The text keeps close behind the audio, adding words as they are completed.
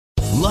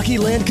Lucky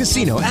Land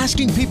Casino,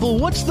 asking people,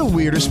 what's the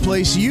weirdest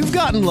place you've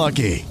gotten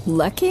lucky?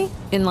 Lucky?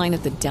 In line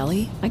at the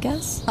deli, I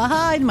guess?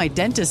 Aha, in my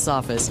dentist's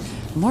office.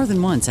 More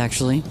than once,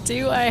 actually.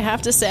 Do I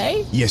have to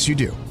say? Yes, you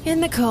do. In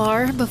the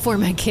car before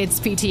my kids'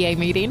 PTA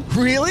meeting.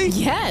 Really?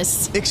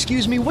 Yes.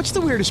 Excuse me, what's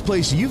the weirdest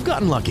place you've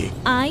gotten lucky?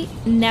 I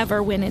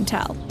never win and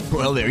tell.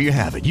 Well, there you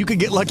have it. You can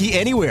get lucky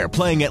anywhere,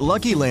 playing at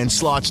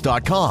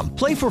LuckyLandSlots.com.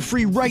 Play for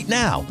free right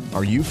now.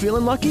 Are you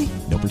feeling lucky?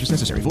 No purchase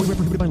necessary. Void where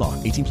prohibited by law.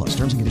 18 plus.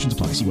 Terms and conditions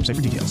apply. See website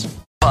for details.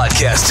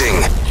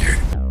 Podcasting.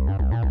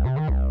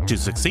 To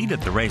succeed at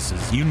the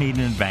races, you need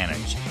an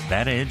advantage.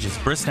 That edge is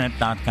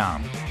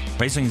Brisnet.com.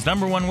 Racing's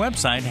 #1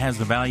 website has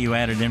the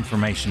value-added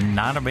information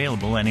not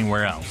available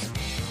anywhere else.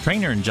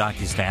 Trainer and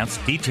jockey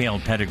stats,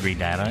 detailed pedigree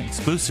data,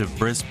 exclusive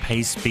Bris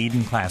pace, speed,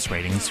 and class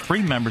ratings,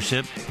 free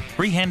membership,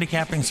 free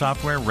handicapping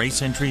software,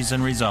 race entries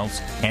and results,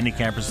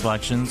 handicapper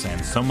selections,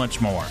 and so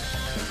much more.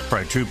 For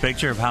a true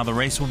picture of how the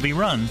race will be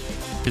run,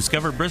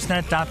 discover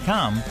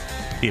Brisnet.com,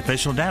 the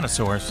official data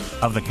source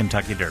of the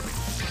Kentucky Derby.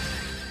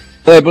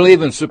 They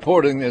believe in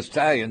supporting the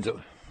stallions.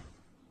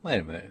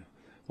 Wait a minute.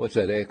 What's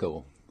that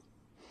echo?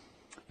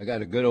 I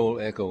got a good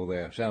old echo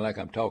there. Sound like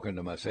I'm talking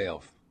to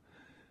myself.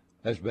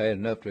 That's bad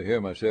enough to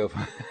hear myself.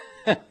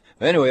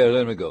 Anyway,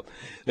 let me go.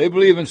 They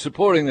believe in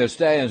supporting the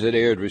stallions at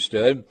Airdrie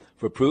Stud.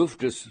 For proof,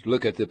 just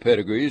look at the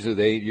pedigrees of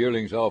the 8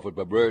 yearlings offered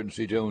by Burton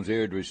C. Jones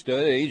Airdrie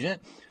Stud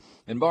agent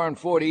and barn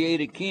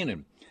 48 at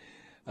Keenan.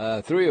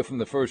 3 are from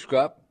the first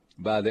crop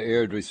by the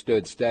Airdrie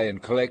Stud Stallion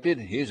Collected.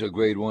 He's a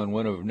Grade 1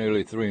 winner of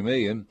nearly $3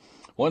 million.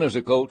 One is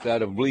a colt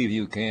out of Believe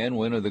You Can,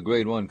 winner of the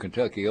Grade 1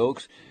 Kentucky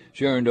Oaks.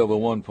 She earned over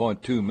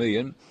 $1.2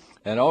 million,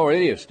 and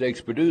already a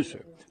stakes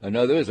producer.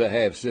 Another is a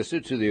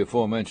half-sister to the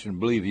aforementioned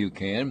Believe You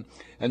Can,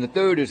 and the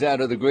third is out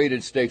of the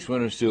graded stakes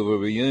winner Silver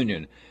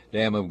Reunion,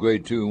 dam of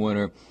Grade 2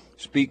 winner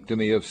Speak to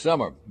Me of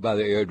Summer by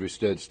the Airdrie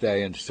Stud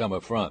Stallion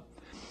Summer Front.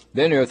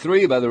 Then there are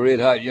 3 by the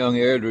red-hot young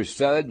Airdrie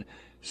Stud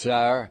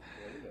sire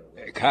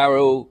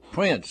Cairo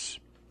Prince.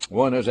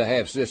 One is a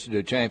half-sister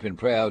to Champion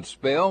Proud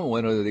Spell,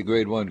 winner of the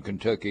Grade 1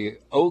 Kentucky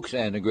Oaks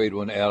and the Grade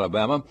 1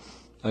 Alabama.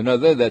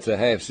 Another that's a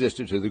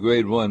half-sister to the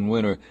Grade 1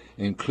 winner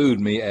Include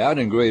Me Out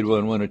and Grade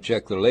 1 winner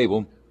Check the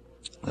Label.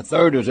 The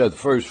third is at the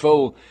first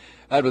foal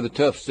out of the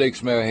tough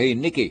stakes mare Hey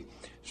Nikki,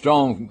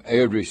 strong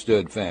Airdrie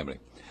Stud family.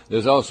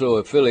 There's also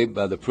a filly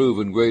by the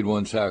proven Grade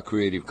 1 sire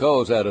Creative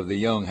Cause out of the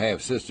young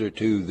half-sister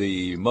to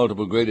the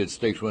multiple graded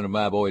stakes winner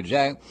My Boy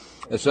Jack,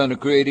 a son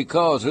of Creative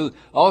Cause, who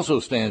also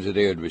stands at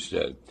Airdrie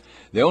Stud.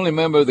 The only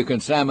member of the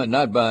consignment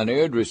not by an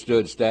Airdrie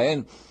Stud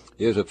stallion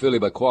is a filly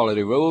by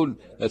Quality Road.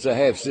 That's a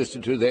half-sister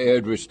to the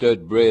Airdrie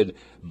Stud bred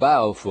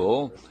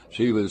Bowful.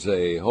 She was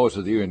a Horse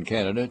of the Year in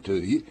Canada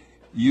to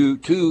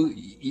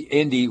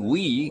Indy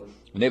Wee.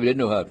 Never did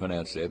know how to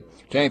pronounce that.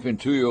 Champion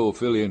 2-year-old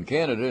filly in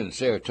Canada and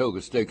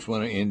Saratoga Stakes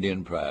winner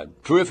Indian Pride.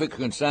 Terrific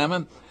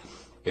consignment.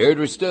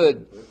 Airdrie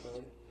Stud.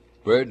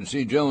 Burton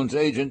C. Jones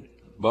agent.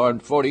 Barn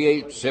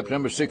 48,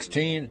 September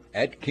 16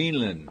 at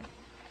Keeneland.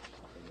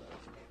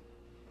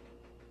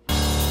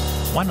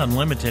 Want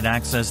unlimited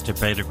access to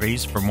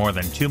pedigrees for more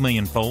than 2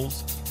 million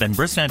foals? Then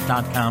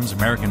Brisnet.com's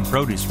American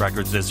Produce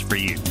Records is for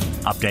you.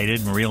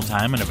 Updated in real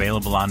time and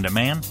available on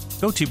demand?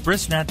 Go to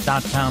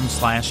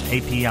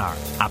Brisnet.com/APR.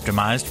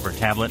 Optimized for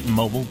tablet and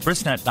mobile,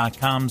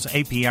 Brisnet.com's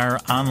APR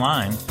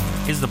Online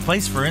is the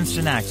place for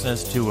instant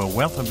access to a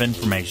wealth of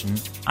information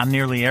on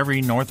nearly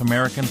every North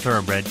American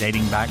thoroughbred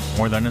dating back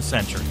more than a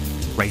century.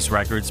 Race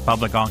records,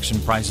 public auction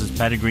prices,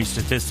 pedigree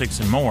statistics,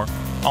 and more,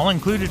 all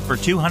included for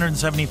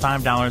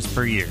 $275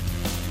 per year.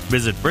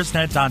 Visit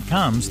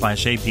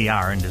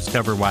Brisnet.com/APR and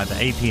discover why the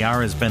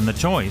APR has been the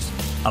choice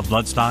of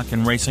bloodstock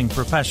and racing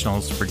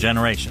professionals for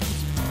generations,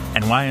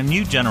 and why a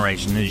new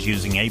generation is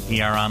using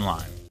APR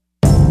Online.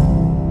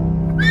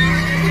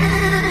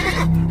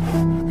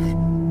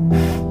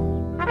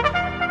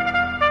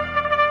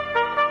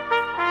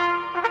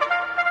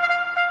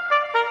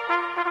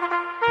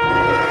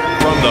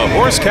 The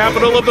horse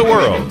capital of the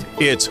world.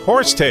 It's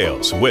Horse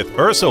Tales with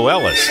Ursel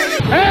Ellis.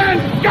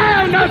 And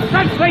down the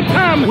fence they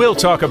come! We'll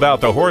talk about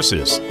the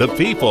horses, the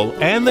people,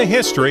 and the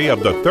history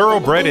of the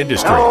thoroughbred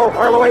industry. Oh,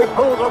 Holloway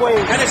pulls away.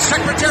 And it's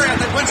Secretariat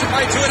that wins it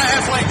by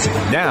 2.5 lengths.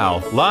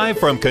 Now, live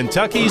from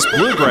Kentucky's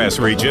Bluegrass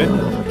region,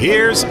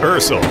 here's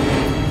Ursel.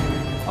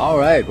 All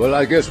right, well,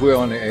 I guess we're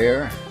on the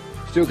air.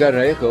 Still got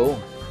an echo,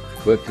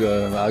 but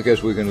I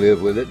guess we can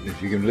live with it. If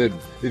you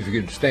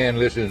can stand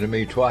listening to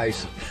me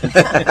twice.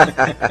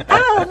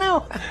 Oh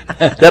no,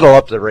 that'll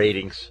up the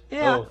ratings.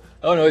 Yeah.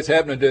 Oh no, it's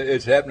happening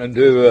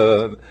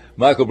to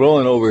Michael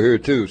Blowen over here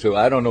too. So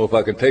I don't know if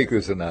I can take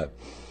this or not.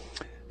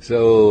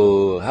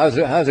 So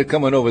how's it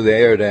coming over the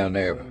air down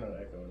there?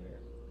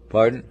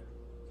 Pardon?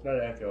 Not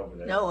an echo over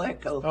there. No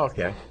echo.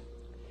 Okay.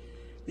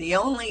 The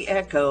only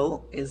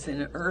echo is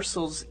in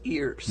Ursel's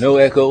ears. No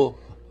echo.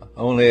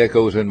 Only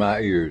echoes in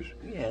my ears.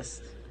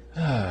 Yes.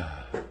 God,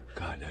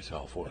 that's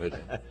awful, isn't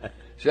it?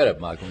 Shut up,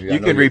 Michael. You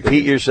can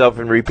repeat yourself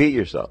and repeat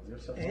yourself.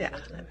 Yeah.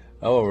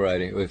 All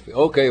righty.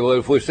 Okay, well,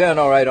 if we sound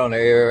all right on the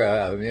air,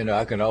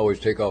 I can always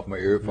take off my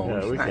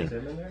earphones. Yeah, we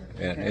can.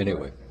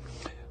 Anyway.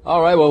 All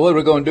right, well, what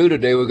we're going to do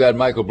today, we've got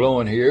Michael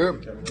Blowen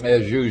here,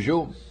 as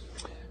usual,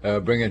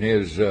 bringing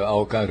his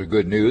all kinds of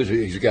good news.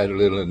 He's got a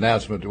little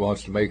announcement he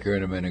wants to make here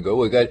in a minute ago.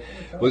 We got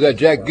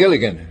Jack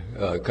Gilligan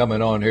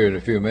coming on here in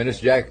a few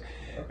minutes. Jack,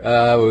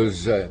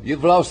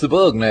 you've lost the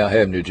bug now,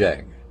 haven't you,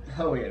 Jack?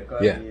 Oh, yeah,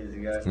 quite a few years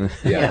ago.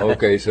 Yeah,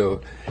 okay,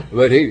 so,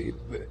 but he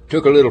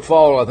took a little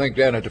fall, I think,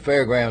 down at the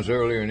fairgrounds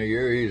earlier in the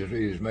year.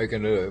 He's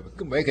making a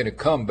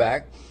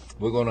comeback.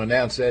 We're going to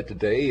announce that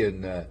today,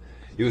 and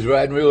he was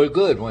riding really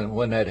good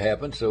when that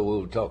happened, so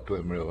we'll talk to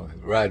him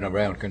riding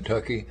around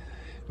Kentucky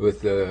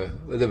with a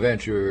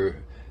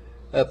venture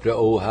up to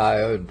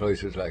Ohio and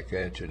places like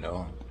that, you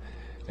know.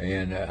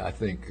 And I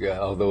think,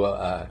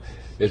 although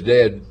his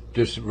dad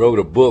just wrote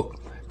a book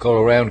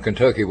called Around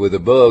Kentucky with a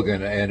Bug,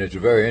 and it's a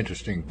very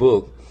interesting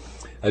book.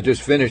 I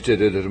just finished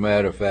it, as a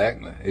matter of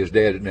fact. His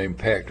dad is named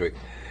Patrick.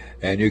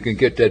 And you can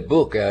get that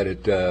book out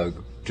at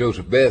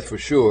Joseph Beth for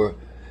sure,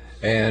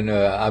 and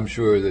I'm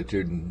sure that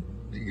you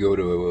go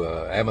to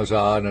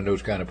Amazon and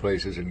those kind of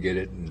places and get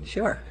it.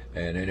 Sure.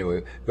 And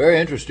anyway, very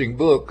interesting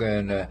book,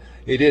 and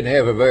he didn't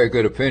have a very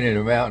good opinion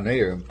of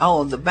Mountaineer.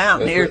 Oh, the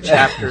Mountaineer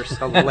chapter's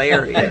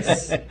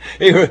hilarious.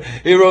 He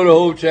wrote a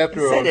whole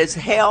chapter on. Said as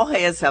hell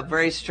has a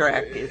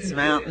racetrack, it's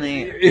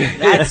Mountaineer.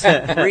 That's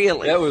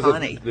really that was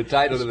funny. The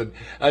title of it.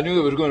 I knew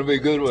it was going to be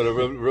good when I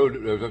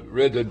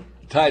read the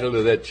title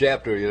of that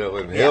chapter. You know,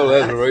 if hell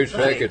has a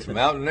racetrack, it's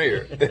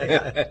Mountaineer.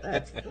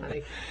 That's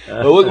funny.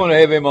 Well, we're going to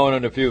have him on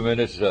in a few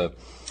minutes.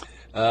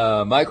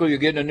 Michael, you're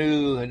getting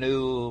a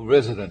new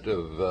resident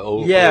of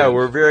Old Friends.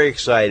 We're very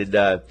excited.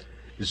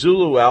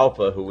 Zulu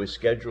Alpha, who was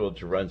scheduled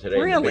to run today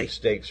in the big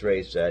stakes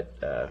race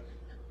at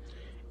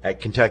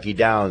Kentucky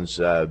Downs,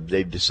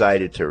 they've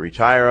decided to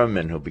retire him,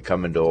 and he'll be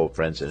coming to Old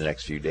Friends in the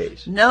next few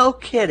days. No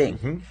kidding.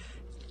 Mm-hmm.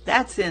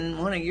 That's in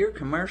one of your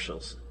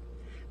commercials.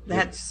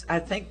 I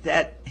think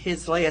that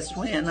his last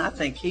win, I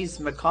think he's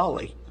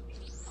Macaulay.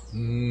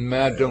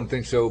 I don't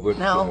think so, but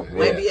no,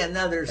 maybe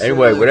another.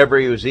 Anyway, whatever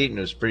he was eating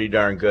was pretty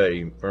darn good.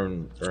 He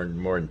earned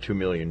more than $2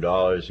 million.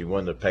 He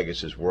won the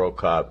Pegasus World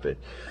Cup,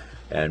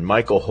 and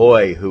Michael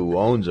Hoy, who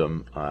owns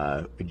him,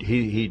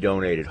 he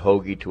donated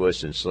Hoagie to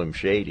us and Slim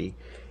Shady,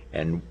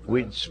 and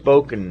we'd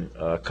spoken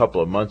a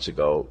couple of months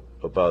ago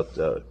about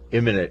the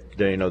imminent,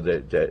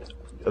 that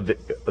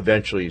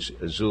eventually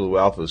Zulu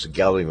Alpha's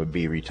gelding would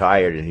be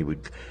retired and he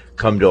would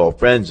come to Old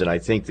Friends, and I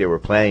think they were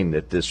planning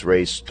that this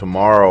race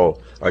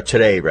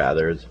today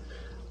rather,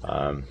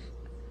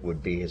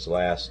 would be his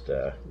last,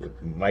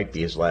 might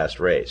be his last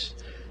race.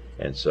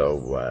 And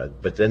so,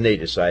 but then they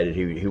decided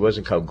he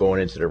wasn't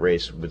going into the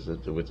race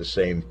with the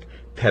same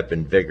pep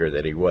and vigor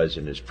that he was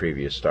in his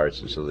previous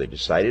starts, and so they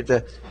decided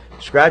to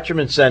scratch him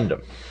and send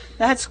him.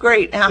 That's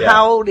great. Now,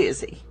 how old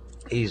is he?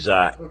 He's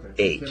 8.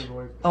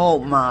 Oh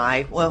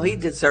my! Well, he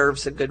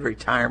deserves a good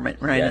retirement,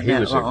 right? Yeah,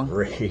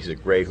 he's a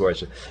great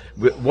horse.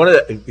 One of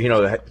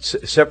the,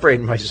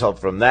 separating myself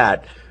from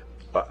that,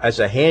 as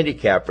a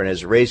handicapper and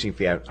as a racing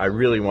fan, I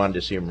really wanted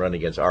to see him run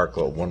against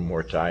Arco one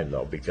more time,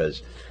 though,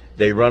 because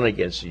they run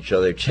against each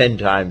other 10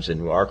 times,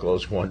 and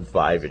Arco's won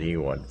 5 and he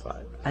won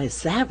 5.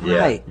 Is that yeah.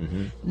 right?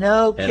 Mm-hmm.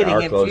 No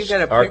kidding. If you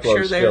got a picture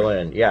Arco's there, still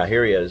in. Yeah,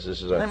 here he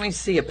is. Let me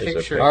see a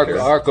picture.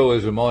 Arco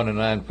is a morning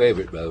 9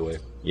 favorite, by the way.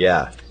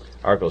 Yeah.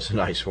 Arco's a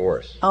nice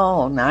horse.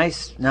 Oh,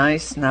 nice.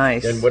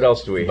 And what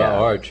else do we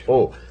have? Arch.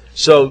 Oh,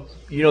 so,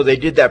 they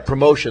did that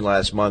promotion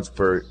last month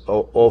for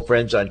Old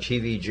Friends on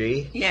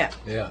TVG. Yeah.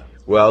 Yeah.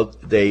 Well,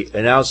 they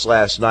announced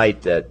last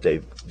night that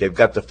they've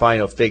got the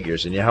final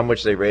figures, and you know how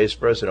much they raised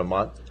for us in a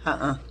month?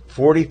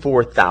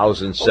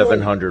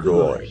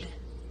 $44,700.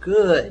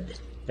 Good.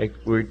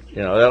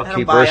 That'll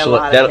keep buy Ursula. A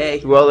lot of hay.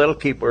 That'll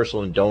keep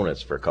Ursula in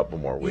donuts for a couple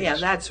more weeks. Yeah,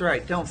 that's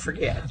right. Don't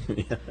forget.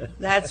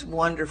 That's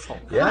wonderful.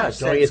 Yeah, Gosh,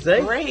 don't you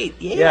think?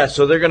 Great. Yeah. Yeah.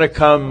 So they're going to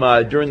come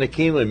during the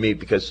Keeneland meet,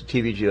 because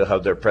TVG will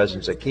have their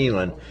presence at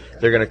Keeneland.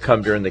 They're going to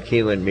come during the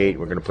Keeneland meet.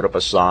 We're going to put up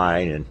a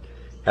sign and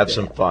have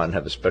some fun.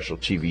 Have a special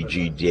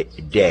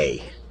TVG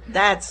day.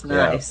 That's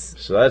nice. Yeah,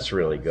 so that's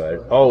really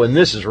good. Oh, and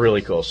this is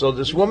really cool. So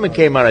this woman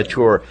came on a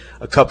tour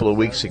a couple of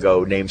weeks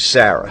ago named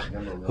Sarah,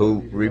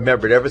 who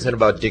remembered everything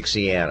about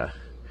Dixiana.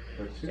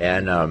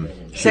 And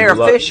Sarah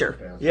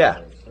Fisher.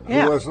 Yeah.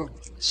 Who was it?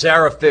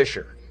 Sarah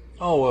Fisher.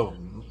 Oh, well,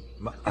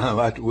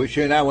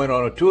 she and I went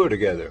on a tour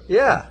together.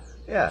 Yeah.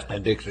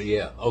 And Dixie,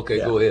 yeah. Okay,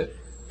 Go ahead.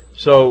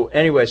 So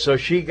anyway,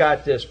 she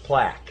got this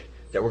plaque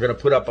that we're going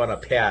to put up on a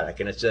paddock,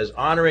 and it says,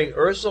 honoring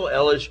Ursula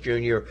Ellis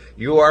Jr.,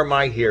 you are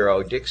my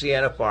hero,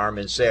 Dixiana Farm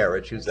in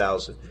Sarah,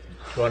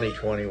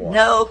 2021.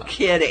 No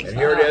kidding. And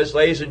here it is,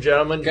 ladies and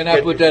gentlemen. Can I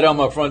put that on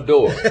my front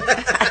door?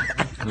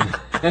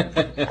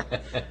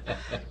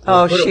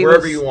 Oh, put it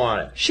wherever you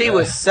want it. She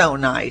was so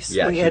nice.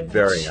 Yeah,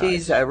 very nice.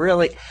 She's a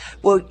really,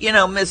 well,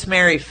 Miss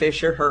Mary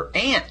Fisher, her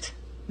aunt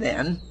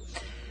then,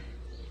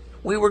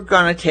 we were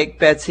going to take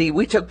Betsy.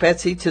 We took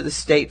Betsy to the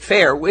State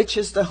Fair, which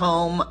is the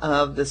home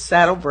of the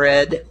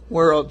Saddlebred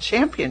World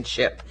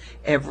Championship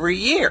every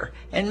year.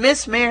 And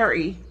Miss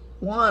Mary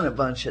won a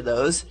bunch of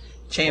those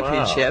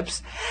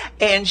championships. Wow.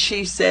 And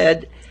she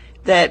said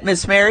that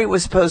Miss Mary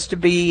was supposed to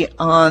be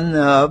on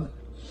the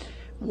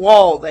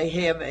wall they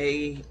have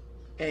a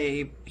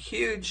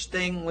huge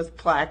thing with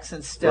plaques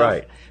and stuff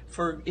Right.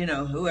 for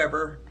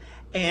whoever,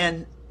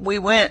 and we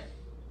went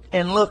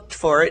and looked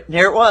for it, and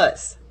there it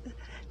was,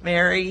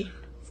 Mary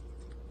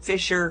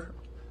Fisher,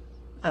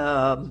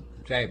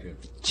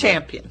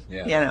 champion.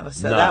 Yeah.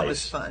 So Nice. that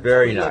was fun.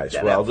 Very We looked nice.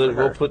 that Well, up for we'll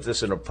her. put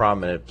this in a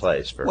prominent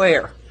place. For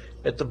Where?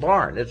 At the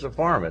barn. It's a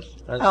farm.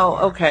 That's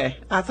Okay.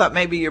 I thought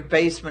maybe your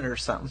basement or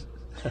something.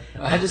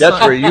 That's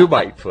where you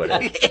might put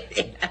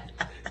it.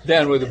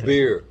 Down with a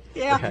beer.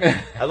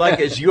 Yeah. I like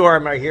as you are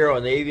my hero,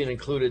 and they even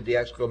included the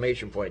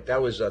exclamation point.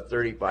 That was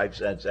 35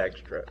 cents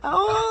extra.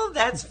 Oh,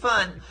 that's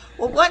fun.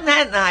 Well, wasn't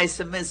that nice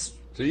of Miss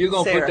So you're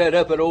going to put Sarah? that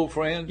up at Old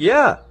Friends?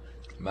 Yeah.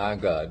 My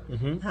God.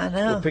 I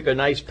know. We'll pick a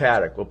nice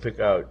paddock. We'll pick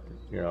out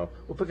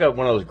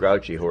one of those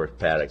grouchy horse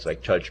paddocks,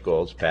 like Touch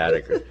Gold's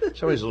paddock, or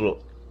somebody's a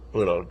little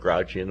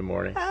grouchy in the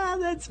morning. Ah,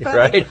 that's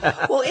funny.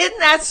 Right? Well, isn't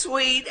that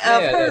sweet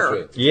of Yeah, her?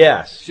 that's right.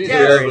 Yes. She's Just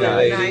a very a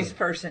nice nice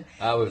person.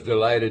 I was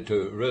delighted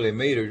to really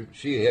meet her.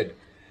 She had,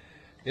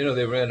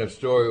 they ran a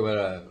story when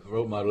I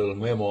wrote my little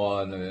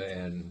memoir,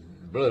 and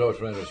Blood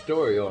Horse ran a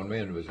story on me,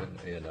 and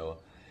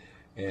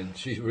and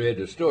she read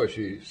the story.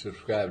 She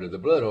subscribed to the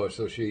Blood Horse,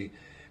 so she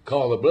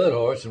called the Blood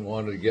Horse and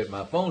wanted to get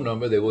my phone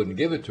number. They wouldn't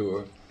give it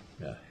to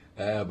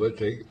her, but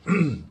they.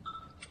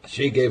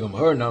 She gave them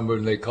her number,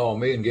 and they called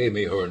me and gave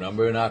me her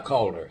number, and I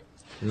called her.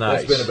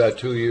 Nice. That's been about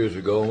 2 years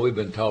ago, and we've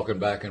been talking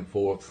back and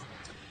forth.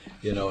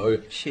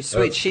 She's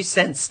sweet. She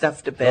sends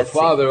stuff to Her Betsy.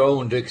 father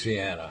owned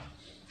Dixiana.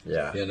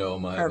 Yeah.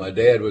 My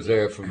dad was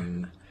there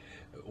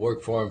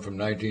worked for him from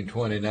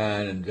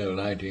 1929 until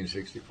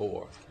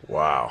 1964.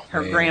 Wow.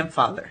 Her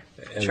grandfather,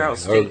 And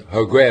Charles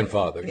her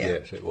grandfather, Yeah.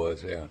 yes, it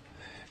was, yeah.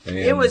 And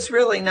It was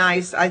really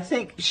nice. I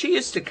think she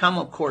used to come,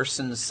 of course,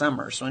 in the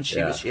summers when she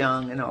Yeah. was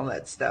young and all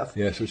that stuff.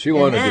 Yeah, so she And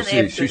wanted then to see,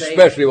 after she they-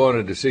 especially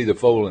wanted to see the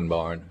foaling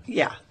barn.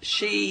 Yeah,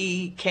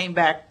 she came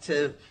back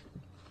to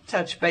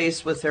touch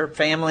base with her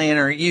family and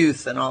her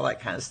youth and all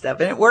that kind of stuff,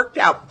 and it worked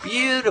out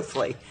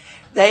beautifully.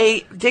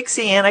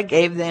 Dixiana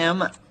gave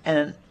them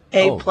an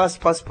A++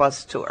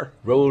 tour.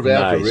 Rolled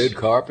out the Nice. red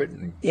carpet.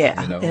 And,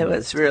 Yeah, it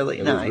was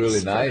really nice It was really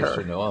for nice,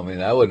 her. I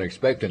mean, I wasn't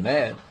expecting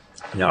that.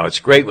 No, it's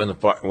great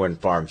when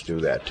farms do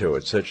that too.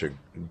 It's such a.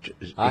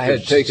 I had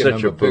it's taken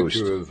such him a boost.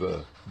 picture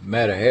of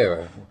Matt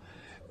O'Hara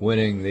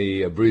winning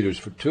the Breeders'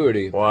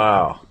 Futurity.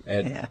 Wow!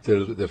 At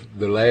the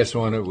last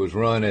one, it was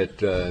run at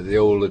the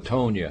old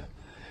Latonia,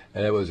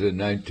 and that was in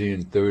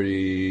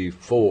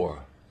 1934.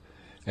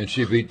 And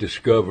she beat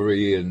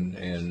Discovery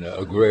and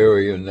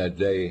Agrarian that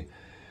day,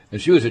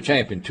 and she was a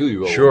champion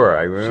 2-year-old. Sure,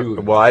 I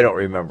remember. Well, I don't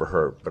remember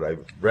her, but I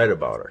read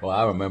about her. Well,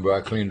 I remember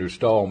I cleaned her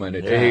stall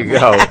many times. There you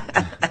go.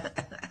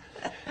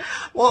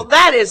 Well,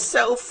 that is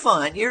so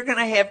fun. You're going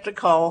to have to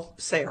call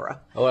Sarah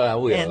Oh, I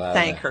will. and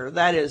thank her.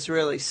 That is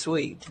really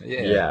sweet.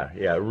 Yeah,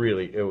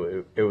 really,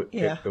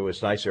 Yeah. it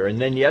was nicer. And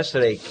then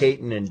yesterday,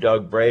 Caton and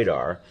Doug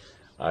Bradar,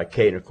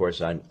 Caton, of course,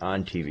 on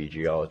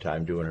TVG all the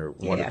time, doing her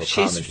wonderful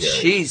commentary.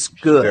 She's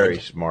good. Very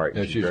smart.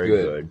 Yeah, she's she's very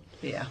good.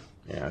 Yeah.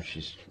 Yeah,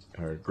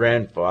 her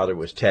grandfather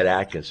was Ted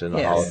Atkinson, the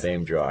Yes. Hall of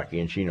Fame jockey,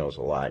 and she knows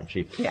a lot.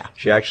 And Yeah.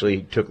 she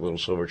actually took Little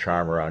Silver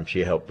Charm around.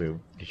 She helped do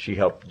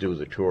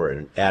the tour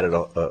and added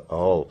a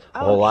whole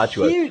lot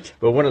to it. cute.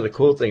 But one of the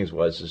cool things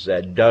is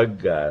that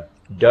Doug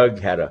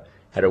had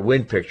a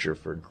win picture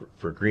for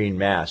Green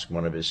Mask,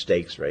 one of his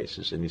stakes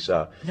races, and he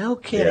saw. No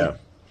kidding. Yeah.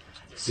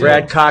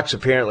 Brad Cox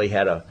apparently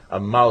had a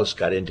mouse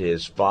got into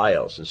his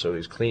files, and so he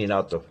was cleaning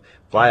out the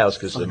files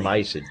because the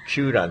mice had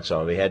chewed on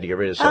some of it. He had to get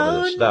rid of some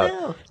of the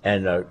stuff.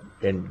 No.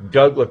 And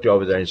Doug looked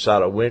over there and saw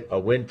a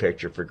win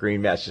picture for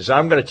Green Mask. He says,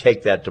 "I'm going to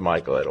take that to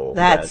Michael at Old."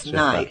 That's Mask."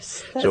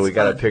 nice. So we That's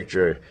got a fun.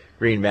 picture of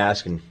Green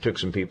Mask and took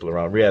some people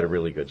around. We had a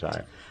really good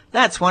time.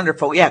 That's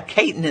wonderful. Yeah,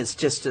 Caton is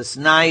just as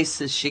nice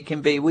as she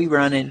can be. We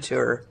run into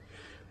her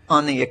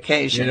on the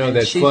occasion. You know and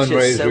that she's just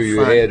fundraiser so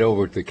you fun. had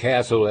over at the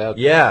castle out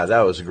there? Yeah,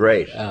 that was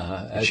great.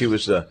 Uh-huh. She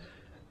was the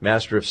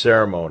master of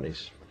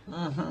ceremonies.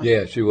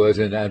 Yeah, she was,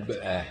 and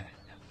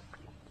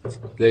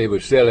they were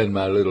selling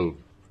my little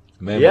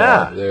memoir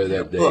Yeah, there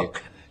your that day,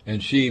 book.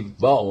 and she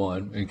bought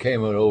one and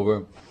came on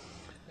over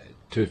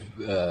to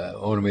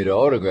wanted me to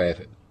autograph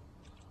it,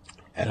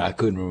 and I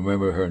couldn't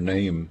remember her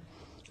name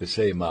to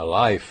save my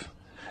life.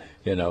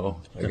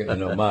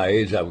 My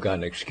age, I've got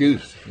an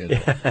excuse.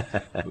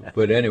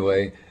 But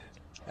anyway,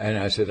 and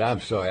I said, "I'm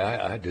sorry,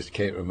 I just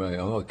can't remember."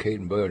 Oh,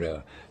 Caton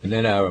Burdell. And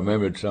then I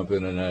remembered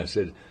something, and I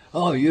said,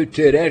 "Oh, you're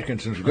Ted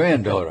Atkinson's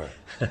granddaughter."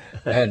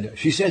 And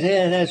she said,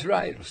 "Yeah, that's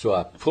right." So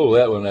I pulled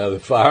that one out of the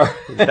fire.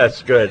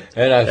 That's good.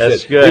 And I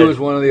That's said, good. he was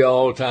one of the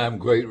all-time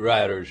great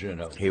writers,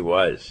 He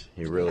was.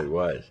 He really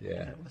was.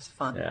 Yeah. It was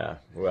fun. Yeah.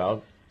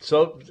 Well,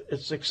 so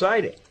it's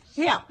exciting.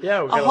 Yeah.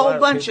 Yeah, we've a got a whole lot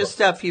of bunch people. of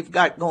stuff you've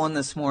got going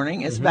this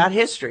morning is about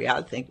history.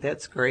 I think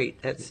that's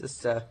great. That's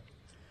just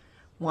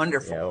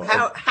wonderful. Yeah,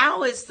 well,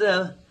 How is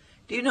do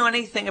you know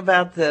anything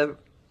about the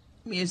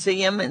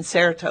museum in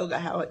Saratoga,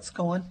 how it's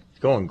going? It's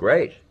going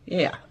great.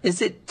 Yeah.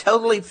 Is it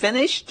totally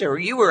finished, or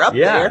you were up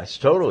Yeah, there? it's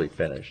totally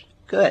finished.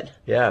 Good.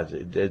 Yeah,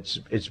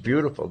 it's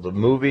beautiful. The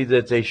movie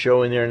that they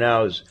show in there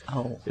now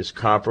is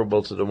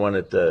comparable to the one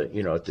at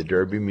the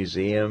Derby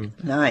Museum.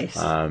 Nice.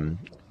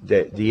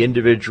 The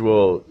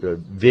individual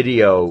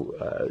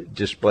video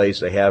displays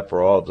they have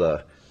for all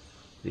the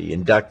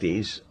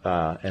inductees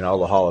and all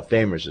the Hall of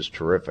Famers is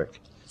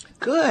terrific.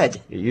 Good.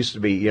 It used to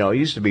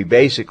be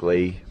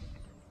basically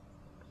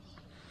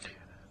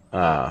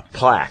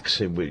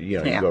plaques. And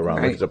you go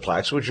around look at the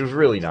plaques, which was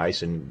really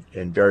nice and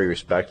very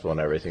respectful and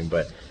everything.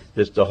 But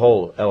just the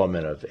whole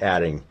element of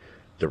adding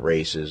the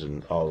races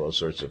and all those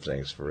sorts of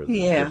things for the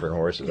different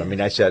horses. I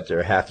mean, I sat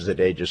there half of the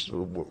day just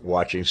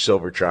watching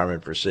Silver Charm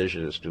and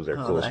Precisionist do their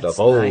cool stuff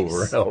over and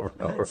over and over.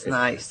 That's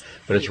nice.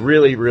 But it's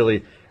really,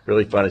 really,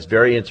 really fun. It's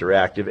very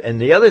interactive.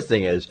 And the other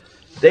thing is,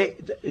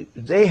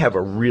 they have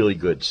a really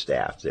good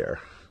staff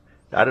there.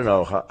 I don't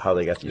know how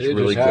they got these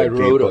really good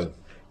people. Rhoda.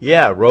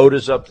 Yeah,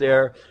 Rhoda's up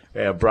there.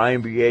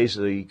 Brian Buyer's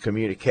the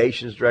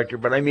communications director.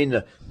 But I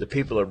mean, the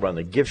people that run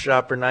the gift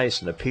shop are nice,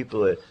 and the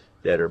people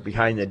that are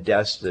behind the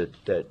desk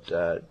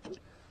that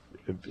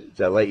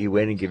let you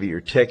in and give you your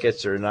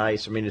tickets are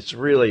nice. I mean, it's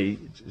really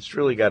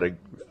got a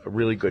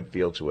really good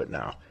feel to it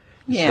now.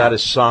 It's not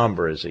as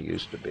somber as it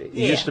used to be. It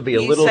used to be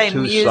a little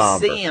too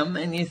somber.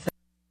 And you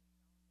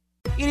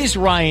It is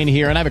Ryan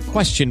here, and I have a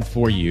question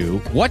for you.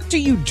 What do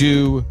you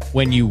do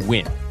when you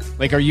win?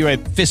 Like, are you a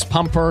fist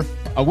pumper,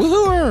 a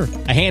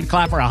woohooer, a hand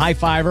clapper, a high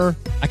fiver?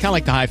 I kind of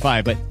like the high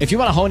five, but if you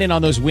want to hone in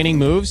on those winning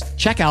moves,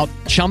 check out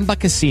Chumba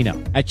Casino.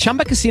 At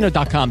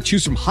ChumbaCasino.com,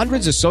 choose from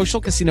hundreds of social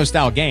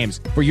casino-style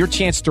games for your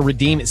chance to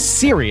redeem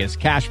serious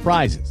cash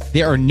prizes.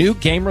 There are new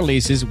game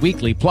releases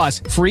weekly,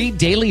 plus free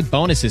daily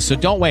bonuses, so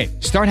don't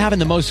wait. Start having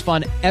the most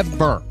fun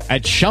ever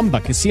at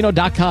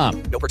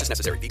ChumbaCasino.com. No purchase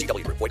necessary.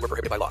 VGW. Void where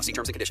prohibited by law. See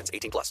terms and conditions.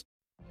 18+.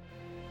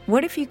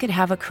 What if you could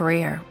have a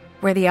career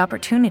where the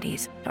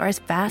opportunities are as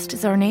vast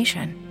as our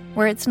nation,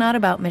 where it's not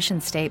about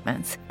mission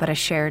statements, but a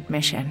shared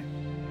mission?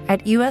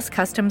 At U.S.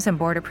 Customs and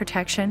Border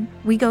Protection,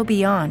 we go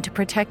beyond to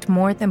protect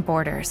more than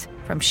borders.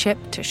 From ship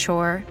to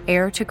shore,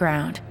 air to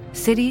ground,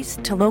 cities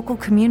to local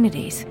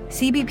communities,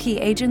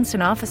 CBP agents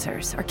and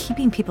officers are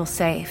keeping people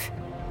safe.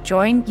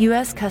 Join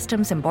U.S.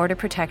 Customs and Border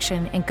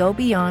Protection and go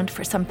beyond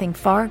for something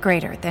far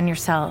greater than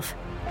yourself.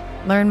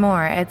 Learn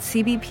more at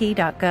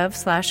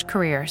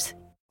cbp.gov/careers.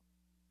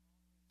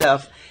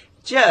 Stuff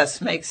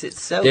just makes it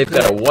so They've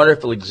good. got a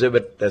wonderful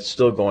exhibit that's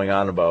still going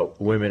on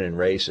about women in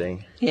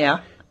racing.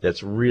 Yeah.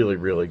 That's really,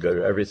 really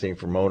good. Everything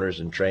from owners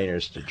and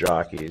trainers to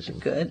jockeys.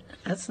 And, good.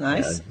 That's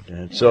nice.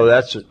 And so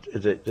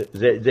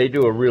they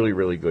do a really,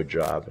 really good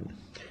job. And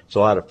it's a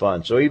lot of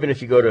fun. So even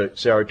if you go to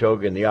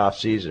Saratoga in the off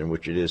season,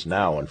 which it is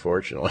now,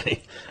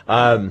 unfortunately,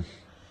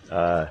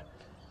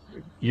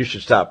 you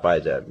should stop by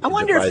that. I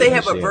wonder if they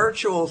have a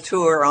virtual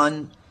tour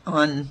on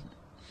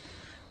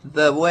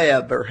the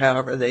web or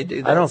however they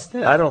do that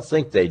stuff. I don't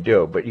think they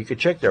do, but you could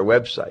check their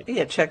website.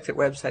 Yeah, check their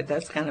website.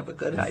 That's kind of a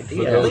good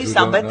idea. At least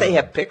I'll bet they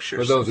have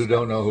pictures. For those who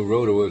don't know who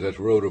Rhoda was, that's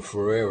Rhoda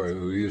Ferreira,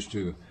 who used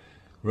to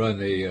run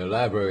the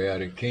library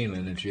out in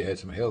Keeneland, and she had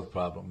some health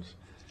problems.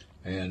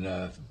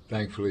 And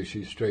thankfully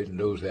she straightened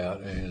those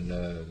out and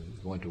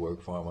went to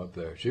work for them up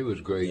there. She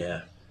was great.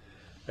 Yeah.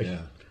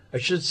 I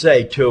should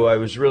say, too, I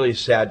was really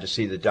sad to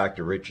see that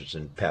Dr.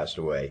 Richardson passed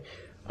away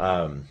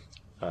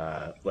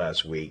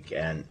last week,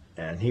 and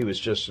he was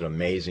just an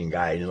amazing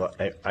guy.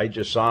 I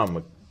just saw him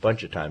a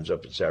bunch of times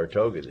up at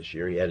Saratoga this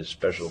year. He had a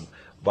special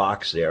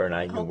box there, and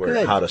I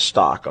knew how to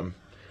stock him.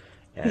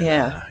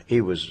 And,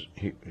 he was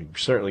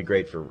certainly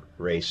great for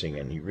racing,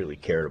 and he really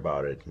cared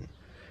about it. And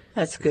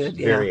that's good.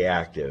 Very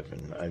active,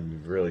 and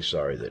I'm really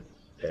sorry that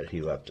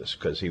he left us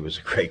because he was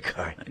a great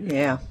guy.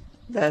 Yeah,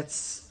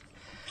 that's.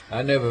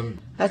 I never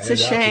had the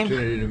shame.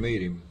 Opportunity to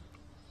meet him.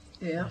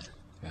 Yeah.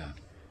 Yeah,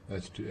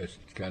 that's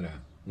kind of.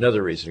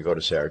 Another reason to go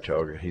to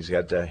Saratoga. He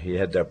had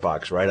that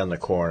box right on the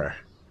corner.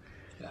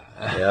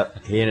 Yeah,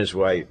 he and his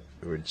wife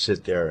would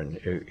sit there, and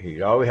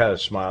he always had a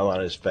smile on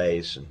his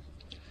face, and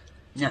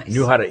nice.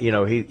 Knew how to.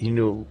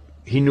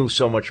 He knew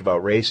so much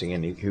about racing,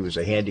 and he was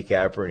a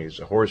handicapper, and he was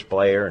a horse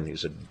player, and he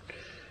was a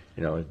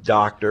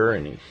doctor,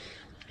 and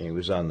he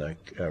was on the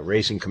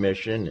racing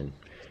commission, and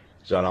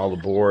he's on all the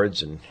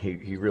boards, and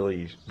he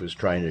really was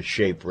trying to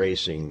shape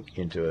racing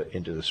into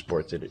the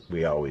sport that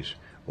we always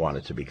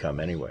wanted to become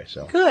anyway.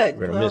 So good.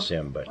 We're gonna miss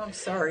him, but I'm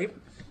sorry.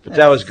 But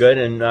that was good,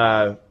 and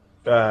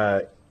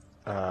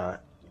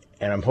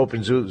I'm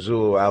hoping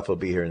Zulu Alpha will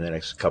be here in the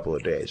next couple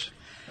of days.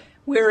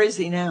 Where is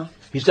he now?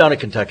 He's down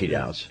at Kentucky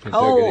Downs. Of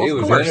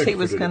course he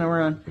was going to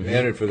run. He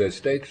entered for the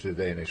stakes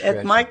today.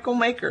 And Michael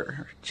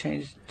Maker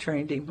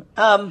trained him.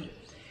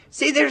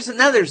 See, there's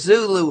another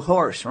Zulu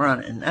horse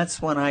running.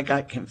 That's when I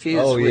got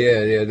confused. Oh,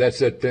 yeah. That's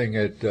that thing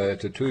it's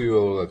a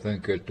 2-year-old, I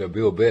think, at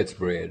Bill Betts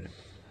bred.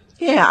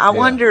 Yeah, I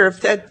wonder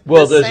if that.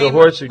 Well, there's a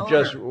horse who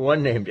just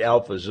one named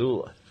Alpha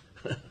Zula.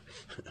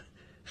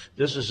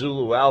 This is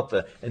Zulu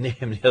Alpha, and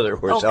the other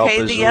horse Alpha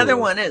Zulu. Okay, the other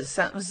one is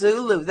something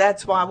Zulu.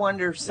 That's why I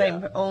wonder if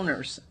same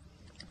owners.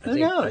 Who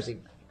knows?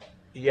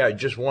 Yeah,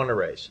 just won a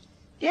race.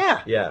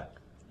 Yeah.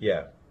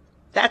 Yeah.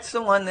 That's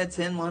the one that's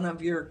in one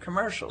of your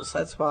commercials.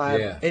 That's why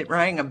Yeah. it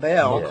rang a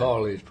bell.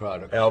 Macaulay's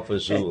products. Alpha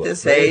Zulu. At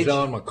this age. Based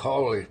on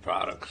Macaulay's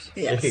products.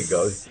 Yes. There you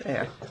go.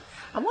 Yeah.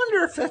 I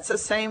wonder if that's the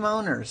same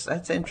owners.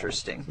 That's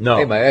interesting. No.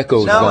 Hey, my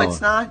Echo's No, gone.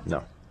 it's not?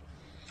 No.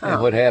 Hey,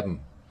 what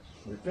happened?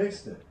 We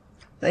fixed it.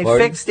 They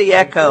Pardon? fixed the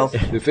Echo.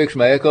 You fixed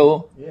my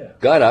Echo? Yeah.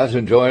 God, I was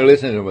enjoying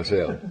listening to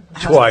myself.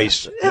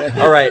 Twice.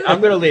 All right,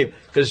 I'm going to leave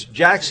because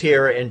Jack's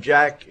here, and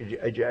Jack's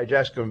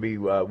going to be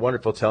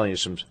wonderful telling you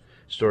some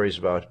stories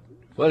about.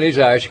 Well, he's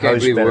Irish. You how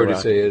can't he's believe a been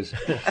word he around.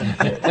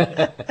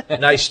 says.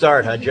 Nice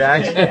start, huh,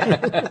 Jack?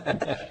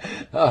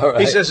 All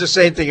right. He says the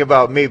same thing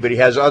about me, but he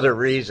has other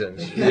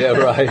reasons. Yeah,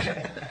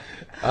 right.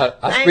 I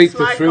Thanks, speak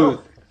the Michael.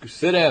 truth.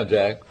 Sit down,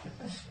 Jack.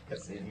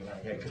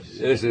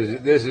 This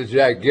is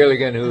Jack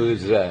Gilligan, who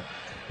is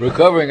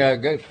recovering, I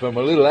guess, from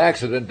a little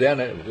accident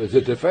down at, was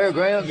it the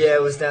fairgrounds? Yeah,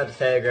 it was down at the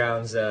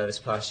fairgrounds this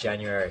past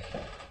January.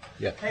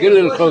 Yeah. Get a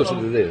little closer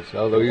to this,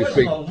 although you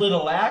speak. It wasn't a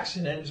little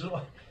accident.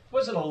 It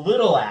wasn't a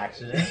little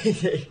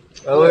accident.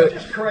 Well,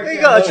 Just correct we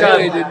that. gotta try,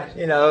 Yeah,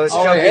 you know, as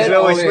All junkies, they had, we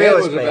always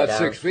was play about down.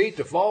 6 feet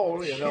to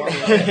fall, you know.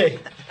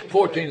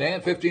 15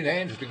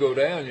 hands to go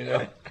down, you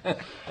know.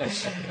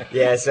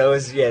 Yeah, so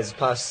it was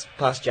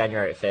past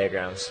January at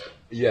fairgrounds.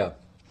 Yeah.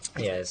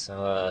 Yeah,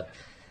 so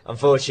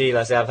unfortunately,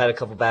 like I said, I've had a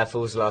couple bad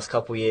falls the last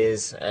couple of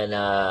years,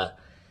 and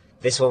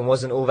this one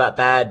wasn't all that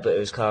bad, but it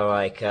was kind of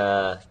like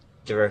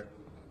the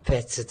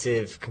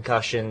repetitive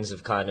concussions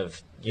of kind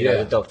of, you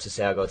know, the doctors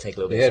say I got to take a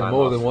little They bit of had time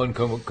more off. than one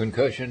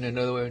concussion, in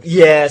other words?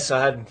 Yeah, so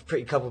I had a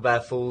pretty couple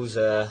bad falls.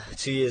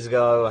 2 years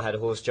ago, I had a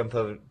horse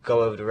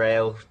go over the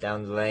rail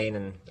down the lane,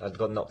 and I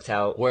got knocked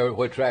out.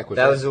 What track was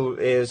that?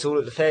 It was all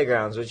at the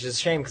fairgrounds, which is a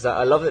shame because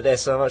I love it there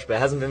so much, but it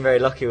hasn't been very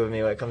lucky with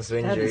me when it comes to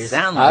injuries.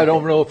 I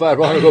don't know if I'd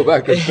want to go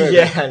back to the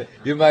fairgrounds. Yeah.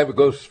 You might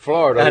go to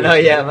Florida. I know,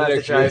 yeah, I might have to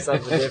next try year.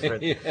 something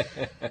different. Yeah.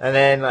 And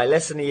then, like,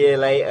 less than a year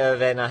later,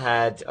 then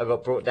I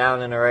got brought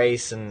down in a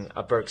race, and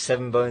I broke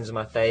 7 bones in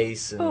my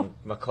face, and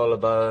my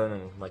collarbone,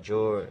 and my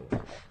jaw,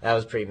 and that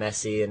was pretty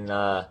messy, and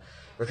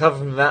recovered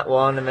from that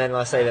one, and then,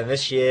 like I say, then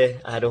this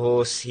year, I had a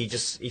horse, he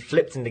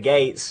flipped in the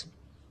gates,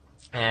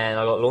 and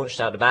I got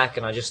launched out the back,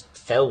 and I just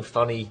fell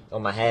funny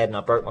on my head, and I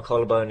broke my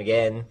collarbone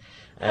again,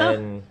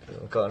 and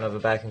got another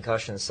bad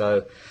concussion,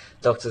 so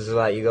doctors were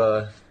like, you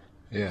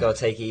gotta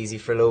take it easy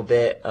for a little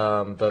bit,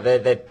 but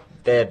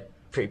they're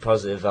pretty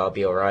positive I'll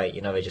be all right.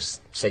 You know, they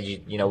just said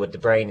you know, with the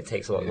brain it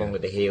takes a lot longer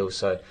to heal.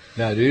 So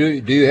now, do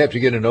you have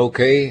to get an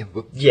okay?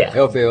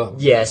 Healthy.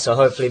 Yeah. So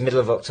hopefully middle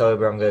of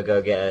October I'm gonna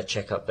go get a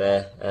checkup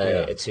there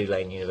at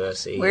Tulane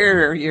University.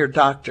 Where are your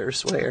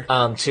doctors? Where?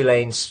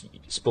 Tulane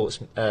Sports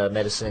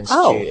Medicine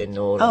Institute in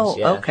New Orleans.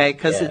 Oh, okay,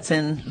 because it's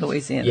in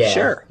Louisiana. Yeah,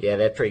 Sure. Yeah,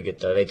 they're pretty good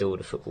though. They do all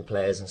the football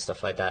players and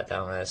stuff like that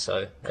down there,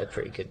 so they're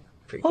pretty good.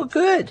 Well,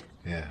 good.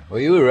 Yeah.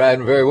 Well, you were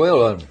riding very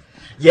well on.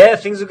 Yeah,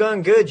 things are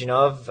going good. You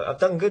know, I've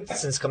done good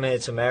since coming here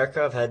to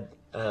America. I've had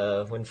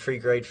won 3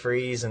 grade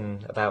 3s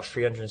and about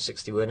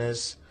 360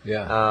 winners.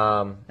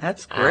 Yeah.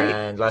 That's great.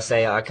 And like I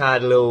say, I kind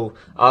of had a little,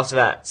 after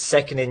that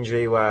second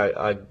injury where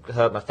I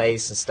hurt my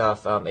face and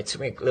stuff, it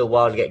took me a little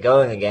while to get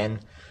going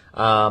again.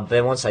 But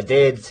then once I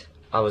did,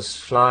 I was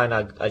flying.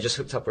 I just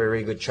hooked up with a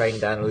really good trainer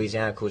down in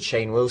Louisiana called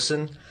Shane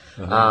Wilson.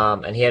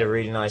 And he had a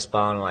really nice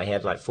barn. Like, he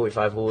had like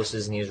 45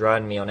 horses, and he was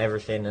riding me on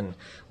everything. And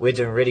we're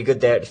doing really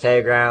good there at the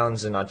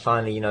fairgrounds. And I'd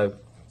finally, you know,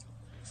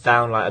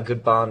 found like a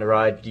good barn to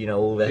ride, you know,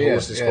 all their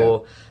horses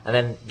for, and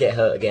then get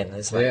hurt again.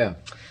 It's like,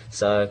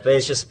 so, but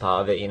it's just a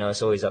part of it, you know.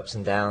 It's always ups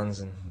and downs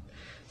and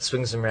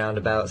swings and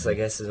roundabouts, I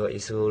guess, is what you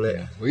call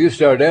it. Well, you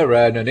started out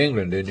riding in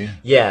England, didn't you?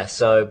 Yeah.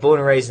 So born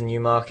and raised in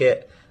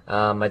Newmarket.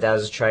 My dad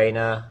was a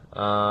trainer,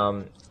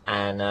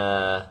 and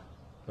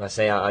like I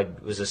say, I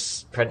was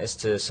an apprentice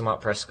to Sir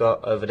Mark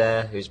Prescott over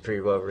there, who's a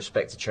pretty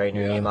well-respected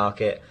trainer in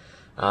Newmarket.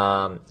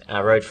 I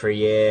rode for a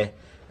year,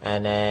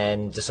 and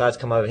then decided to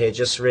come over here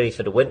just really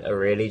for the winter,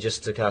 really,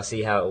 just to kind of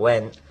see how it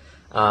went.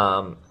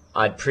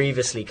 I'd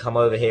previously come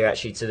over here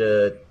actually to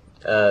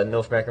the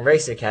North American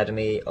Racing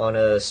Academy on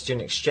a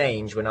student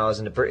exchange when I was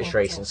in the British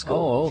racing school.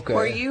 Oh, okay.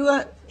 Were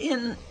you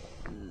in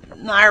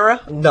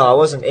Naira? No, I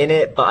wasn't in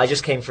it, but I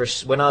just came for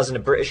when I was in a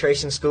British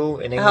racing school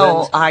in England.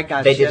 Oh, I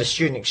got They you. did a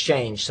student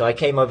exchange, so I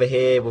came over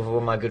here with one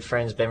of my good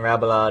friends, Ben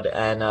Rabelard,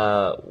 and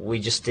we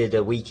just did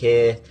a week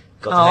here.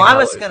 Got to hang I out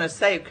was with- going to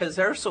say, because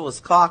Ursula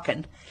was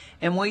clocking,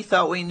 and we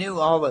thought we knew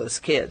all those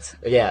kids.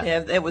 Yeah.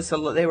 It was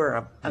they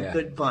were a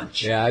good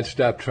bunch. Yeah, I'd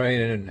stopped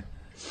training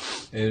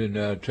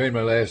and trained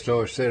my last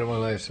horse, settled my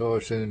last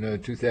horse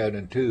in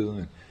 2002.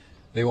 And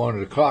they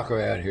wanted a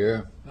clocker out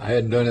here. I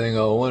hadn't done anything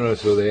all winter,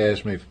 so they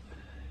asked me.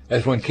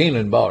 That's when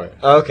Keeneland bought it.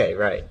 Okay,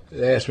 right.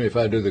 They asked me if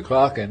I'd do the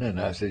clocking,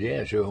 and I said,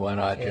 yeah, sure, why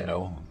not, you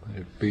know.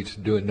 It beats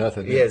doing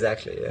nothing. Yeah,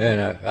 exactly. Yeah.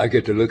 And I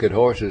get to look at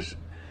horses,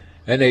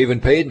 and they even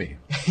paid me.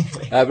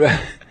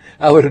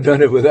 I would have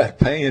done it without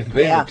paying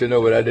to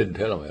know, but I didn't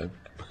tell them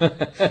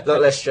that. A lot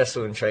less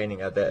stressful in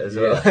training, I bet, as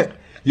well.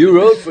 You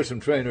rode for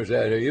some trainers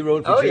out here. You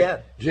rode for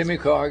yeah. Jimmy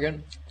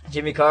Corrigan.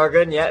 Jimmy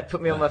Corrigan, yeah,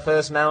 put me on my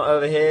first mount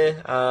over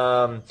here.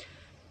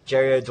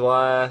 Jerry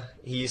O'Dwyer,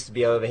 he used to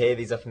be over here.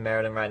 He's up in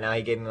Maryland right now.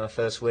 He gave me my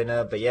first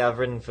winner. But yeah, I've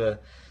ridden for...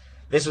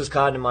 This was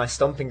kind of my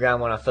stomping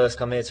ground when I first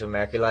come here to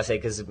America, like I say,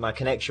 because my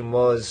connection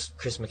was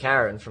Chris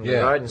McCarron from the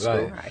riding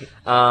school.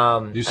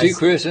 Do you see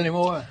Chris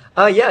anymore?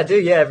 Oh, yeah, I do,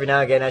 yeah, every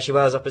now and again. Actually,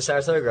 when I was up in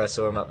Saratoga, I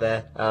saw him up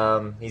there.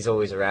 He's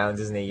always around,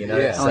 isn't he, you know?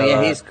 Yeah.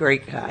 So, he's a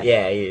great guy.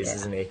 Yeah, he is,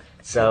 isn't he?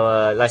 So,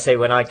 like I say,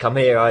 when I come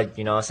here, I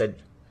said,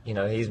 you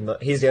know, he's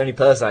the only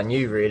person I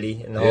knew,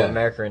 really, in the whole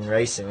America in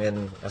racing,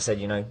 and I said,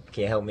 you know,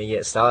 can you help me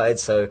get started?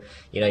 So,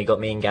 you know, he got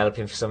me in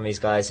galloping for some of these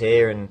guys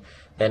here, and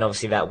then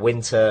obviously that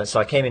winter, so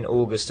I came in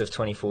August of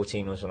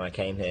 2014 was when I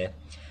came here.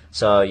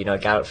 So, you know,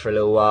 galloped for a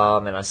little while,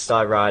 and then I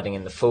started riding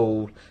in the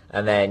fall,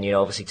 and then, you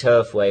know, obviously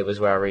Turfway was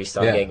where I really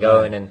started getting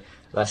going, and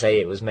like I say,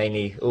 it was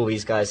mainly all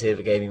these guys here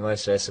that gave me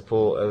most of their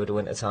support over the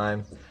winter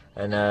time,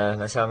 and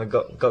that's how I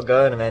got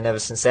going, and then ever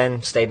since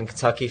then, stayed in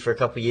Kentucky for a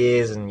couple of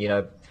years, and, you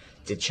know,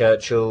 did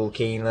Churchill,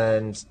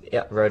 Keeneland,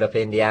 rode up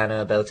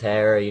Indiana,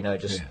 Belterra, you know,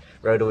 just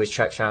rode all these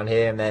tracks around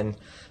here, and then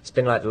it's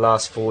been like the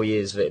last 4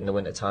 years that in the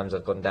winter times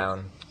I've gone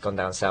down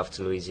south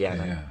to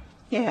Louisiana.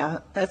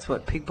 Yeah, that's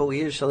what people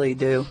usually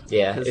do.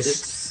 Yeah,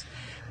 it's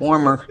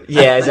warmer.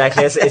 Yeah,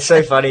 exactly. It's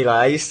so funny.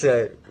 Like I used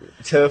to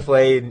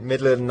Turfway in the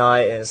middle of the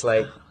night, and it's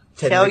like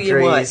 10 Tell degrees.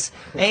 you what,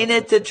 ain't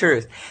it the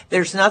truth?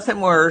 There's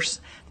nothing worse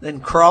than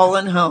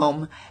crawling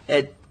home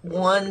at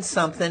 1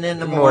 something in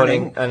the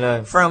morning I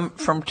know. from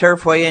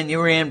Turfway and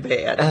you're in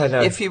bed. I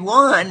know. If you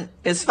won,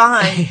 it's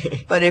fine,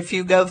 but if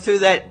you go through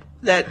that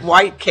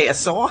White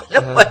Castle on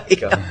the way,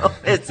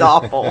 it's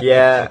awful.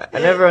 Yeah, I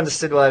never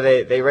understood why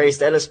they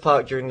raced Ellis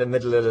Park during the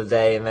middle of the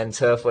day and then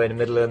Turfway in the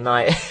middle of the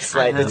night. It's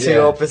like the two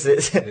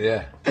opposites.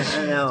 Yeah,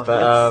 I know.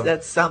 But,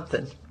 that's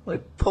something. We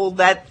pulled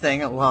that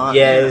thing along.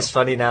 Yeah, you know. it's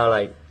funny now.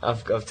 Like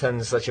I've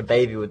turned such a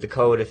baby with the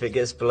cold. If it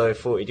gets below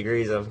 40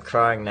 degrees, I'm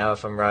crying now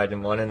if I'm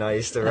riding one. And I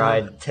used to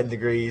ride 10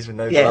 degrees with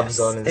no gloves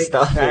on and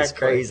stuff. It's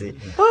crazy.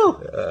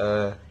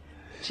 Woo.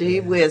 Gee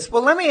whiz.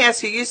 Well, let me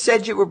ask you. You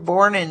said you were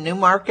born in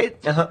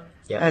Newmarket. Yeah.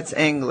 That's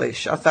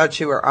English. I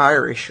thought you were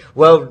Irish.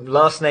 Well,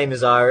 last name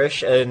is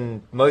Irish,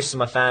 and most of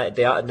my family,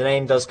 the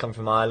name does come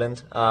from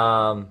Ireland.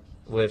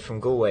 We're from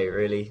Galway,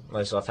 really.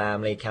 Most of our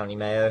family, County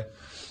Mayo.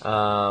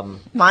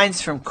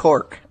 Mine's from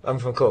Cork. I'm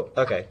from Cork.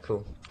 Okay,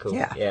 cool.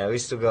 Yeah. We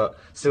still got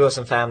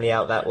some family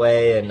out that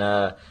way, and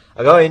I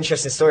got an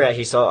interesting story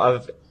actually. So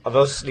I've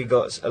obviously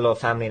got a lot of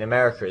family in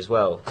America as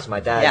well, because my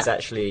dad's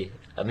actually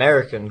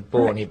American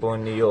born. He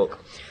born in New York.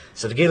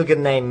 So the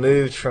Gilligan name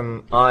moved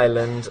from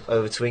Ireland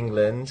over to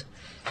England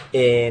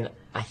in,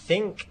 I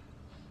think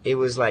it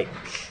was like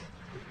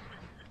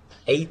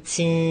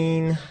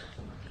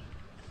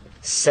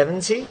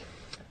 1870.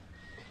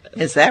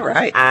 Is that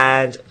right?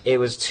 And it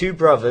was 2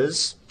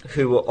 brothers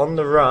who were on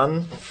the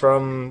run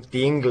from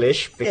the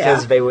English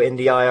because they were in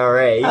the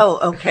IRA. Oh,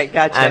 okay,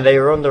 gotcha. And they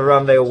were on the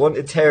run. They were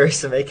wanted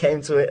terrorists, and they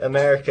came to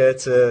America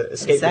to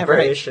escape the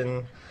British. Right?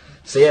 And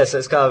so so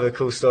it's kind of a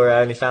cool story.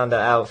 I only found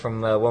that out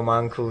from one of my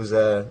uncles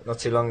not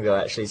too long ago,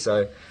 actually.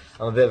 So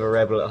I'm a bit of a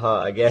rebel at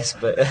heart, I guess,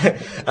 but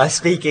I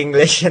speak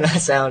English and I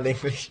sound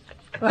English.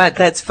 Right,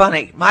 that's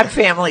funny. My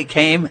family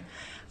came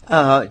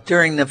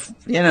during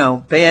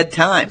the bad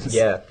times.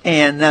 Yeah.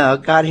 And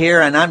got here,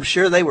 and I'm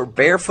sure they were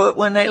barefoot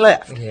when they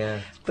left.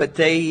 Yeah. But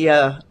they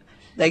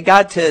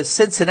got to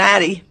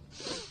Cincinnati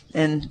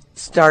and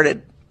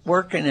started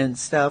working and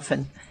stuff.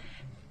 And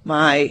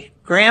my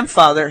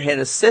grandfather had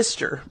a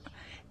sister,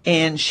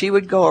 and she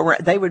would go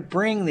around. They would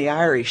bring the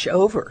Irish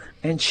over,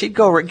 and she'd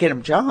go get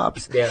them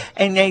jobs. Yeah.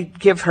 And they'd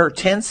give her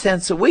 10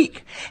 cents a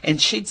week,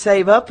 and she'd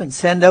save up and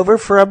send over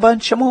for a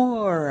bunch of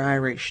more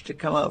Irish to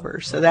come over.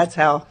 So that's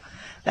how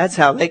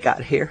they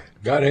got here.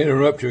 Got to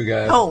interrupt you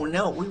guys. Oh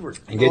no, we were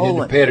and get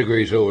into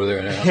pedigrees over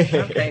there now.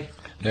 Okay.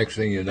 Next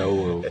thing you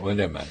know, well,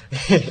 never mind.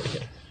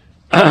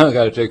 I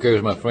got to take care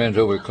of my friends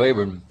over at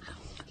Claiborne.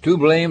 2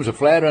 blames, a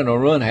flatter, and a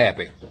run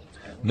happy.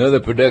 Another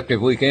productive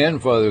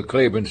weekend for the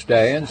Claiborne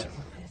Stallions.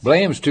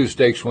 Blame's 2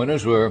 stakes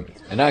winners were,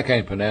 and I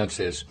can't pronounce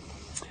this,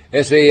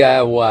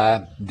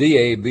 Saiydabad,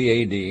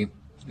 the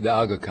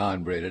Aga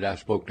Khan bred. I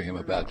spoke to him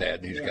about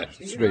that, and he's got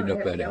to straighten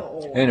up that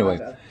out. Anyway,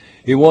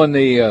 he won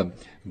the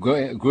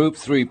Group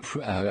 3,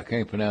 I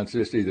can't pronounce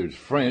this either, it's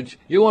French.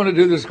 You want to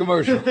do this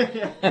commercial?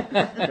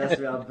 That's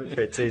what I'm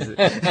teasing.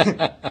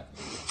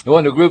 He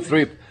won the Group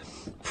 3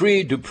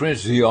 Prix du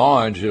Prince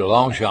d'Orange at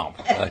Longchamp.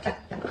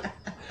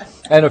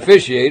 And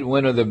officiate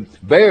winner of the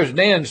Bears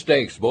Den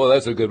Stakes. Boy,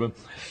 that's a good one.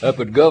 Up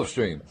at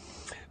Gulfstream.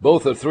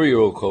 Both are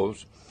 3-year-old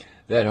colts.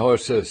 That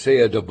horse,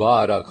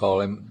 Saiydabad, I call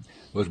him,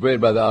 was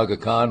bred by the Aga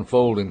Khan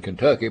fold in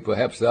Kentucky.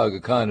 Perhaps the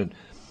Aga Khan had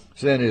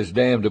sent his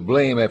dam to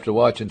Blame after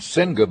watching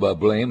Senga by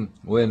Blame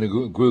win the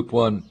Group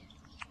 1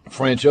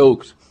 French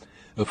Oaks.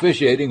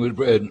 Officiating was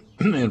bred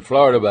in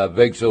Florida by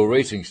Vexo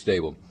Racing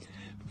Stable.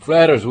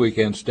 Flatter's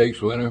Weekend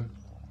Stakes winner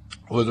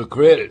was a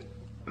credit.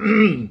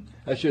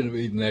 I shouldn't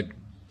have eaten that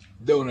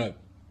donut.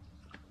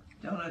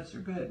 Donuts are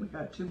good. We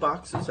got 2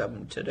 boxes of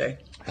them today.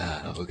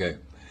 Okay.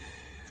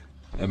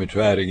 Let me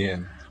try it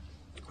again.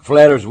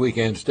 Flatter's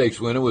weekend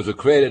stakes winner was a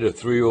credit, a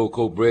 3-year-old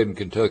colt bred in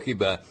Kentucky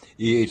by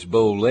E.H.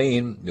 Bo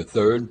Lane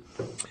III.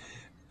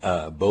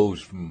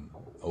 Bo's from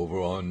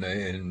over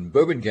in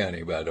Bourbon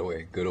County, by the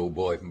way. Good old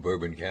boy from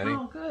Bourbon County.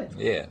 Oh, good.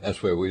 Yeah,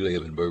 that's where we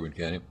live, in Bourbon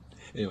County.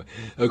 Anyway,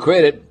 a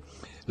credit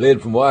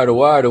led from wire to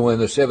wire to win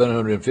the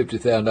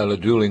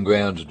 $750,000 Dueling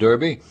Grounds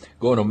Derby,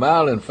 going 1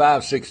 mile and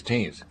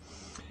 5/16.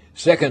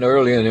 Second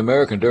early in the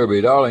American Derby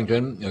at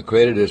Arlington, a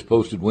credit has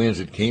posted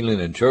wins at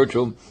Keeneland and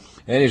Churchill,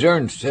 and he's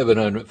earned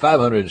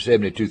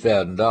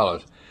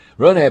 $572,000.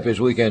 Run Happy's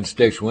weekend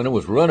stakes winner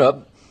was Run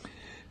Up.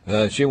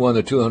 She won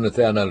the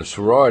 $200,000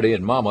 sorority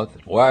at Monmouth,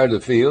 wired the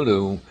field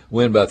to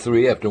win by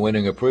 3 after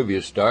winning a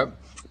previous start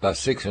by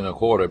 6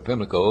 1/4 at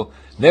Pimlico.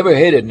 Never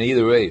headed in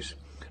either race.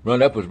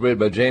 Run Up was bred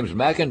by James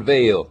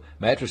McInvale,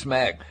 Mattress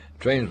Mac,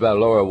 trained by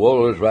Laura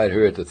Wohlers right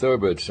here at the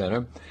Thoroughbred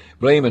Center.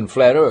 Blame and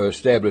Flatter are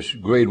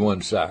established Grade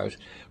 1 sires.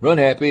 Run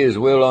Happy is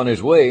well on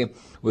his way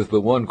with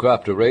but 1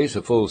 crop to race,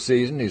 a full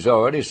season. He's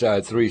already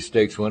sired 3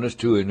 stakes winners,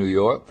 2 in New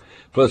York,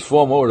 plus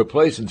 4 more to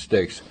place in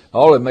stakes,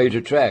 all at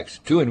major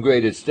tracks, 2 in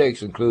graded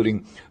stakes,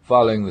 including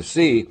Following the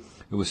Sea,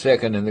 who was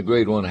second in the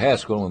Grade 1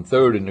 Haskell and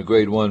third in the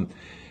Grade 1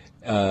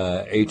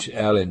 H.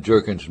 Allen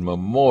Jerkins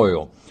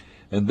Memorial.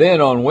 And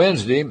then on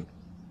Wednesday,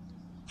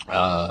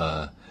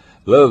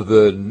 Love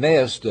the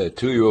Nest, a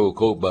 2-year-old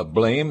colt by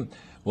Blame,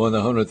 won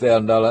the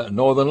 $100,000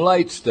 Northern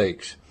Light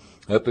Stakes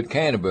up at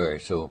Canterbury.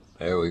 So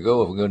there we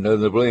go. If we're going to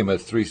another Blame,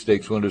 that's 3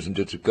 stakes winners in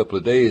just a couple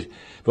of days.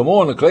 For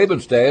more on the Claiborne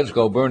stallions,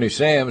 call Bernie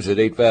Sams at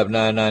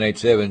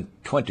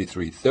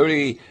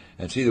 859-987-2330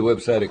 and see the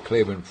website at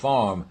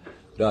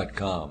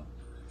ClaiborneFarm.com.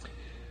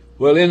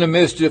 Well, In the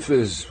Mischief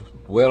is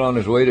well on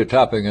his way to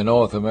topping a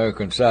North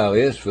American sire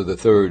list for the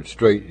 3rd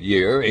straight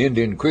year.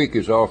 Indian Creek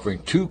is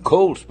offering 2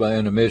 colts by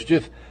In the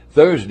Mischief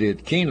Thursday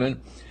at Keeneland.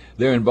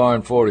 They're in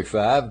barn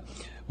 45.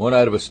 One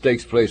out of a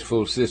stakes place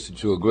full sister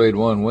to a Grade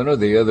 1 winner,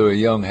 the other a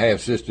young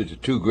half-sister to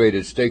 2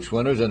 graded stakes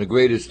winners and a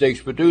graded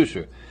stakes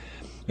producer.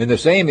 In the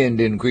same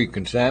Indian Creek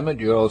consignment,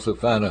 you'll also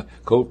find a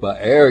colt by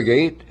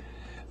Arrogate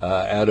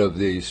out of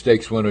the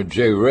stakes winner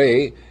J.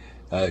 Ray.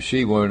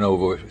 She won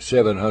over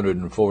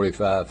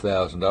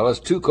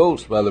 $745,000. 2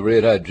 colts by the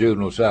Red Hot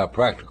Juvenile sire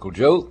Practical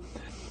Joke.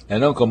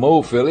 And Uncle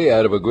Mo filly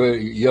out of a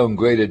young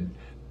graded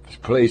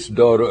place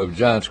daughter of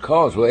Giant's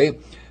Causeway.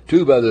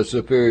 2 by the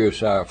Superior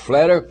sire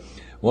Flatter.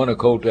 1 a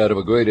colt out of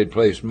a graded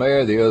place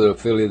mare, the other a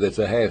filly that's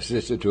a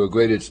half-sister to a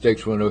graded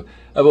stakes winner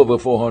of over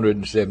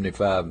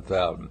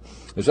 $475,000.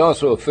 There's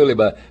also a filly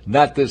by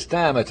Not This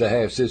Time, it's a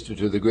half-sister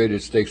to the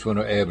graded stakes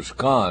winner Abs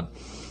Khan.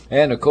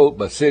 And a colt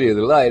by City of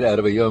the Light out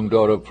of a young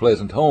daughter of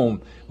Pleasant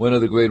Home, winner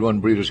of the Grade 1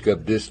 Breeders'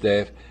 Cup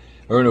Distaff,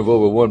 earner of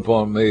over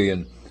 $1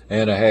 million,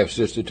 and a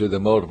half-sister to the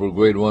multiple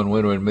Grade 1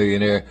 winner and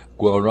millionaire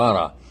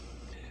Guarana.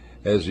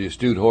 As the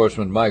astute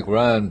horseman Mike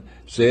Ryan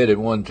said at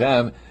one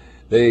time,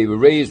 they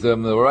raised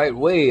them the right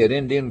way at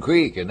Indian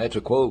Creek, and that's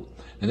a quote,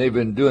 and they've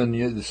been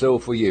doing so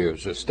for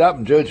years. So stop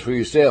and judge for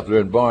yourself. They're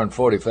in barn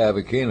 45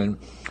 at Keeneland,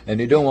 and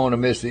you don't want to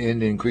miss the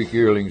Indian Creek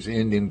yearlings.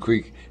 Indian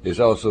Creek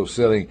is also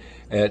selling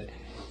as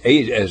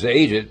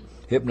agent,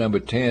 hip number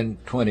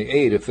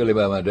 1028, a filly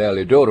by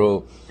Medallia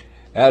d'Oro,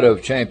 out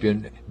of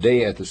Champion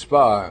Day at the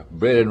Spa,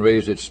 bred and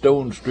raised at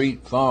Stone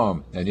Street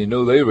Farm, and you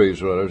know they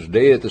raise runners.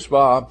 Day at the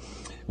Spa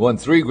won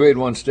 3 Grade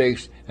 1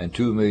 stakes and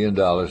 $2 million.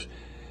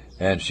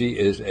 And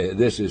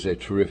this is a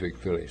terrific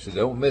filly. So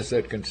don't miss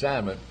that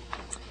consignment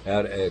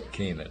out at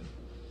Keeneland.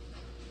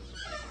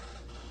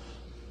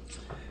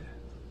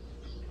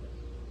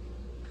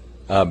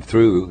 I'm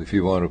through if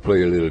you want to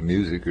play a little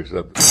music or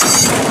something.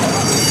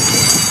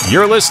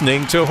 You're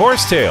listening to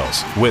Horse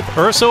Tales with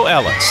Ursel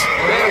Ellis.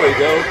 There we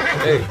go.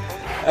 Hey.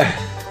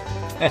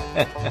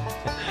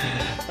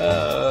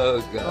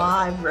 Oh, God.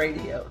 Live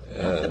radio.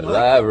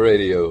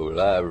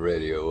 Live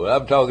radio.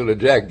 I'm talking to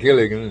Jack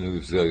Gilligan,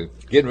 who's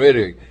getting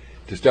ready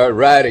to start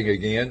riding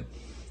again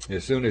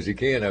as soon as he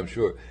can, I'm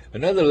sure.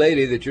 Another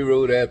lady that you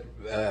rode out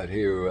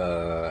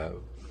here,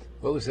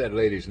 what was that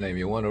lady's name?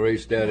 You won a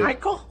race down at...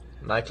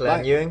 Michael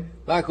Ann Ewing.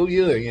 Michael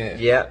Ewing,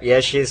 yeah.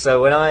 Yeah, she's,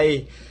 when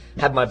I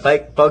had my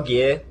bug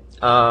year,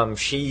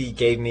 she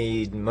gave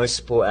me the most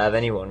support out of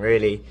anyone,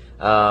 really.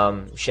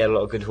 She had a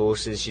lot of good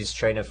horses. She's a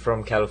trainer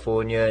from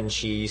California, and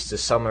she used to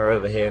summer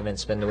over here and then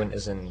spend the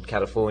winters in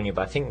California.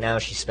 But I think now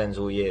she spends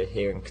all year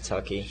here in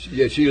Kentucky.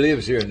 Yeah, she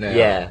lives here now.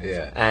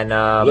 Yeah. And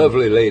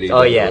lovely lady.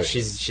 Oh yeah,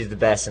 she's the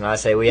best. And I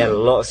say we had a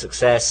lot of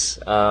success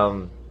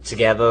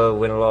together.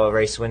 Win a lot of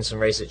races. Win some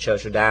races at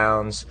Churchill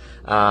Downs.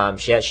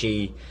 She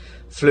actually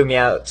flew me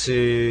out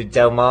to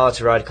Del Mar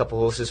to ride a couple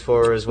horses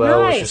for her as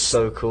well, which was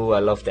so cool. I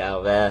loved it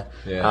out there.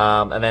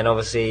 Yeah. And then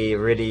obviously a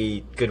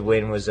really good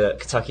win was at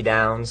Kentucky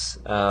Downs.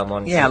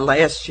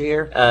 Last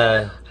year.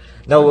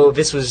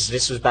 This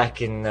was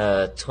back in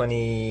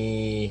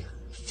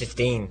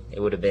 2015. It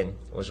would have been.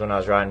 Was when I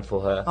was riding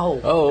for her.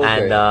 Oh,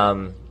 okay.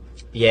 And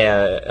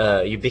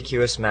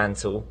Ubiquitous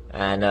Mantle,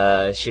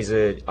 and she's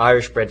an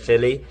Irish bred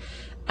filly,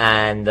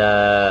 and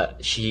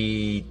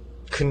she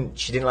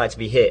didn't like to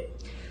be hit.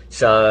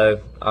 So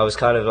I was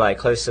kind of like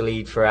close to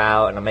lead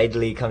throughout, and I made the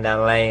lead come down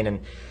the lane, and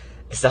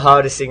it's the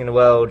hardest thing in the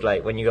world,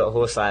 like when you got a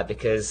horse like that,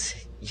 because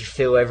you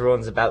feel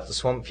everyone's about to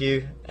swamp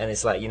you, and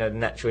it's like, you know, the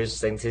natural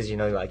instinct is, you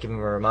know, like give them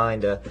a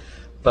reminder,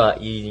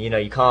 but you know,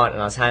 you can't.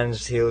 And I was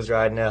hands and heels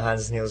riding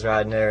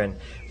her, and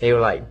they were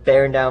like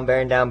bearing down,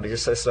 but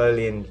just so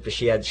slowly, but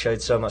she had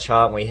showed so much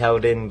heart, and we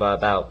held in by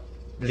about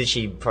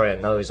literally probably a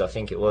nose, I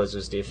think it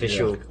was the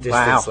official distance.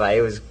 Wow. Like,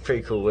 it was a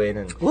pretty cool win,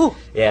 and Ooh.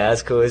 yeah,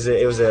 that's cool.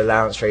 It was an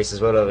allowance race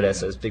as well over there,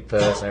 so it was big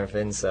purse and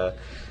everything, so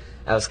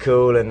that was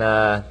cool. And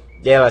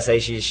yeah, like I say,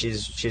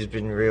 she's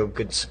been real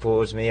good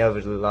support to me over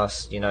the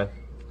last, you know,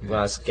 when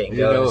I was getting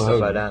going and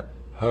stuff like that.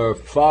 Her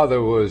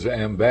father was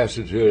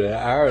ambassador to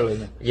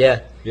Ireland.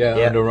 Yeah,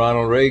 under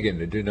Ronald Reagan.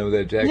 Did you know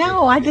that, Jackie?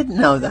 No, I didn't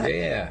know that.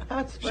 Yeah,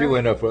 That's she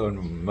went up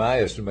on my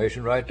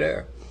estimation right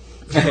there.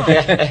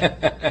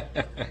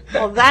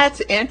 Well,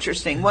 that's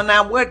interesting. Well,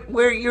 now,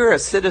 where you're a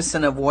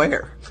citizen of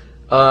where?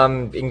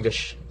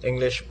 English,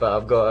 but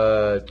I've got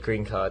a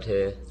green card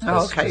here.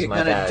 Oh, okay, you're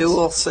going to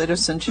dual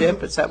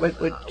citizenship. Is that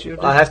what you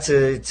do? I have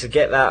to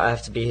get that. I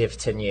have to be here for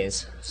 10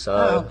 years.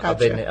 So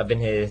gotcha. I've been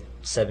here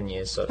 7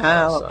 years. So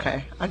far, Oh,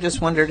 okay. I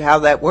just wondered how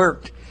that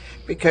worked,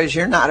 because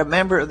you're not a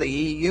member of the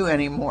EU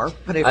anymore.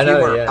 But if you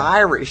were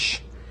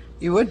Irish,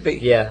 you would be.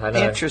 Yeah, I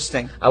know.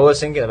 Interesting. I was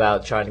thinking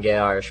about trying to get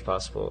an Irish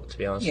passport, to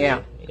be honest with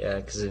you. Yeah,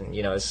 because,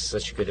 you know, it's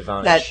such a good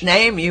advantage. That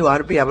name, you ought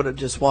to be able to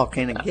just walk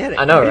in and get it.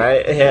 I know,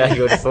 right? Yeah,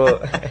 you would have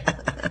thought.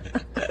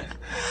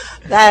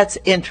 That's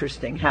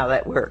interesting how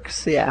that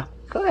works. Yeah,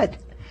 good.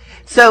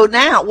 So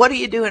now, what are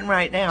you doing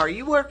right now? Are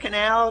you working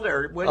out,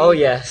 or what?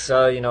 Yeah.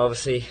 So, you know,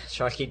 obviously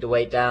try to keep the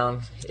weight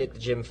down, hit the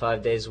gym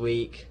 5 days a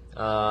week.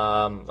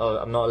 I'm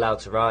not allowed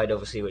to ride,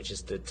 obviously, which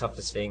is the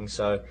toughest thing.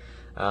 So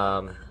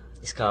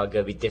it's kind of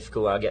going to be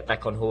difficult. I'll get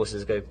back on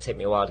horses. It's going to take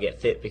me a while to get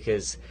fit,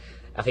 because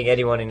I think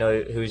anyone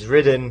who's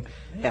ridden,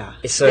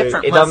 it's so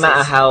it doesn't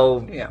matter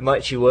how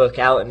much you work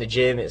out in the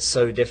gym. It's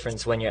so different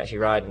to when you're actually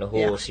riding a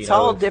horse. It's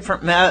all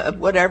different,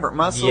 whatever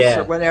muscles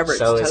or whatever.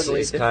 So it's totally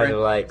it's different. kind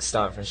of like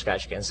starting from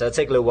scratch again. So it'll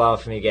take a little while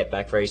for me to get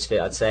back race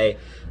fit, I'd say.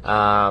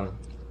 And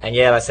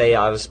yeah, like I say,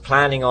 I was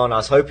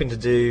hoping to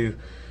do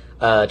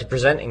the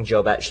presenting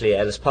job actually at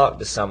Ellis Park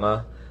this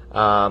summer.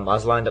 I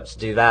was lined up to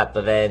do that,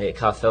 but then it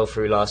kind of fell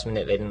through last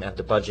minute. They didn't have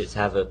the budget to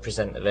have a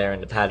presenter there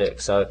in the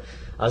paddock, so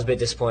I was a bit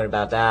disappointed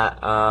about that.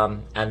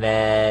 And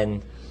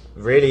then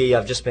really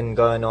I've just been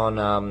going on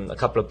a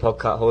couple of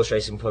horse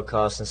racing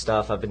podcasts and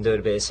stuff. I've been doing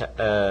a bit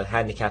of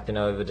handicapping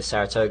over the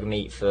Saratoga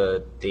meet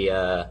for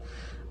the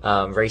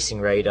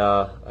Racing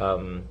Radar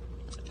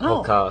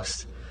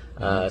podcast.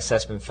 So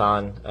that's been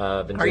fun.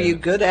 Are you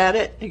good at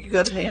it? Are you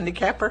good at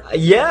handicapper?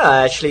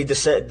 Yeah, actually,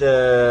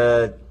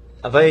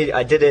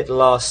 I did it the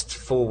last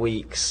 4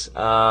 weeks,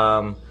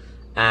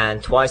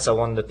 and twice I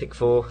won the pick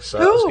 4, so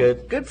that was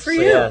good. Good for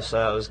you. Yeah, so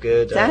that was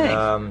good.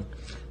 Dang. And,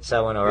 so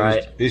that went all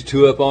right. He's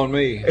 2 up on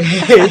me.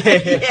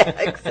 Yeah,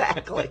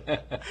 exactly.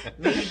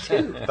 Me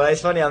too. But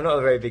it's funny, I'm not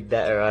a very big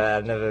bettor.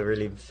 I've never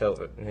really felt,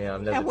 I've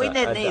never. We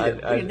didn't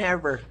either. We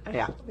never.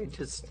 Yeah,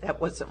 that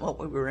wasn't what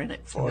we were in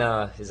it for.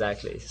 No,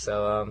 exactly.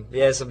 So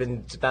so I've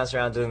been bouncing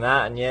around doing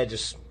that, and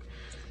just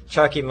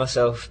try to keep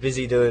myself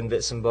busy doing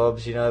bits and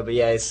bobs, But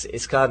yeah,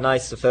 it's kind of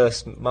nice the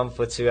first month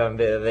or two having a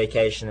bit of a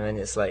vacation, and then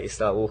it's like you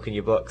start walking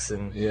your box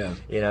and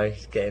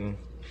getting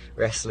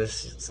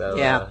restless. So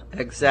yeah,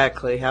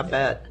 exactly. How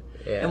bad.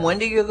 Yeah. And when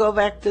do you go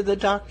back to the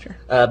doctor?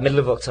 Middle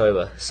of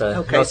October. So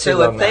okay. Not So too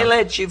long if they now.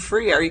 let you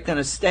free, are you going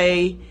to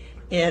stay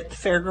at the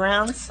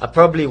fairgrounds? I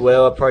probably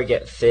will. I'll probably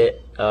get fit.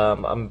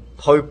 I'm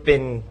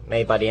hoping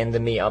maybe by the end of the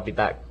meet I'll be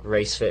back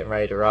race fit and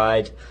ready to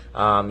ride.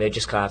 It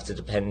just kind of have to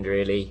depend,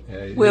 really.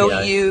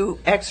 Will you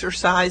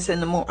exercise in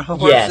the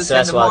horses Yes,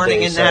 in the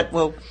morning, and so that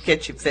will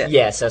get you fit?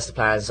 Yes, that's the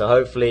plan. So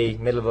hopefully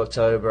middle of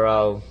October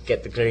I'll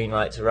get the green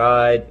light to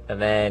ride,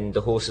 and then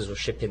the horses will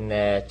ship in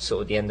there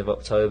sort of the end of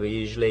October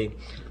usually,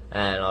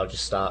 and I'll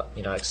just start,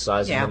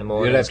 exercising in the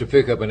morning. You'll have to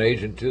pick up an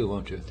agent too,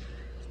 won't you?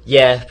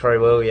 Yeah, probably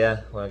will.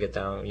 Yeah, when I get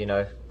down,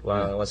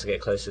 once I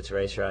get closer to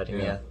race riding.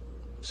 Yeah.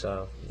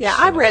 So. Yeah,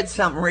 I read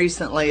something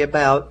recently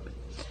about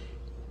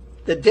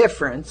the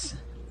difference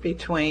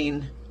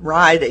between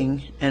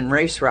riding and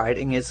race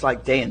riding is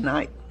like day and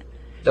night.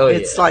 Oh,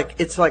 it's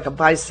like a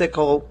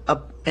bicycle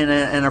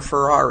and a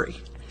Ferrari,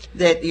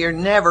 that you're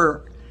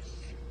never,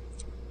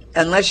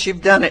 unless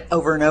you've done it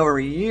over and over,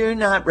 you're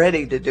not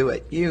ready to do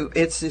it.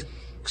 It's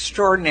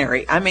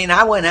extraordinary. I mean,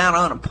 I went out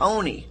on a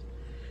pony,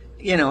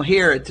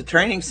 here at the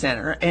training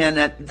center, and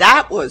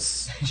that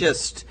was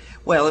just,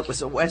 well, it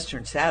was a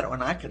Western saddle,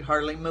 and I could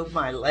hardly move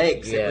my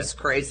legs. It was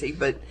crazy,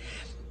 but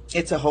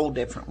it's a whole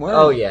different world.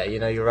 Oh yeah,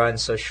 you're riding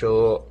so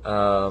short,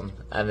 and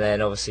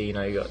then obviously you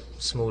got a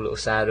small little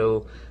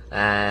saddle,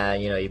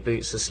 and your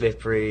boots are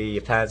slippery,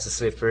 your pants are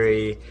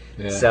slippery,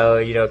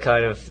 so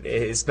kind of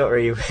it's not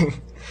really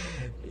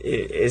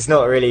it's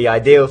not really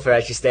ideal for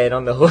actually staying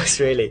on the horse,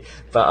 really.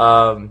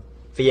 But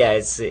yeah,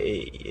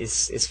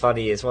 it's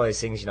funny. It's one of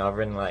those things. I've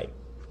ridden like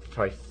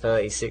probably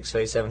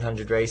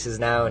 3,700 races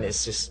now, and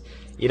it's just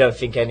you don't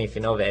think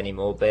anything of it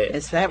anymore. But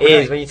is that it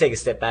right? is, when you take a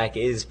step back,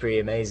 it is pretty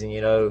amazing,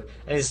 and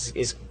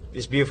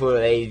it's beautiful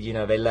that they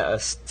let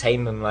us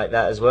tame them like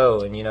that as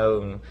well, and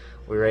and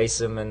we race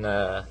them, and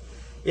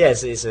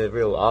it's a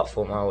real art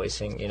form. I always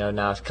think,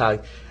 now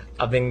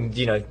I've been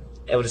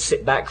able to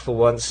sit back for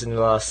once in the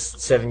last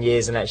 7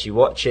 years and actually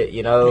watch it,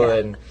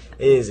 and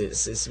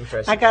it's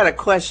impressive. I got a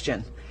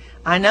question.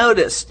 I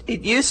noticed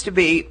it used to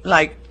be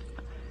like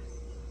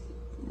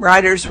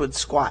riders would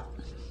squat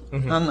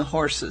on the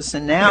horses,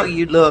 and now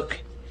you look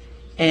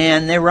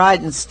and they're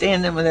riding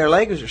standing with their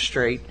legs are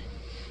straight.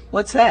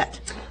 What's that?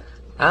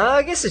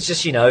 I guess it's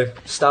just,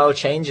 style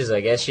changes,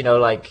 I guess. Back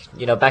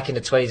in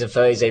the 20s and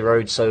 30s, they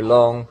rode so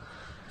long.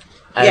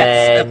 And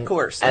yes, of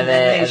course. And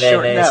then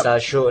they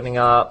started shortening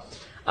up.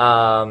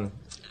 And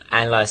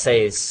like I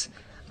say, it's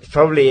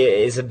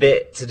probably a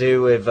bit to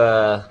do with,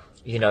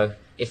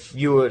 if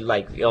you were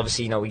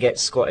obviously, we get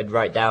squatted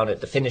right down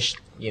at the finish,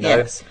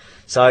 Yes.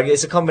 So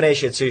it's a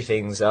combination of two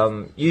things.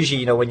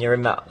 Usually, when you're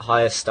in that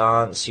higher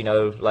stance,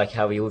 like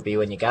how you would be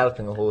when you're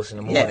galloping a horse in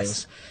the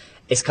mornings,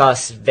 it's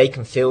because they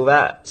can feel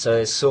that.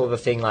 So it's sort of a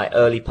thing like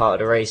early part of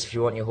the race, if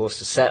you want your horse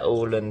to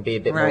settle and be a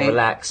bit more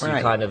relaxed, you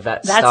kind of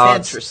that's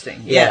stance.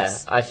 Interesting.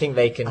 Yes. Yeah, I think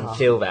they can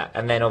feel that.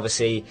 And then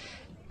obviously,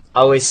 I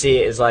always see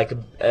it as like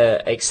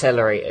a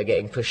accelerator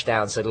getting pushed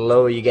down. So the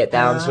lower you get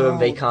down to them,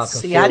 they can't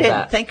feel that. See, I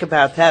didn't think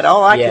about that.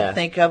 All I could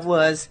think of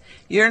was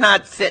you're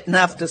not fit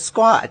enough to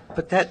squat.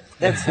 But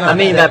that's not I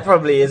mean, that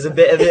probably is a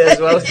bit of it as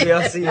well, to be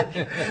honest with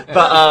you.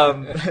 But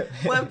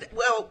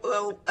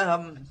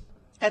well,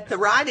 at the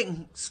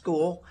riding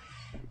school,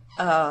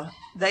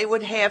 they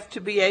would have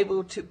to be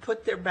able to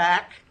put their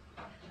back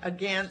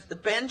against,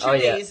 bend your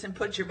knees and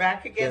put your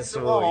back against the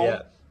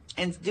wall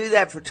and do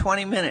that for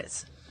 20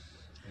 minutes.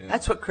 Yeah.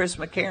 That's what Chris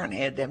McCarron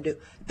had them do.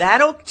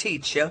 That'll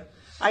teach you.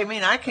 I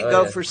mean, I can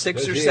go for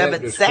 6 or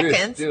 7 seconds.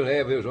 Chris still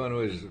have his one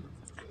of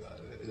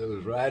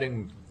those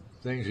riding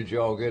things that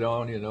y'all get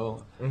on,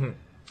 Mm-hmm.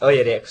 Oh,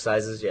 yeah, the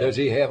exercises, yeah. Does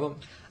he have them?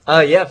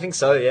 Yeah, I think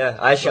so.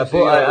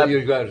 Yeah,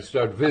 You got to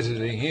start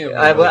visiting him.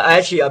 I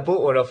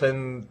bought one off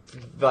him.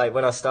 Like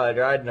when I started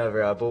riding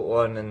over, I bought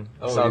one, and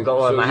so I got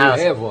one in my house.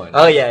 You have one?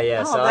 Oh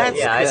yeah. Oh, that's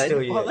good. I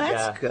still use. Well,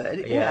 that's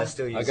good. Yeah, I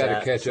still use. I got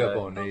to catch up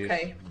on these.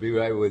 Okay. Be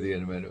right with you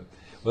in a minute.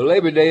 Well,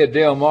 Labor Day at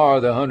Del Mar,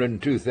 the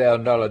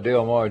 $102,000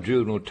 Del Mar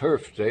Juvenile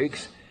Turf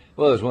Stakes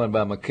was won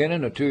by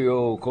McKinnon, a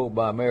 2-year-old colt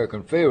by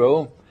American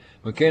Pharoah.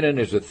 McKinnon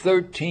is the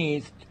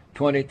 13th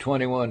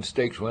 2021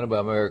 stakes winner by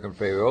American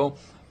Pharoah.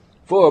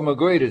 Former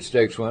graded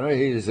stakes winner,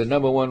 he is the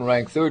number 1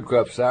 ranked third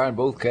crop sire in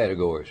both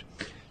categories.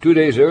 2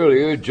 days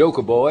earlier,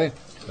 Joker Boy,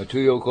 a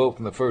 2-year-old colt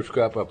from the first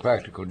crop of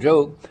Practical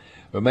Joke,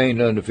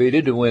 remained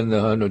undefeated to win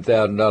the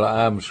 $100,000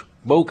 I'm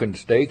Smoking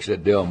Stakes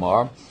at Del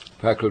Mar.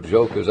 Practical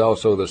Joke is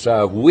also the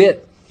sire of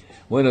Wit,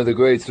 winner of the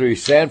Grade 3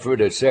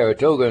 Sanford at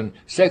Saratoga, and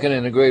second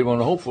in the Grade 1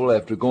 Hopeful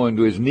after going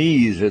to his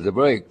knees at the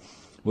break.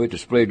 Witt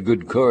displayed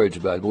good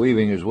courage by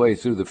weaving his way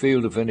through the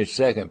field to finish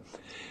second.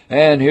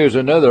 And here's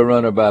another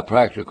runner by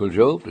Practical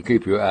Joke to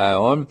keep your eye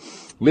on.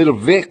 Little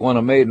Vic won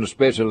a maiden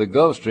special at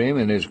Gulfstream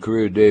in his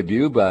career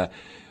debut by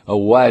a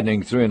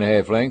widening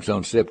 3.5 lengths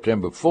on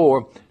September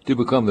 4 to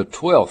become the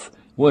 12th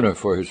winner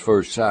for his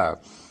first sire.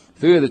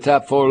 3 of the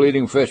top 4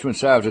 leading freshman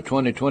sires of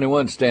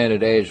 2021 stand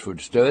at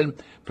Ashford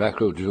Stud,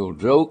 Practical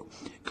Joke,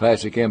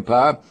 Classic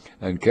Empire,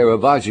 and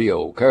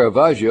Caravaggio.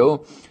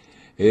 Caravaggio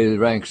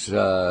ranks...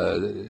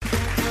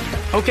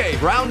 Okay,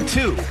 round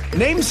 2.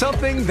 Name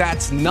something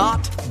that's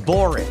not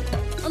boring.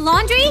 A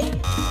laundry?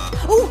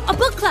 Ooh, a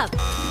book club.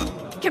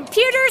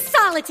 Computer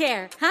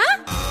solitaire,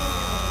 huh?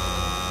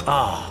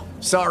 Ah,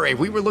 sorry,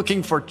 we were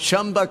looking for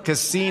Chumba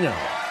Casino.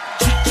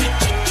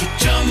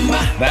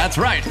 That's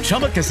right,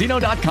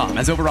 ChumbaCasino.com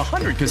has over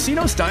 100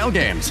 casino-style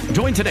games.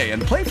 Join today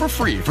and play for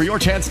free for your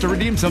chance to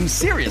redeem some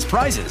serious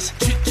prizes.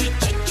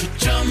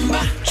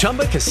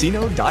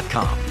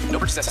 ChumbaCasino.com. No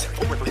purchase necessary.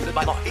 Void where prohibited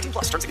by law. 18+.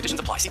 Terms and conditions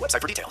apply. See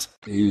website for details.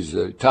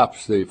 He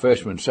tops the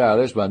freshman sire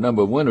list by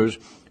number of winners.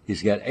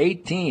 He's got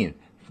 18.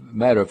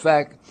 Matter of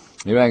fact,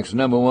 he ranks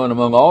number 1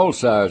 among all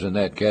sires in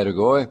that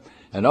category,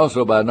 and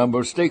also by number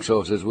of stakes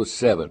horses with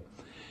 7.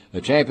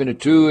 The champion at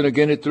 2 and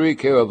again at 3,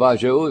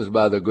 Caravaggio, is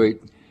by the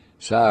great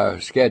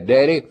sire Scat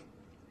Daddy,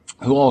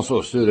 who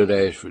also stood at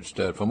Ashford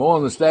Stud. For more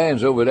on the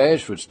stands over at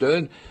Ashford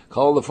Stud,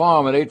 call the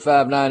farm at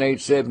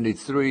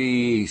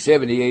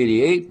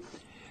 859-873-7088,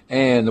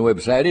 and the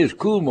website is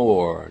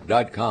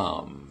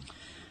coolmore.com.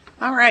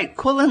 All right,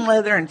 Quillen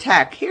Leather and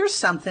Tack. Here's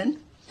something.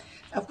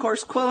 Of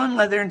course, Quillen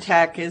Leather and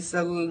Tack is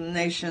the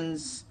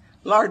nation's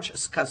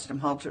largest custom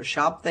halter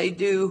shop. They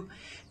do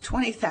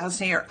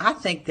 20,000 a year. I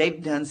think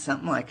they've done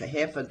something like a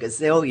half a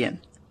gazillion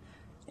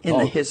in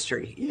the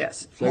history.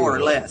 Yes, more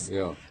or less.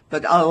 Yeah.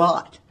 But a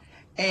lot.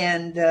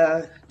 And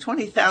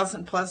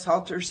 20,000 plus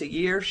halters a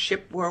year,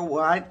 shipped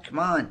worldwide. Come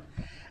on.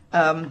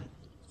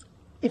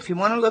 If you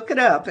want to look it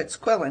up, it's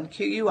Quillen,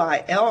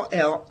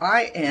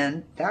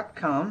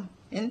 Quillin.com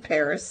in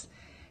Paris,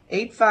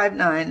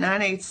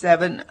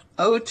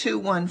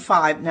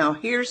 859-987-0215. Now,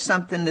 here's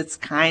something that's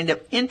kind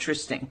of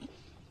interesting.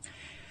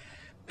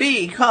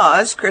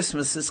 Because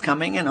Christmas is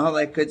coming and all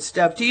that good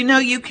stuff. Do you know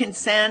you can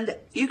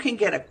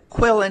get a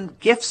Quillen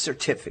gift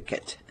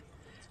certificate?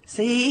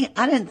 See,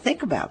 I didn't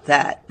think about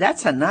that.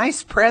 That's a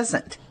nice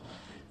present.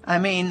 I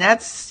mean,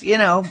 that's,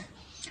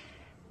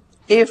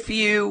 if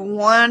you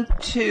want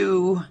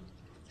to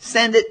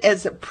send it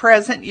as a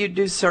present, you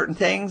do certain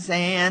things.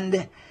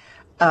 And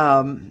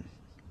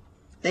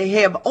they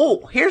have,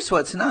 here's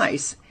what's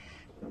nice.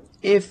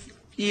 They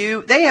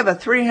have a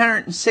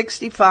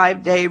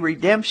 365-day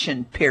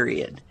redemption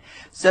period.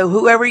 So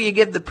whoever you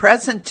give the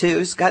present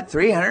to's got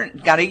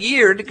a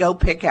year to go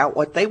pick out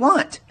what they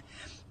want.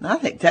 And I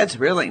think that's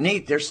really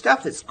neat. Their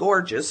stuff is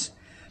gorgeous.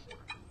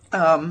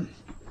 I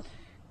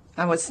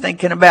was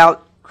thinking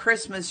about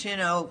Christmas,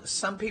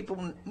 some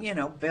people,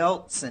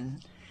 belts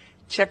and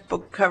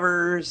checkbook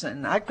covers,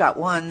 and I've got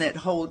one that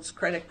holds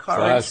credit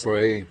cards.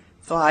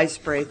 Fly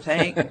spray.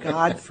 Thank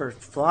God for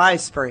fly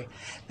spray.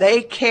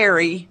 They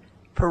carry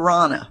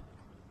Piranha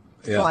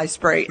fly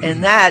spray,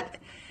 and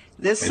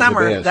this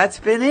summer, that's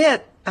been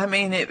it. I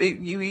mean,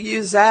 you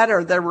use that,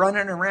 or they're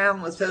running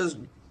around with those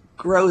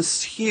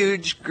gross,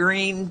 huge,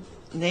 green,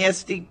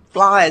 nasty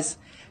flies,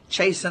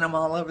 chasing them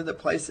all over the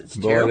place. It's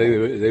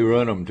terrible. They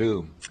run them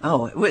too.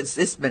 Oh,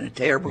 it's been a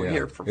terrible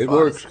year for flies. It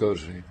works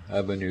because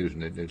I've been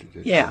using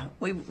it. Yeah,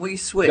 we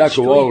switched.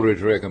 Dr.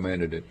 Waldridge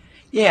recommended it.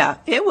 Yeah,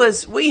 it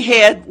was. We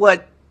had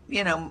what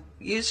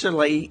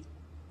usually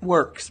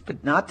works,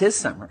 but not this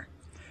summer.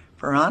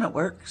 Piranha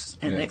works,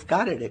 and they've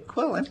got it at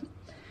Quillen.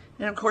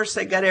 And, of course,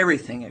 they got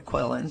everything at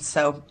Quillen.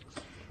 So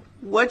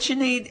what you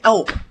need,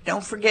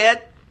 don't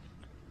forget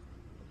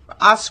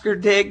Oscar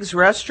Diggs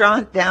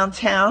Restaurant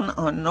downtown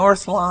on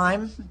North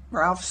Lime,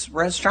 Ralph's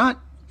Restaurant.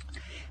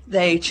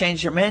 They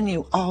change their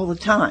menu all the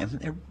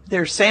time.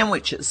 Their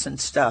sandwiches and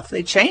stuff.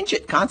 They change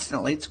it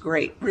constantly. It's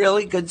great.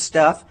 Really good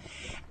stuff.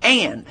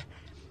 And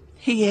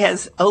he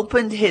has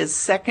opened his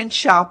second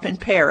shop in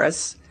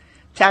Paris,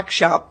 tack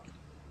shop.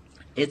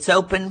 It's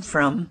open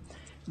from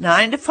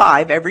 9 to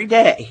 5 every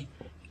day.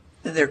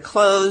 They're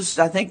closed,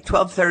 I think,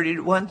 12:30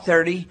 to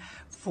 1:30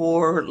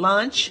 for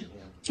lunch,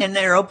 and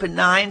they're open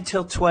 9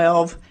 till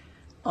 12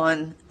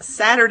 on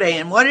Saturday.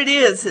 And what it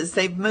is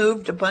they've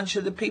moved a bunch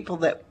of the people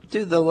that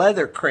do the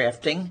leather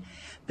crafting.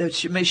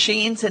 The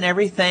machines and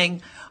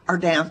everything are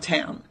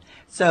downtown.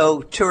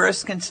 So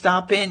tourists can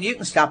stop in. You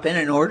can stop in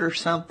and order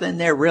something.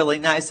 They're really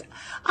nice.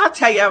 I'll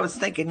tell you, I was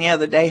thinking the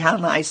other day how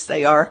nice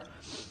they are.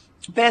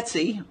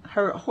 Betsy,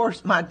 her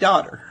horse, my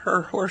daughter,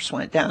 her horse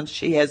went down.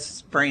 She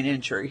has a brain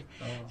injury.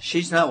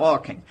 She's not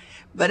walking.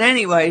 But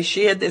anyway,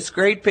 she had this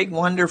great big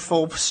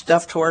wonderful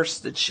stuffed horse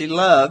that she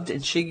loved,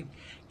 and she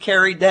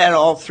carried that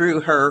all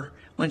through her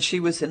when she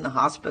was in the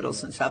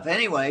hospitals and stuff.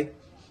 Anyway,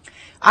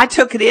 I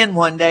took it in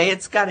one day.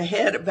 It's got a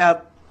head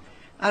about,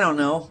 I don't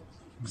know.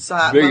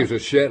 Big as a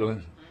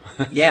Shetland.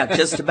 Yeah,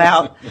 just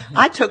about.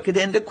 I took it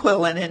into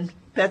Quillen, and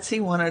Betsy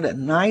wanted a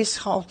nice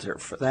halter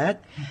for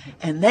that,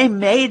 and they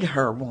made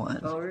her one.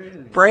 Oh,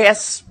 really?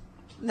 Brass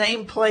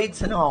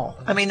nameplates and all.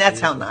 I mean,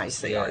 that's how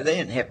nice they are. They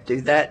didn't have to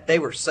do that. They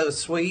were so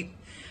sweet.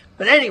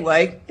 But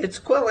anyway, it's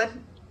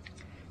Quillen,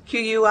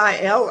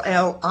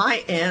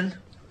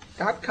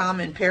 QUILLIN.com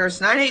in Paris,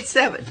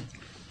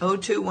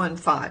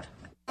 987-0215.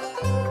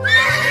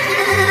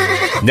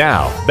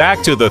 Now,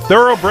 back to the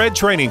Thoroughbred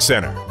Training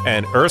Center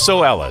and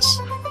Urso Ellis.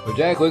 Well,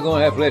 Jack, we're going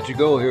to have to let you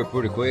go here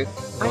pretty quick.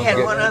 I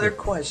had one other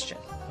question.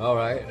 All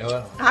right.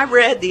 I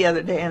read the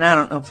other day, and I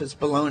don't know if it's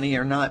baloney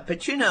or not,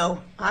 but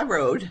I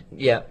rode.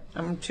 Yeah.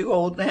 I'm too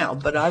old now,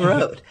 but I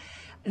rode.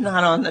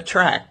 Not on the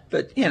track,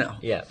 but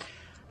Yeah.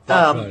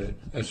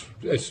 That's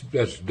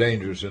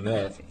dangerous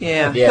enough.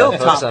 Yeah,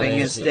 hilltopping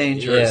is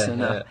dangerous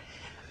enough.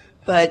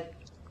 But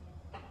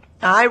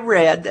I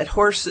read that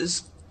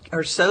horses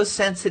are so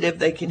sensitive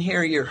they can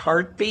hear your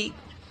heartbeat.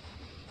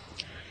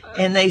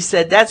 And they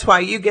said, that's why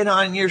you get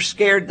on and you're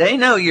scared. They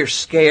know you're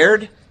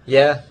scared.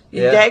 Yeah.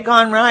 You're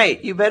daggone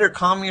right. You better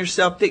calm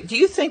yourself. Do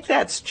you think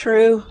that's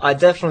true? I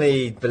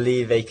definitely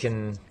believe they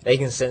can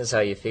sense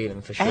how you're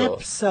feeling, for sure.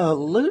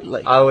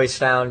 Absolutely. I always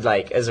found,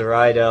 as a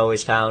rider, when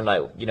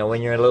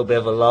you're in a little bit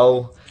of a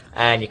lull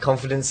and your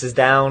confidence is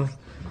down,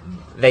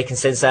 they can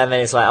sense that. And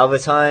then it's other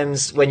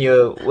times when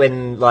you're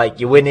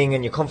winning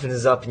and your confidence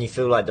is up and you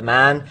feel like the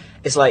man,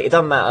 it's it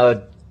doesn't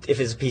matter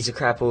if it's a piece of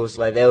crap or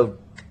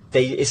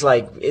they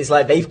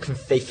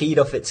feed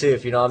off it too,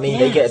 if you know what I mean.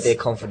 Yes. They get a bit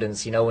of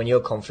confidence, when you're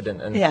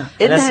confident, and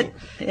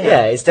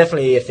it's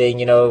definitely a thing,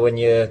 when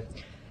if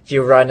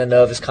you're riding a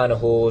nervous kind of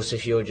horse,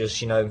 if you're just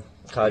kind of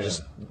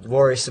just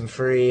worrisome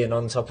free and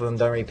on top of them,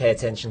 don't really pay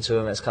attention to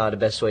them, that's kind of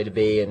the best way to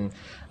be. And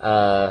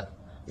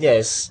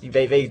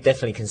they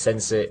definitely can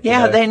sense it.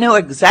 Yeah, they know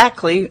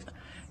exactly.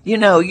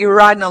 You're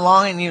riding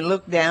along and you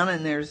look down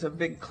and there's a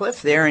big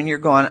cliff there, and you're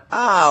going,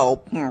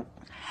 oh.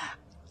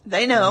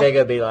 They know. They're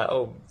gonna be like,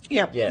 oh.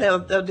 Yeah,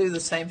 they'll do the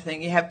same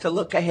thing. You have to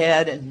look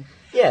ahead. And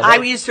I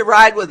used to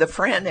ride with a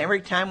friend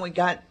every time we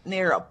got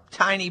near a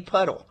tiny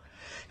puddle.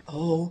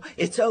 oh,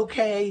 it's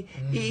okay,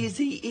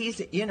 easy,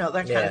 easy, you know,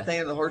 that kind of thing.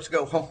 And the horse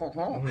go, ho, ho,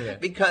 ho,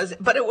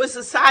 but it was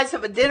the size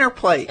of a dinner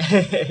plate.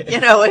 You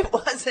know, it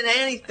wasn't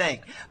anything.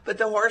 But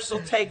the horse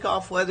will take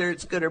off, whether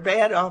it's good or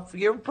bad, off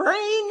your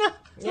brain.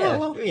 Yeah,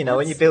 well, you know,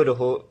 when you build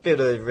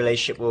a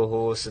relationship with a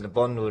horse and a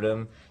bond with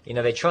them, you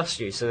know, they trust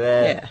you. So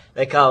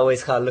they're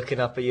always kind of looking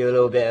up at you a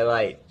little bit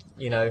like,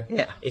 you know,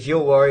 if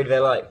you're worried,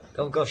 they're like,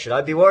 oh gosh, should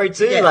I be worried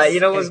too? Yes, like,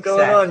 you know, what's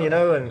going on, you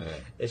know? And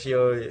if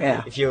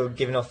you're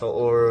giving off an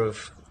aura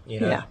of, you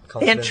know,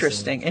 confidence.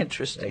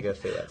 Interesting. They go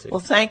through that too. Well,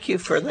 thank you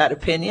for that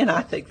opinion.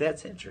 I think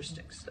that's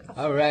interesting stuff.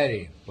 All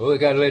righty. Well, we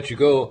got to let you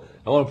go.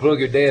 I want to plug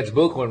your dad's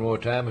book one more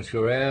time. It's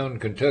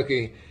Around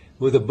Kentucky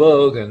with a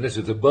Bug, and this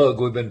is the bug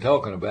we've been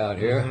talking about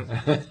here.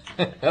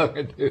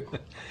 And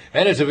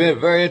it's a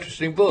very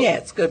interesting book. Yeah,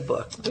 it's a good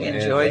book. We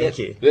enjoyed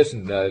it.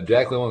 Listen,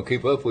 Jack, we want to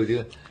keep up with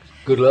you.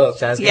 Good luck.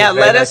 Sounds good. Yeah,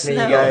 let us know. You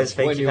guys.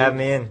 Thank you for having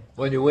me in.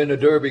 When you win the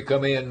Derby,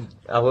 come in.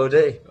 I will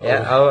do.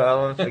 Yeah, I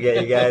won't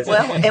forget you guys.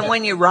 Well, and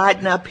when you're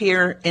riding up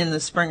here in the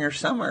spring or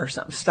summer or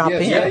something, stop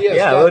in.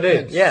 Yeah, we'll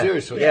do. Yeah,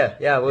 seriously.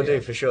 Yeah, we'll do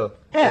for sure.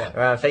 Yeah.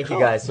 All right, thank you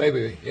guys.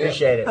 Maybe. Yeah.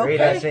 Appreciate it. Okay. Really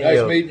nice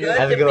meeting you. Good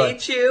Have a good to one.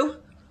 meet you.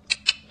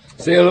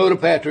 Say hello to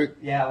Patrick.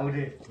 Yeah, we'll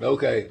do.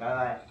 Okay.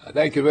 Bye.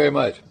 Thank you very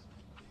much.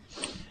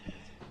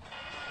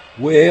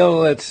 Well,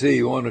 let's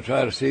see. We want to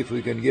try to see if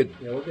we can get...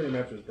 Yeah, we'll get him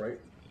after the break.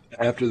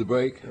 After the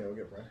break? Yeah, we'll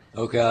get break.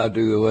 Okay, I'll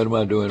do. What am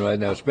I doing right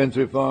now?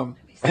 Spendthrift Farm?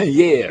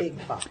 Yeah.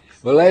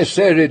 Well, last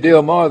Saturday,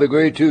 Del Mar, the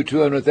Grade 2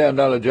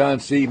 $200,000 John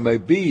C.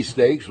 Mabee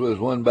Stakes was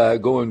won by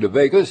Going to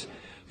Vegas.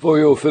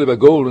 4-year-old Philip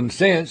Golden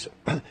Sense.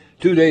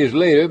 2 days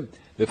later,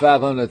 the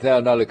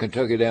 $500,000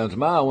 Kentucky Downs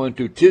Mile went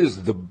to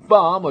Tis the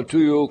Bomb, a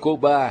 2-year-old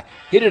colt by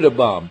Hit It a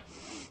Bomb.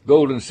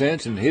 Golden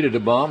Sense and Hit It a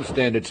Bomb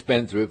stand at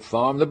Spendthrift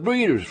Farm, the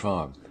Breeders'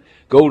 Farm.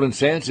 Golden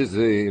Sense is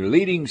the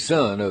leading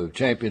son of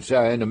champion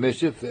sire Into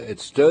Mischief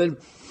at stud.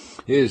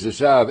 He is the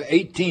sire of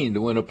 18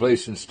 to win a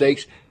place in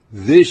stakes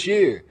this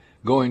year.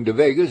 Going to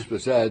Vegas,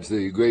 besides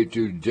the Grade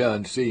 2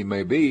 John C.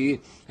 Mabee,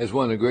 has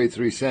won the Grade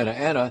 3 Santa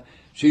Ana.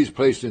 She's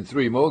placed in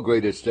 3 more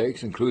graded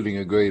stakes, including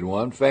a Grade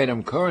 1.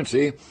 Phantom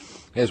Currency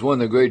has won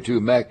the Grade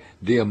 2 Mac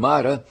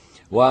Diamata.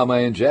 Wild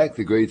Man Jack,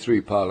 the Grade 3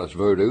 Paulus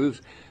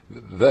Verdus.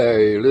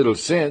 Very little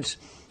sense.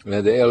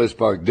 The Ellis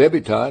Park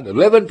Debutante,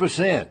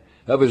 11%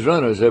 of his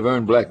runners have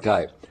earned black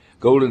type.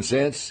 Golden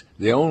Sense,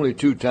 the only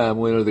 2-time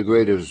winner of the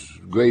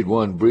Grade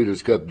 1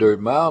 Breeders' Cup Dirt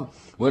Mile,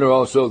 winner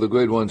also of the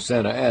Grade 1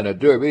 Santa Ana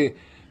Derby,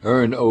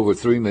 earned over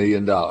 $3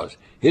 million.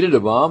 Hit It a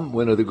Bomb,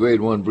 winner of the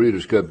Grade 1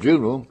 Breeders' Cup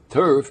Juvenile,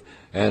 Turf,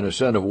 and a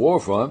son of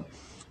Warfront,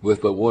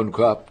 with but 1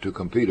 crop to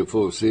compete a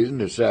full season,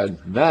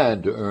 decided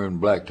 9 to earn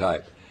black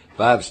type.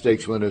 5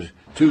 stakes winners,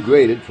 2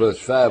 graded, plus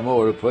 5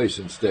 more to place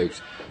in stakes,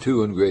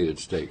 2 ungraded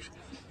stakes.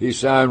 He's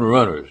signed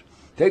runners.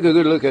 Take a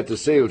good look at the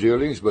sales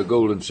yearlings by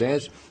Golden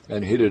Sense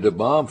and Hit It a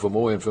Bomb. For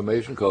more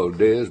information, call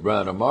Des,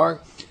 Brian, or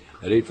Mark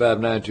at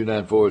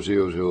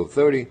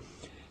 859-294-0030.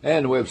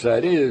 And the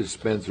website is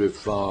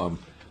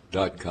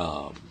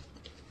spendthriftfarm.com.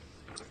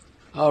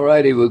 All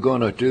righty, we're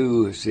going to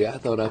do, I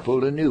thought I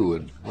pulled a new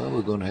one. Well,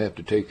 we're going to have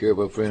to take care of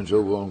our friends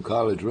over on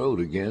College Road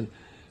again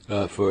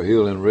for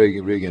Hill and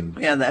Regan.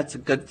 Yeah, that's a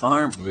good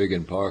farm.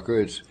 Regan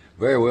Parker. It's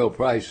very well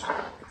priced.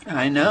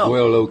 I know.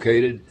 Well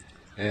located.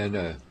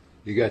 And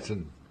you got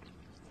some...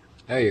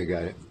 There you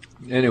got it.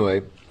 Anyway,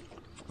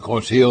 of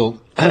course,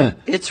 Hill...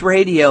 It's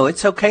radio.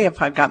 It's okay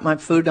if I got my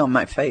food on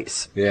my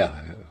face. Yeah.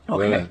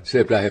 Okay. Well,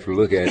 except I have to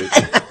look at it.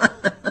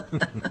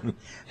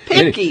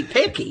 Picky.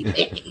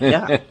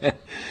 Yeah.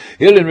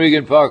 Hill and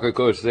Regan Parker, of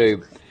course, they're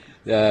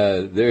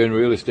in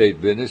real estate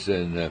business,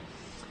 and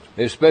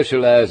they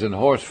specialize in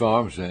horse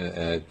farms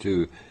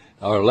to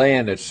our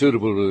land that's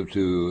suitable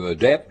to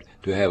adapt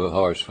to have a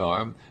horse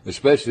farm,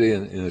 especially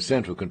in the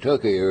central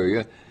Kentucky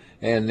area.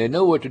 And they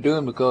know what they're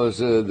doing because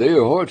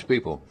they're horse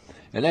people,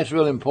 and that's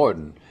really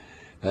important.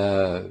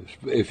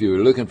 If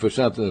you're looking for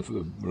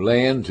something,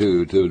 land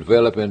to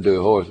develop into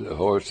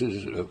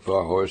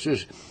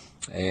horses,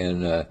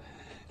 and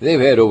they've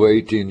had over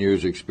 18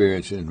 years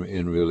experience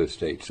in real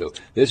estate. So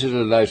this is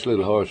a nice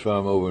little horse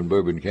farm over in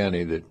Bourbon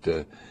County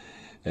that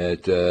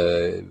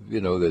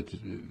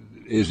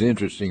is an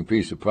interesting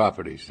piece of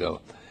property.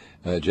 So,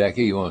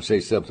 Jackie, you want to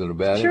say something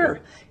about it? Sure.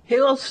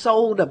 Hill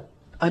sold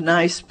a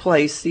nice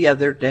place the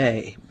other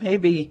day.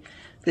 Maybe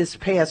this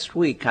past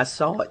week I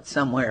saw it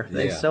somewhere.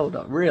 They sold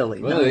a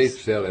really nice. Well, they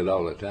sell it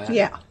all the time.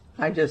 Yeah.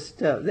 I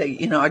just,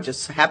 I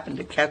just happened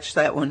to catch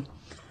that one.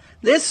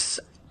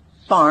 This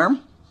farm,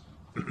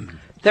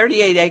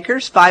 38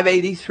 acres,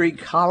 583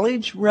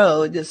 College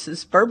Road. This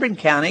is Bourbon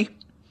County.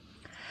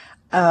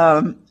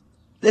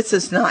 This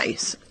is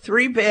nice.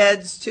 3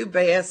 beds, 2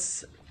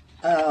 baths.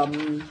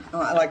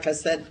 Like I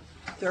said,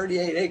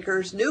 38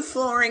 acres. New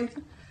flooring,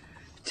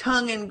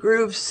 tongue and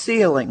groove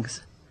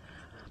ceilings.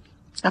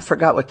 I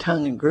forgot what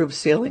tongue and groove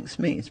ceilings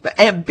means.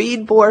 And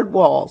beadboard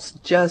walls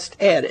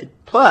just added.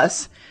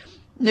 Plus,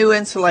 new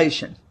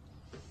insulation.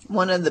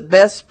 One of the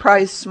best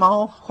priced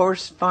small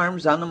horse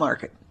farms on the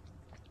market.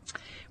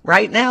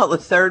 Right now, the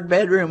 3rd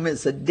bedroom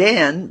is a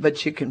den,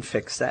 but you can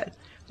fix that.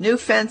 New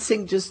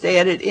fencing just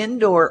added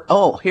indoor.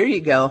 Oh, here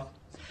you go.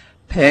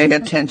 Pay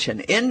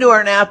attention. Indoor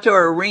and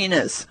outdoor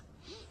arenas.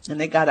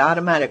 And they got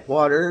automatic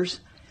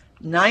waters,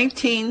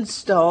 19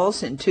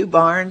 stalls in 2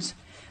 barns,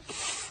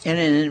 and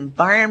an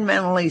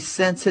environmentally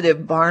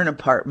sensitive barn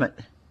apartment.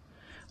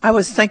 I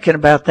was thinking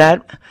about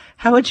that.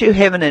 How would you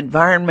have an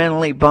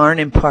environmentally barn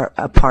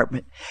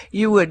apartment?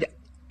 You would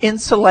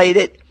insulate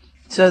it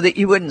so that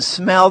you wouldn't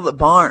smell the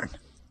barn.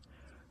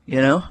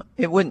 You know,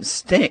 it wouldn't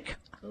stink,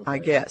 okay. I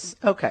guess.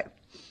 Okay.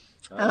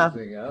 I don't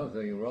think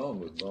anything wrong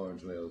with barn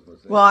smells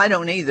myself. Well, I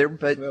don't either,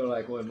 but... I smell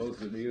like one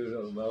most of the years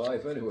of my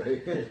life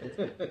anyway.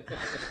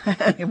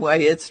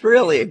 Anyway, it's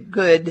really a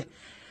good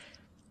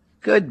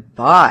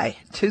buy.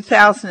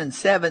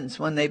 2007 is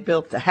when they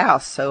built the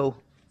house, so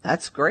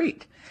that's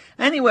great.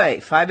 Anyway,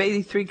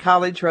 583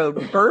 College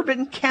Road,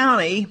 Bourbon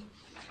County.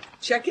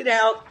 Check it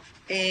out,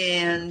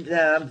 and,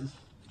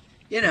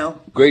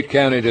 Great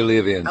county to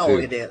live in, too. Oh,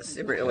 it is.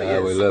 It really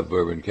is. We love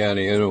Bourbon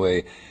County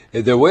anyway.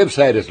 Their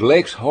website is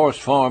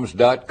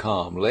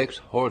lexhorsefarms.com,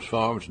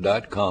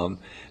 lexhorsefarms.com.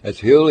 That's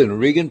Hill and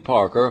Regan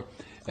Parker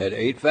at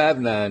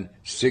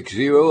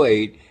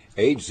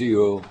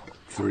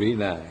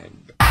 859-608-8039.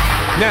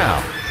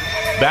 Now,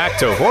 back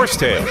to Horse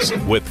Tales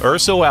with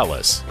Urso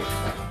Ellis.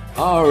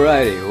 All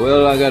righty.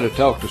 Well, I got to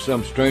talk to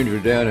some stranger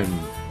down in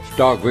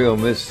Starkville,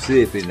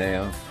 Mississippi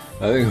now.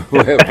 I think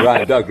we have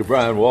Dr.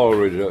 Brian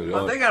Walridge.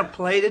 Are they going to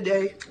play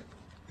today?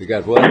 You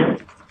got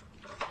what?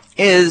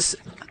 Is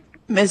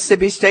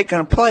Mississippi State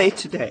going to play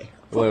today?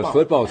 Well, it's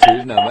football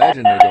season. I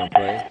imagine they're going to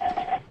play.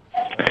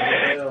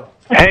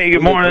 Hey,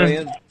 good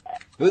morning.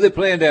 Who are they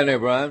playing down there,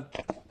 Brian?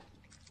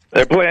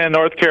 They're playing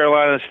North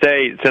Carolina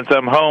State. Since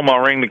I'm home, I'll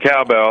ring the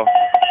cowbell.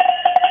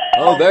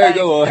 Oh, there you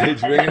go.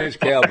 He's ringing his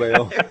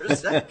cowbell.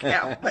 There's that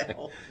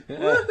cowbell.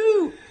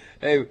 Woohoo!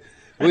 Hey,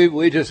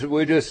 we just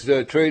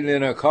traded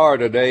in a car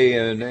today,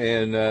 and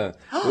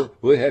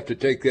we have to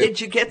take that. Did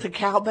you get the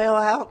cowbell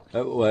out?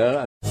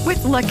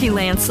 With Lucky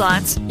Land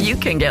Slots, you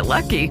can get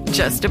lucky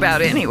just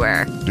about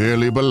anywhere.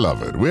 Dearly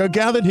beloved, we are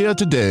gathered here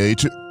today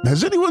to...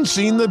 Has anyone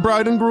seen the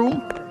bride and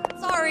groom?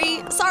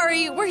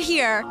 Sorry, we're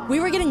here. We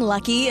were getting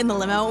lucky in the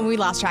limo and we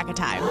lost track of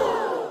time.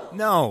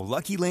 No,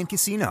 Lucky Land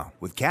Casino,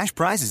 with cash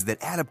prizes that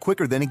add up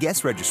quicker than a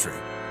guest registry.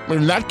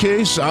 In that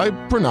case, I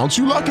pronounce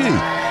you lucky.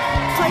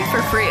 Play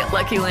for free at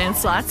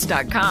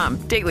LuckyLandSlots.com.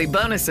 Daily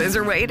bonuses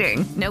are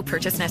waiting. No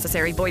purchase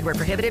necessary. Void where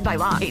prohibited by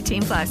law.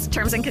 18+.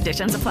 Terms and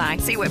conditions apply.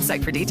 See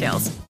website for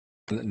details.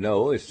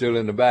 No, it's still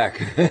in the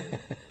back.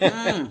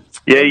 Yeah,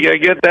 you got to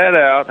get that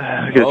out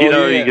because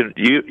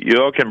you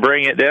all can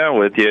bring it down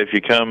with you if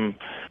you come.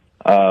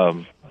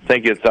 I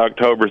think it's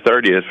October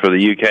 30th for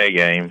the UK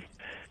game.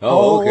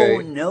 Oh, okay.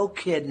 Oh, no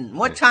kidding.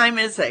 What time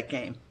is that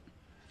game?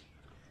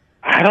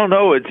 I don't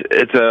know.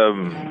 It's a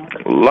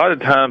lot of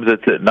times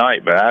it's at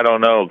night, but I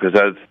don't know because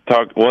I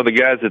talked one of the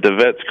guys at the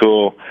vet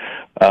school.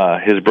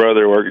 His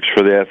brother works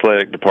for the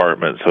athletic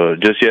department, so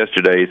just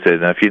yesterday he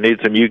said, "Now, if you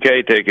need some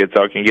UK tickets,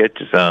 I can get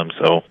you some."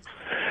 So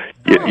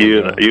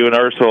you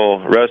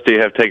and Rusty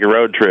have to take a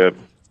road trip.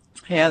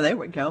 Yeah, there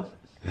we go.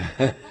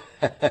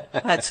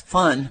 That's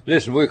fun.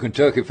 Listen, we're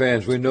Kentucky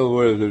fans. We know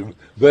we're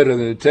better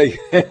than to take.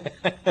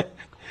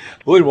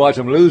 We'd watch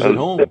them lose at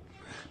home.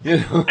 You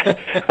know.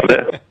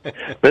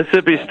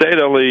 Mississippi State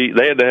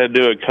they had to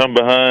do a come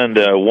behind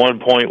 1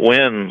 point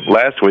win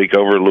last week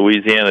over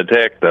Louisiana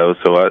Tech, though.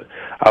 So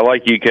I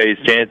like UK's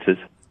chances.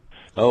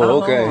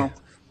 Oh, okay.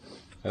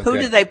 Who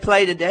did they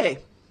play today?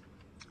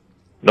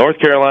 North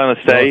Carolina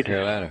State. North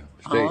Carolina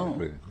State.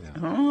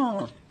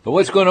 Oh. But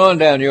what's going on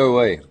down your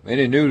way?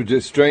 Any new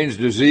strange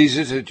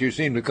diseases that you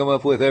seem to come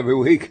up with every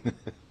week?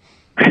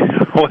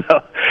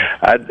 Well,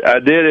 I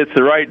did. It's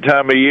the right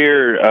time of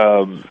year.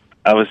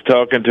 I was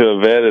talking to a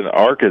vet in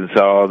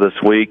Arkansas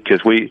this week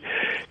because we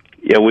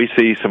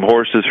see some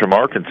horses from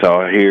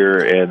Arkansas here,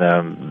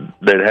 and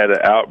that had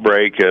an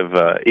outbreak of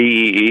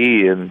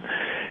EEE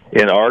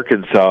in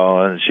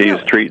Arkansas, and she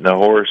was treating a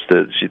horse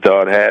that she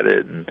thought had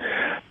it, and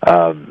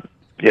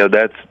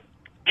that's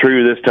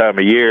true this time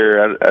of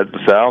year. I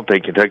don't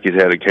think Kentucky's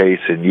had a case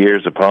in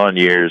years upon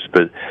years,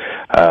 but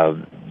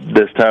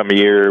this time of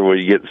year where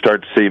you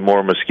start to see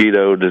more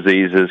mosquito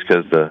diseases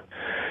because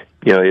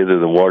either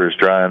the water's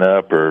drying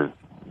up or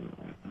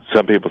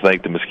some people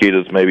think the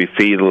mosquitoes maybe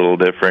feed a little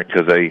different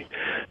because they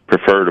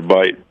prefer to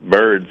bite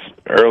birds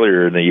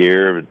earlier in the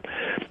year. But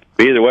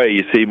either way,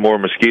 you see more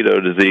mosquito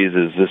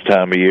diseases this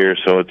time of year,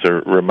 so it's a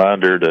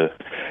reminder to,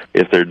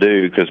 if they're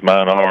due, because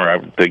mine are,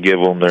 to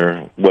give them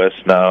their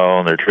West Nile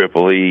and their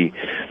Triple E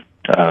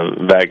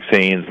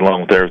vaccines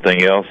along with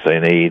everything else they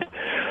need.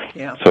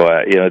 Yeah. So,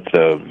 it's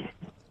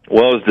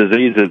one of those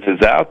diseases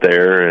that's out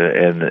there,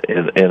 and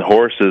in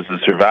horses, the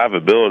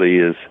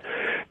survivability is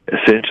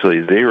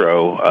essentially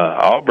zero.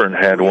 Auburn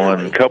had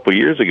one a couple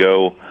years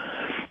ago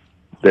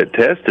that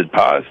tested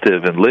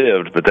positive and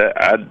lived, but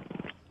I'm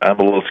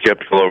a little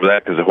skeptical over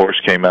that because the horse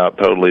came out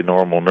totally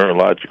normal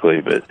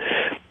neurologically. But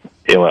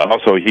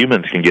also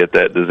humans can get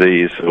that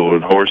disease, so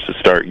when horses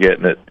start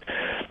getting it,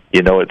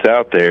 it's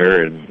out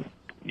there. And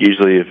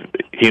usually, if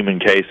human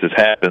cases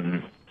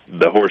happen,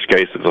 the horse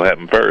cases will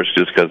happen first,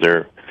 just because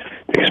they're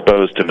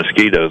exposed to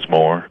mosquitoes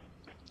more.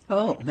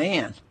 Oh,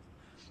 man.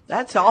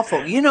 That's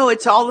awful. You know,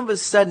 it's all of a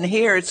sudden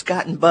here, it's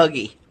gotten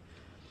buggy.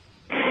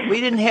 We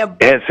didn't have...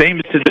 Yeah, it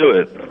seems to do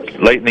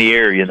it late in the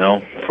year, you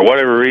know, for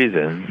whatever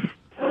reason.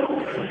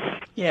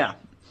 Yeah.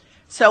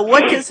 So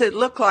what does it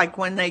look like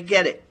when they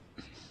get it?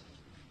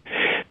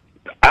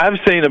 I've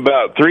seen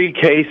about 3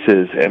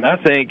 cases, and I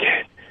think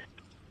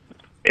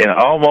in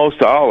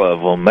almost all of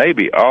them,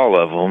 maybe all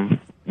of them,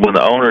 when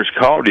the owners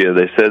called you,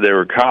 they said they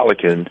were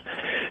colicking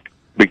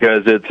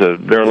because it's a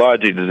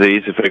neurologic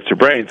disease, affects their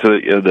brain. So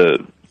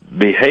the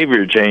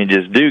behavior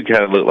changes do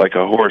kind of look like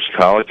a horse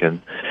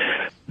colicking.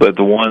 But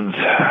the ones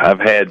I've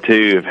had,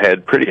 too, have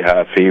had pretty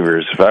high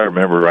fevers. If I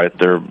remember right,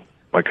 they're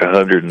like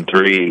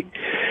 103.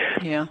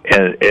 Yeah.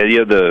 And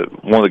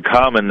one of the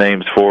common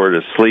names for it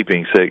is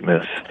sleeping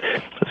sickness.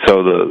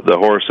 So the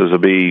horses will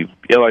be,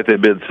 like they've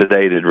been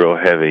sedated real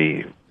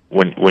heavy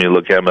when you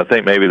look at them. I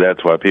think maybe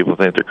that's why people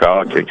think they're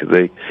colicking, because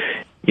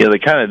they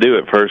kind of do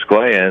at first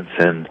glance,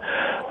 and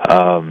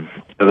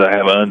they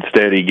have an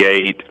unsteady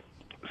gait.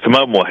 Some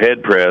of them will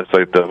head press,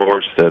 like the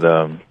horse that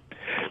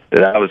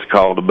I was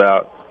called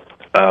about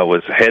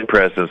was head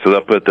pressing. So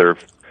they'll put their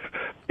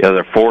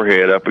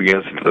forehead up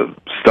against the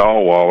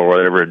stall wall or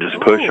whatever and just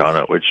push on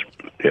it, which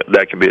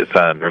that can be a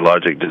sign of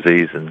neurologic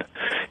disease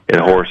in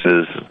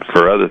horses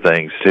for other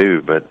things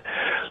too. But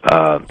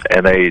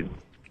and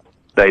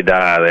they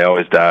die. They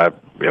always die,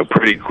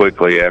 pretty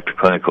quickly after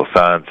clinical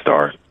signs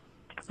start.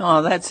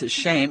 Oh, that's a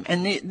shame.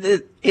 And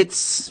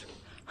it's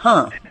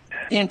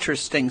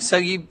interesting. So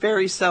you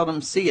very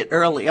seldom see it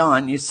early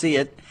on. You see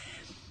it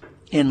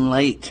in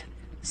late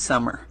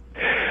summer.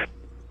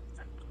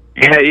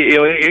 Yeah,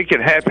 it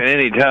can happen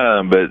any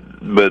time, but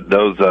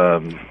those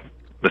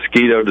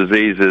mosquito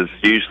diseases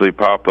usually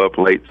pop up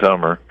late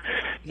summer,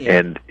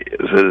 and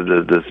so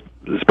the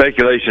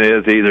speculation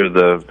is either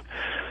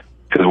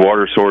because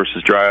water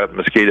sources dry up,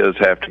 mosquitoes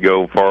have to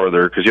go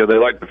farther because they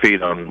like to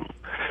feed on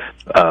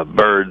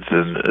birds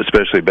and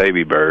especially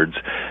baby birds,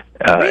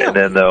 and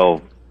then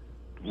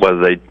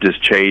whether they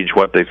just change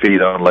what they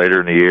feed on later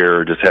in the year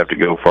or just have to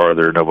go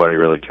farther. Nobody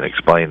really can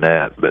explain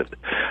that, but.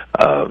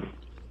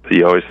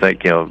 You always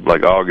think,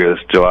 like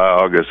July,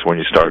 August, when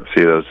you start to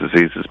see those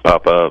diseases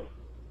pop up.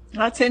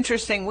 That's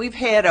interesting. We've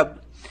had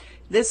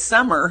this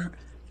summer,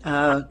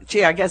 I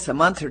guess a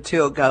month or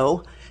two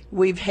ago,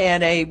 we've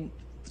had a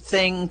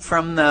thing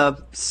from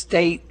the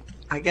state,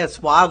 I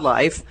guess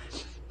wildlife,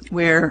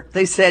 where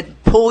they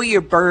said, pull your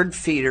bird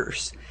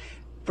feeders.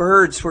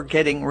 Birds were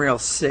getting real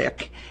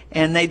sick,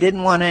 and they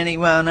didn't want any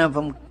one of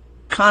them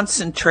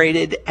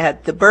concentrated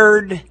at the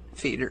bird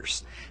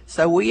feeders.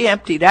 So we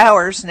emptied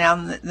ours.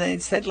 Now, they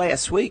said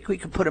last week we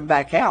could put them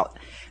back out.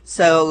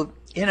 So,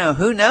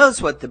 who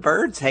knows what the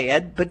birds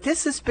had, but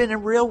this has been a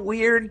real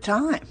weird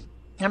time.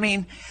 I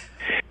mean,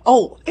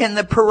 and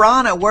the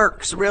piranha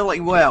works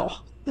really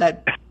well.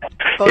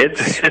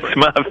 It's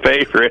my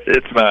favorite.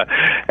 It's my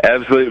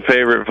absolute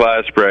favorite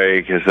fly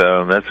spray because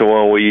that's the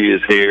one we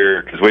use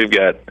here because we've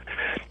got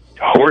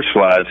horse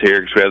flies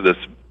here because we have this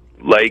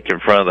lake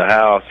in front of the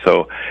house.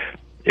 So,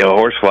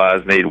 horse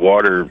flies need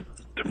water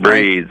to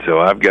breed, so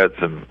I've got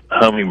some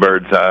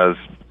hummingbird-sized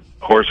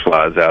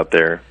horseflies out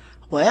there.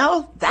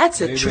 Well,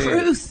 that's a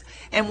truth.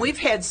 And we've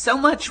had so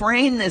much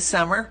rain this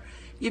summer,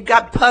 you've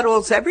got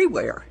puddles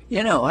everywhere.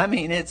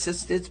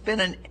 It's been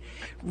a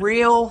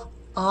real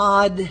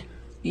odd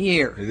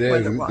year.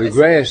 The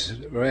grass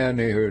around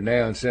here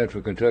now in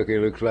central Kentucky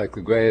looks like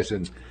the grass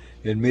in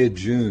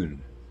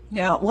mid-June.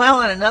 Yeah,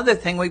 well, and another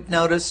thing we've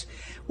noticed,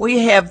 we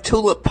have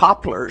tulip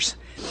poplars.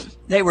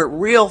 They were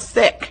real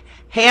thick.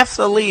 Half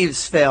the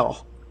leaves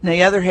fell, and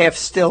the other half's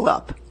still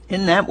up.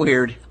 Isn't that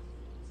weird?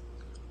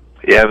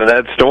 Yeah, but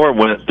that storm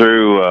went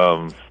through,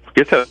 I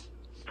guess that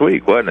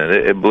week, wasn't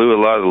it? It blew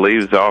a lot of the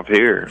leaves off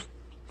here.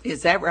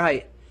 Is that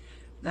right?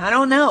 I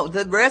don't know.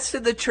 The rest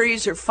of the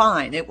trees are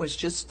fine. It was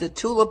just the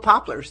tulip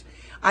poplars.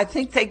 I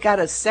think they got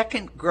a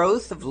second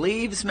growth of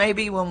leaves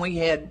maybe when we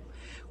had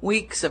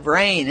weeks of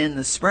rain in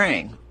the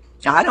spring.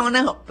 I don't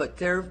know, but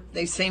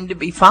they seem to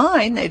be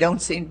fine. They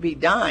don't seem to be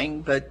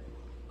dying, but...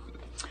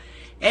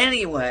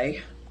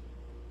 Anyway.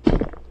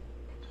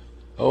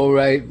 All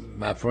right,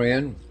 my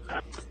friend.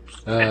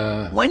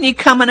 When you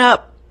coming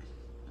up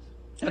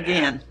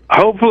again?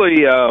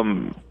 Hopefully,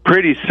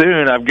 pretty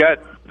soon. I've got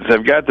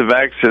to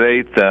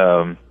vaccinate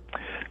the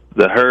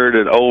herd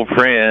at Old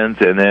Friends,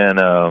 and then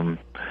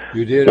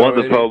one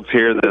of the folks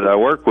here that I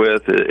work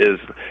with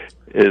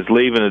is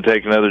leaving to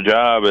take another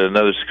job at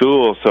another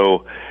school.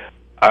 So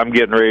I'm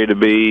getting ready to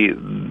be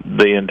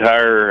the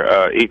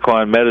entire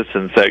equine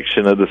medicine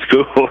section of the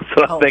school,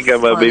 so I think I'm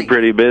going to be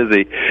pretty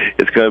busy.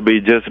 It's going to be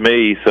just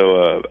me,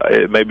 so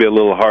it may be a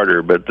little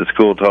harder, but the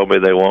school told me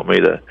they want me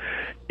to,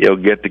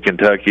 get to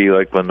Kentucky,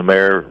 like when the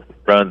mayor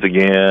runs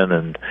again,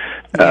 and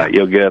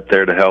you'll get up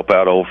there to help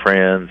out Old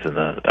Friends, and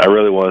I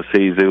really want to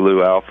see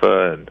Zulu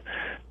Alpha and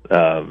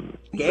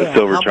the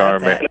Silver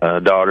Charm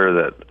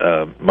daughter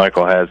that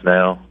Michael has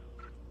now.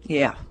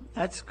 Yeah,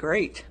 that's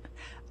great.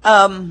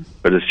 But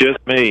it's just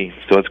me,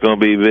 so it's going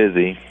to be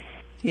busy.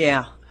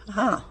 Yeah.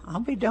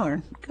 I'll be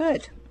darned.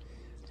 Good.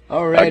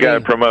 All right. I got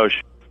a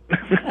promotion.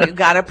 You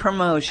got a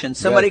promotion.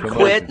 Somebody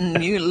quit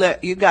and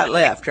you got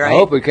left, right? I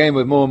hope it came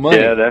with more money.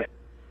 Yeah,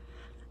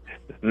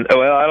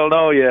 well, I don't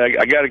know. Yeah,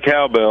 I got a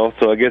cowbell,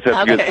 so I guess that's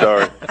a good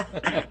start.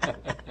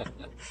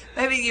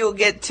 Maybe you'll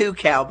get 2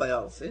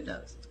 cowbells. Who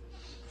knows?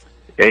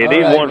 Yeah, you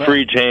need one for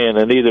each hand.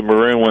 I need a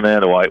maroon one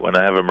and a white one.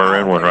 I have a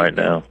maroon one right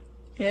now.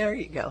 There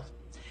you go.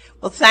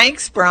 Well,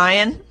 thanks,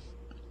 Brian.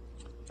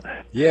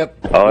 Yep.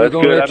 Oh, that's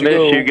good. I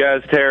miss you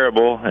guys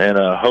terrible, and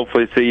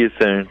hopefully see you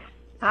soon.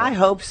 I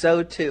hope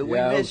so, too.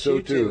 Yeah, we miss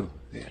you, too.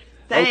 Yeah.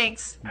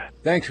 Thanks.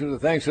 Thanks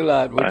a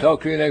lot. We'll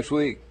talk to you next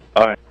week.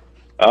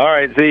 All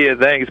right. See you.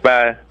 Thanks.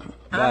 Bye.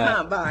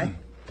 Bye.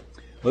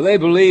 Well, they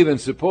believe in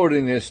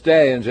supporting their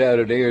stallions out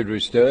at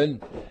Airdrie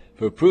Stud.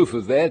 For proof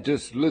of that,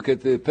 just look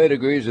at the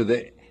pedigrees of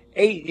the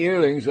 8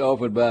 yearlings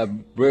offered by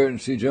Brereton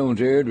C. Jones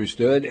Airdrie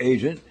Stud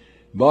agent,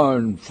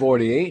 Barn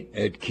 48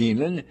 at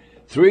Keeneland.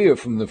 3 are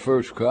from the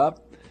first crop.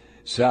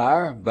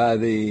 Sire by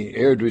the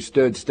Airdrie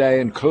Stud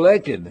Stallion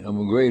collected.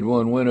 I'm a Grade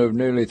 1 winner of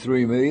nearly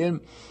 $3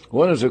 million.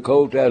 One is a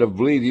colt out of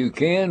Believe You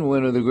Can,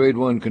 winner of the Grade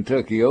 1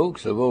 Kentucky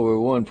Oaks of over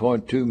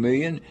 $1.2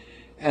 million,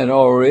 and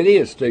already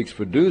a stakes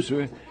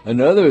producer.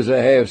 Another is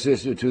a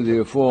half-sister to the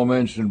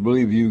aforementioned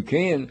Believe You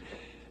Can,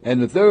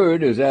 and the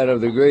third is out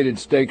of the graded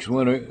stakes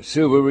winner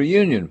Silver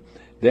Reunion,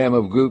 dam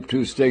of Group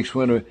 2 stakes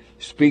winner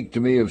Speak to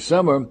Me of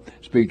Summer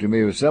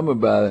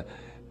by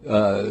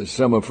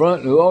Summer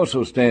Front, who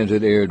also stands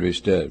at Airdrie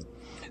Stud.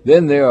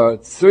 Then there are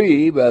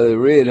 3 by the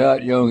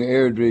red-hot young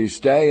Airdrie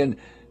stallion,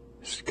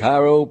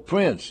 Cairo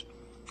Prince.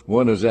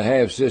 One is a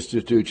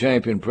half-sister to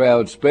Champion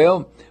Proud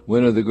Spell,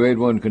 winner of the Grade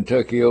 1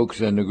 Kentucky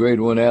Oaks and the Grade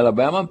 1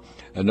 Alabama.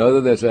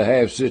 Another that's a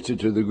half-sister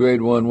to the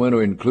Grade 1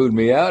 winner Include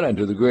Me Out and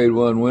to the Grade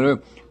 1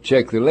 winner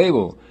Check the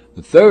Label.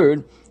 The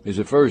third is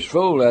the first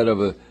foal out of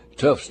a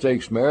tough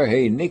stakes mare,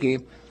 Hey Nikki,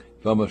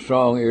 from a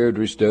strong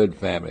Airdrie Stud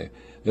family.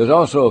 There's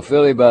also a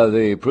filly by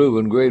the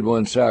proven Grade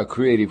 1 sire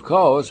Creative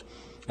Cause,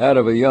 out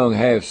of a young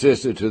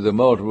half-sister to the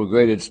multiple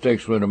graded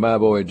stakes winner My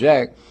Boy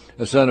Jack,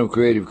 a son of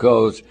Creative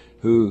Cause,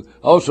 who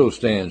also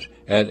stands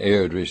at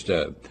Airdrie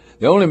Stud.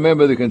 The only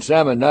member of the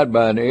consignment not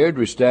by an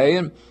Airdrie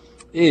stallion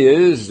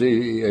is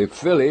a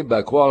filly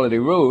by Quality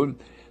Road.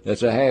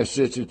 That's a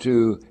half-sister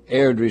to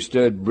Airdrie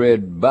Stud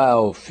bred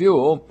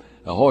Biofuel,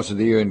 a horse of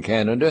the year in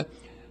Canada,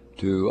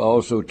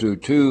 to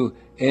 2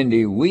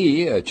 Indy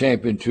Wee, a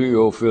champion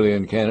 2-year-old filly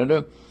in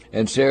Canada,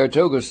 and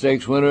Saratoga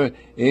Stakes winner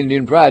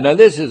Indian Pride. Now,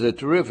 this is a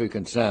terrific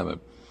consignment.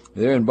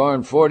 They're in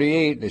Barn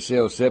 48. They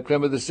sell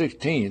September the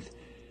 16th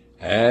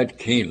at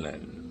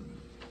Keeneland.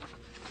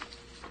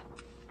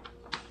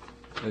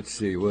 Let's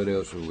see, what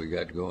else have we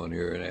got going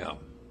here now?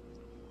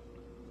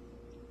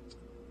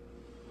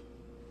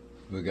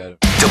 We got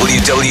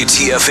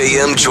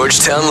WWTF-AM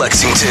Georgetown,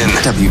 Lexington.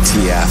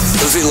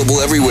 WTF.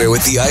 Available everywhere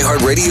with the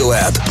iHeartRadio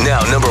app.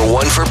 Now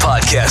 #1 for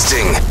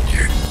podcasting.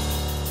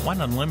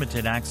 Want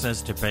unlimited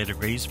access to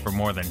pedigrees for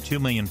more than 2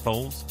 million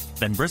foals?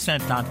 Then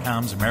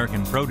Brisnet.com's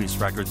American Produce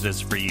Records is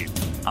for you.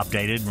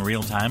 Updated in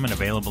real time and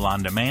available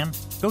on demand?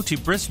 Go to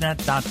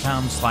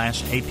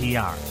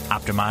Brisnet.com/APR.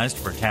 Optimized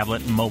for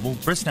tablet and mobile,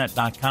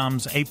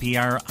 Brisnet.com's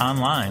APR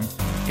Online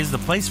is the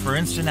place for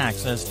instant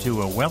access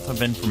to a wealth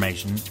of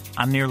information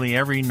on nearly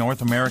every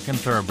North American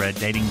thoroughbred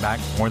dating back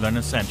more than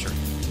a century.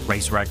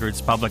 Race records,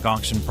 public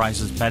auction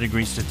prices,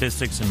 pedigree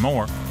statistics, and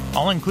more,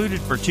 all included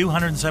for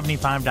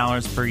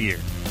 $275 per year.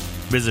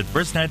 Visit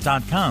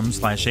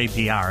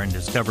Brisnet.com/APR and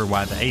discover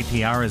why the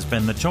APR has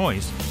been the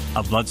choice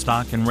of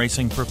bloodstock and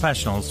racing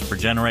professionals for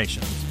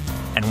generations,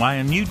 and why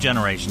a new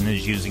generation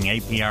is using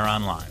APR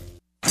Online.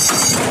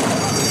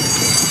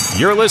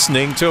 You're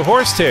listening to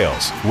Horse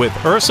Tales with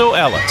Urso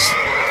Ellis.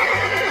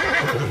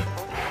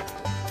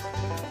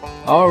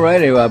 All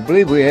righty, well, I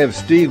believe we have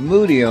Steve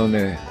Moody on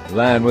the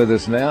line with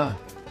us now.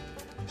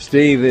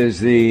 Steve is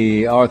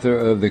the author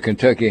of the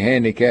Kentucky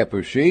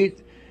Handicapper Sheet.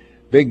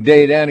 Big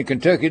day down in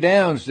Kentucky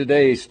Downs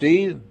today,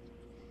 Steve.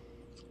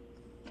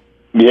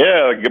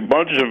 Yeah, a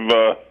bunch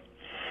of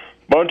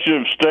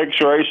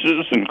stakes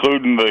races,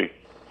 including the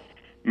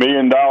 $1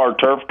 Million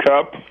Turf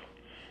Cup,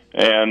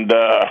 and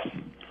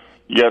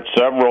you got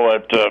several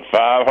at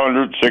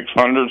 500,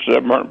 600,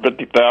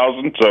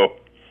 750,000. So,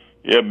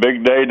 yeah,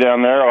 big day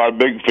down there. A lot of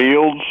big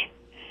fields,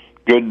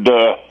 good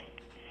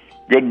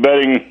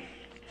betting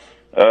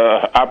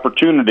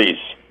opportunities.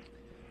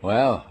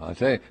 Wow, I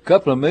tell you, a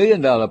couple of $1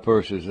 million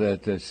purses.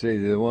 See,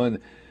 the one,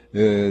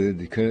 the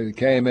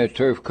KMS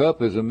Turf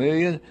Cup is $1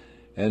 million,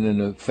 and then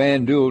the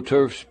FanDuel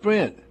Turf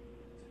Sprint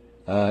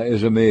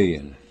is $1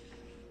 million,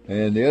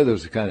 and the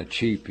others are kind of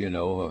cheap, you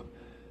know.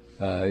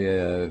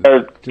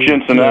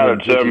 Cincinnati at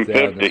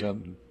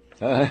 $750.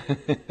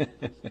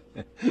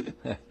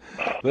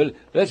 But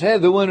let's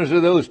have the winners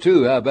of those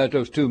two. How about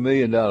those $2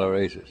 million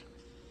races?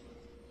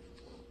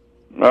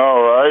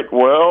 All right.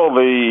 Well,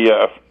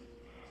 the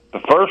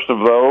first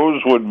of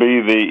those would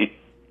be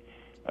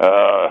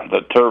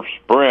the Turf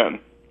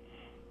Sprint,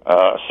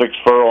 6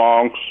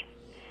 furlongs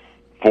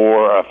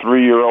for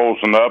 3-year-olds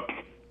and up,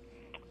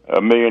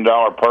 $1 million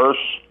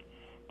purse.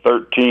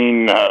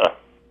 13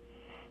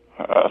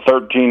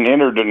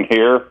 entered in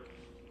here.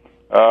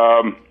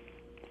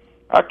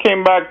 I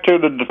came back to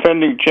the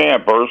defending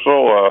champ,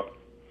 Ursel.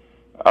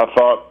 I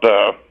thought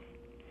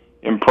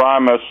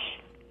Imprimus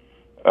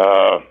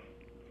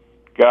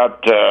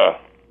got...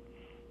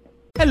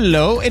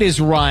 Hello, it is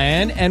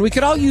Ryan, and we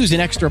could all use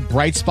an extra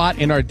bright spot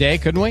in our day,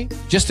 couldn't we?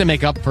 Just to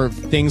make up for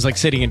things like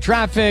sitting in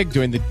traffic,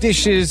 doing the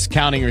dishes,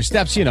 counting your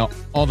steps,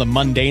 all the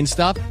mundane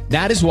stuff.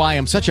 That is why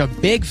I'm such a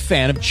big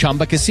fan of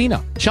Chumba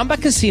Casino. Chumba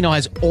Casino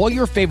has all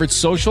your favorite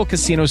social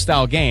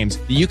casino-style games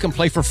that you can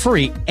play for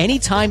free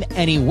anytime,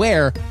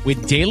 anywhere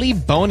with daily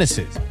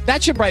bonuses.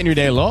 That should brighten your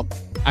day a little.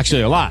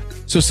 Actually, a lot.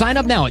 So sign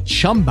up now at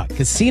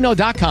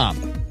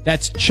ChumbaCasino.com.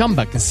 That's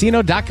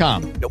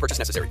ChumbaCasino.com. No purchase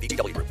necessary.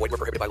 VGW Group. Void where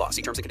prohibited by law.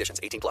 See terms and conditions.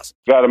 18+.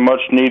 Got a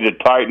much-needed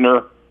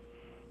tightener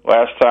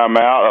last time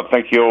out. I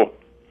think he'll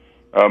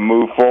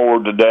move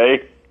forward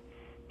today.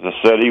 As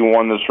I said, he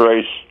won this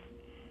race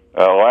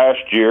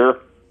last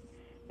year,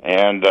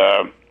 and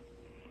it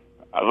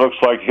looks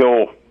like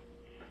he'll.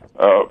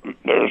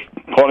 There's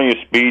plenty of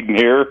speed in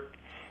here.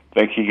 I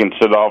think he can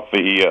sit off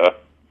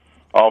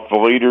the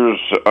leaders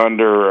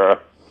under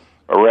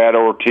Arad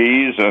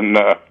Ortiz and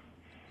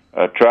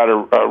try to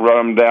run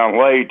him down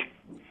late.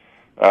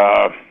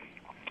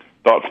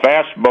 Thought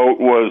Fast Boat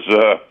was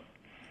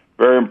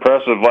very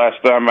impressive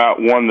last time out,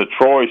 won the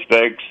Troy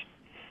Stakes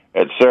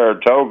at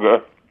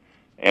Saratoga,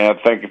 and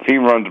I think if he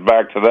runs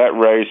back to that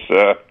race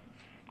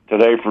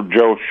today for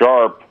Joe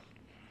Sharp,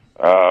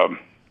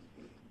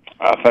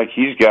 I think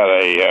he's got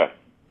a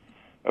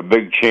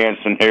big chance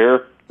in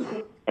here.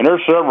 And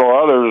there's several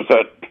others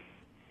that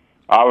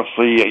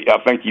obviously I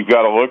think you've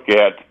got to look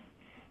at.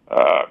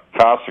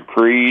 Casa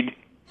Creed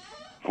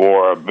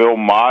for Bill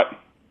Mott.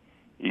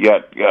 You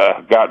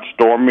got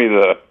Stormy,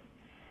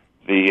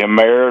 the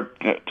mare,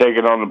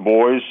 taking on the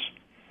boys,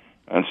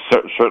 and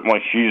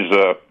certainly she's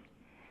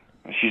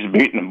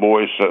beaten the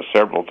boys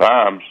several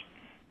times.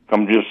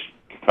 Comes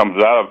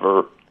out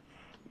of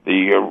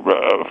the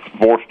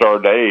 4-Star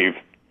Dave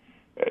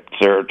at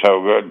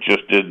Saratoga.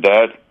 Just did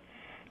that.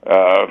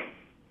 The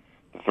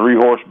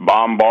 3-horse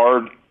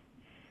Bombard.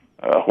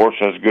 Horse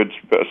has good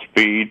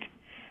speed.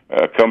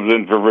 Comes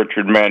in for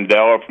Richard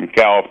Mandela from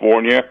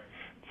California,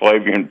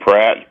 Flavian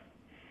Pratt.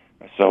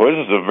 So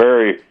this is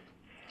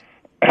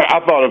I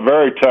thought a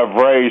very tough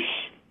race,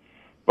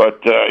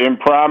 but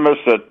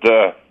Imprimus at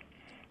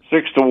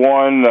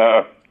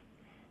 6-1,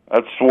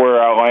 that's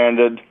where I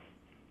landed.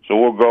 So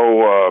we'll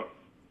go,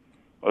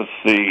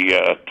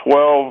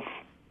 12,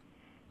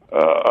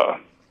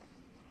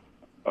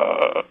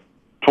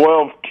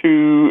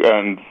 2,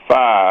 and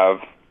 5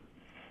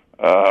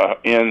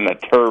 in the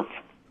turf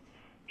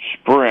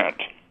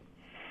sprint.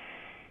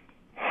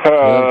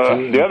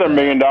 The other $1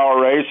 million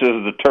race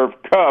is the Turf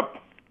Cup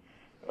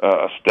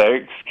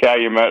Stakes.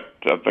 Calumet,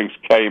 I think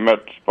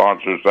Calumet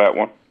sponsors that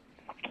one.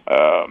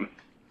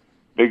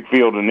 Big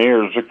field in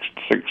here,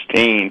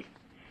 16.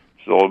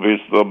 So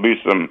there'll be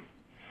some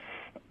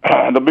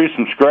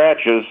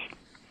scratches.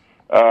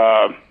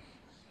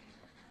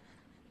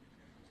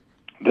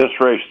 This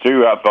race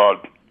too, I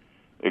thought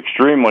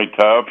extremely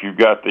tough. You've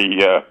got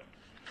the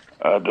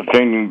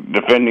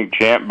defending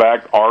champ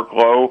back,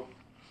 Arklow.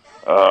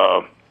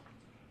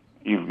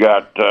 You've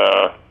got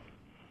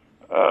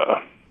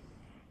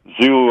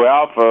Zulu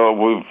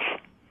Alpha.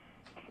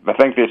 I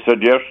think they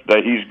said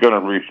yesterday he's going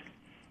to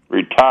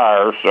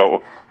retire,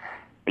 so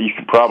you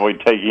could probably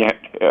take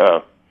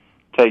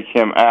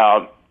him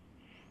out.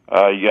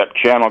 You got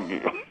Channel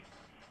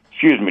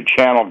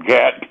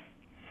Get.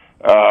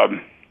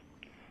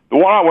 The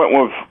one I went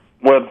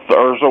with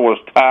Ursa was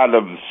Tide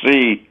of the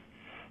Sea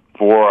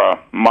for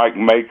Mike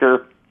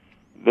Maker.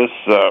 This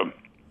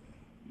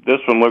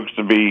one looks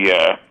to be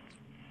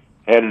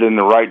headed in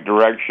the right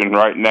direction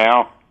right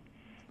now,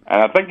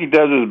 and I think he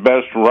does his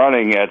best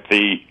running at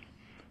the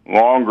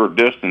longer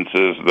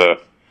distances,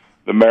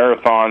 the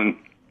marathon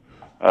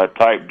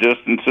type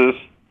distances.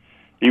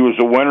 He was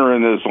a winner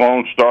in his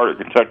lone start at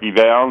Kentucky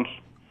Downs.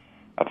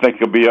 I think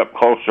he'll be up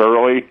close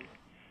early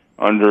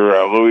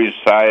under Luis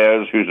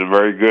Saez, who's a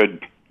very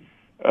good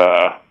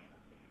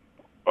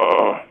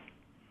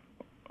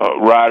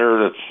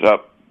rider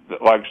that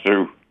likes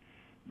to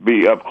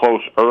be up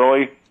close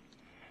early.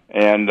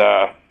 And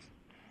I'm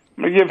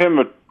going to give him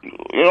a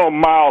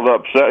mild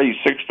upset. He's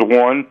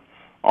 6-1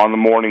 on the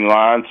morning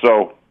line,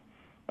 so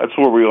that's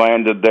where we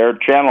landed there.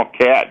 Channel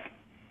Cat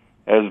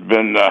has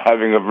been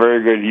having a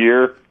very good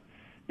year.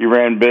 He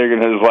ran big in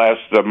his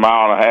last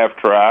mile and a half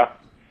try.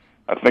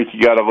 I think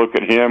you got to look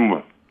at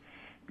him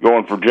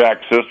going for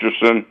Jack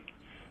Sisterson.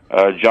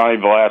 Johnny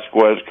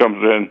Velasquez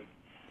comes in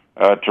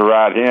to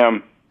ride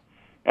him,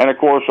 and of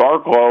course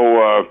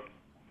Arklow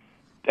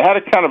had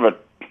a kind of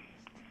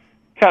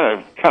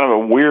a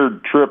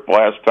weird trip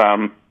last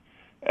time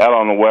out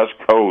on the West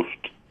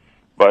Coast,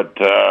 but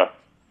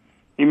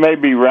he may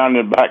be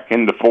rounding back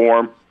into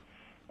form.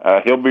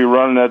 He'll be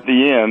running at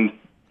the end,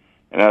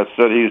 and I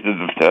said he's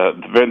the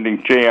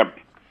defending champ. I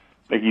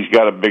think he's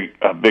got a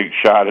big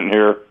shot in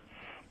here.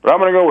 But I'm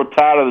going to go with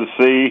Tide of the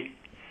Sea.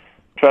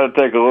 try to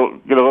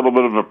get a little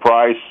bit of a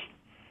price,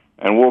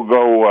 and we'll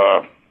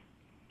go.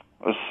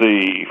 Let's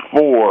see,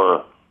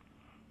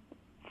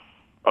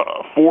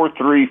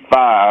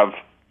 4-3-5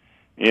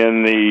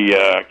 in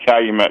the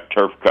Calumet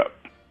Turf Cup.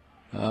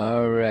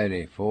 All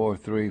righty,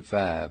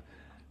 4-3-5.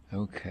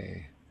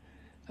 Okay.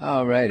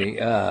 All righty.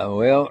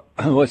 Well,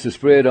 what's the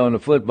spread on the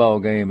football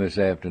game this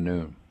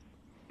afternoon?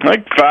 I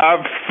think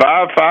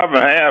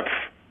 5.5.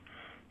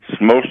 It's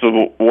most of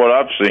what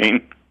I've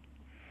seen.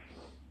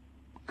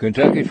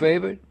 Kentucky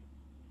favorite?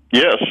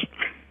 Yes.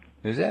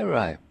 Is that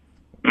right?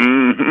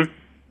 Mm-hmm.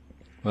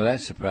 Well,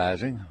 that's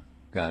surprising,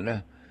 kind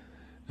of.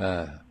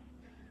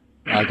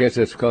 I guess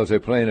that's because they're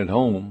playing at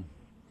home.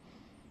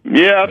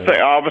 Yeah, I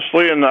think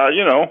obviously, and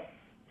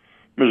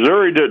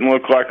Missouri didn't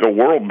look like a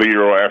world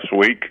beater last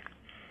week,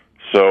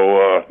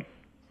 so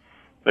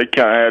they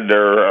kind of had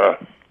their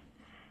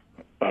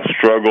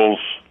struggles,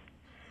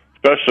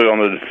 especially on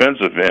the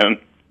defensive end.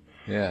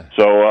 Yeah.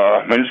 So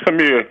it's going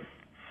to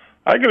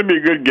be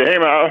a good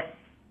game. I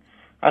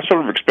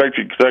sort of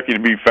expected Kentucky to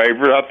be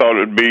favored. I thought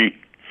it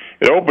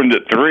opened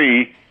at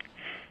 3,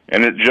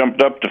 and it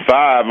jumped up to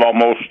 5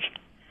 almost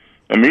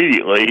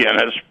immediately,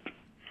 and it's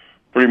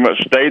pretty much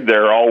stayed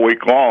there all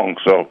week long.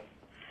 So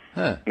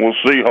we'll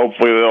see.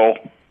 Hopefully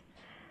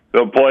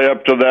they'll play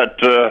up to that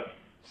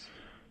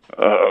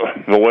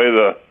the way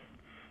the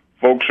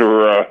folks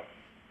are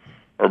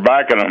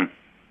backing them.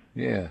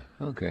 Yeah.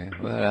 Okay.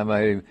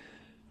 Well,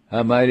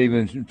 I might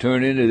even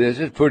turn into this.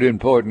 It's a pretty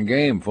important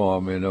game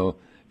for them. If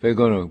they're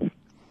going to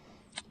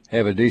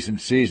have a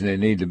decent season, they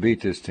need to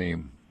beat this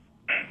team.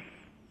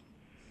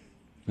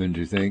 Wouldn't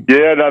you think?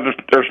 Yeah. Now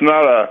there's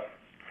not I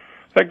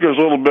think there's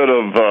a little bit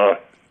of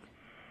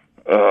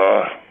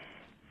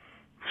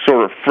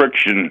sort of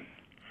friction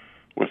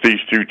with these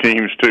two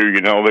teams too.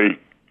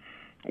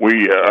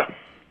 We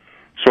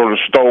sort of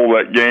stole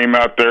that game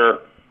out there.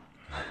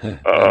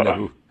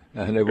 I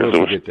never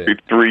forget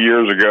that. 3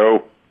 years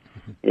ago,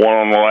 won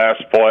on the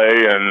last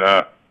play, and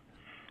of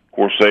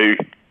course they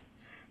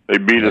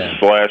beat us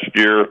last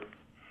year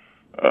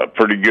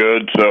pretty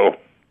good. So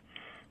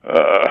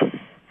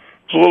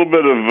it's a little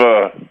bit.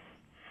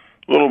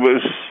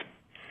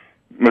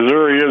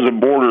 Missouri is a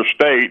border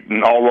state,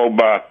 and although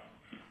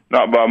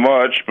not by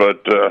much,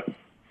 but I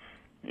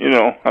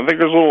think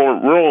there's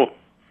a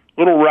little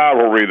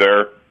rivalry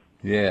there.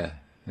 Yeah.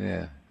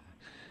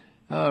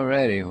 All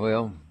righty.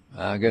 Well,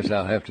 I guess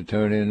I'll have to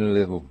turn in a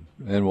little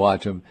and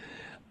watch them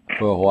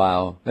for a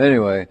while.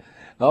 Anyway,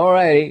 all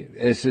righty.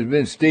 This has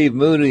been Steve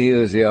Moody. He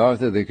is the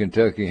author of the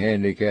Kentucky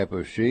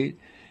Handicapper Sheet.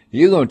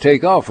 You're going to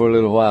take off for a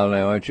little while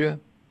now, aren't you?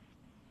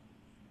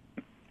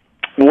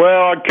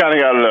 Well, I kind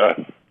of got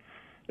an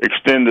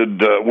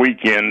extended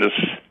weekend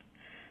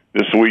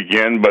this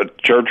weekend,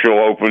 but Churchill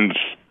opens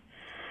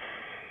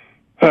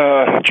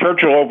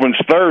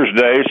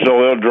Thursday,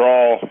 so they'll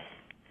draw.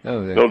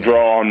 They'll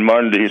draw on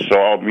Monday, so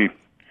I'll be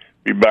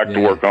back to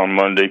work on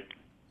Monday.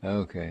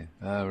 Okay,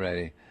 all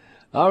righty.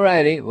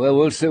 Well,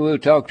 we'll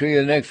talk to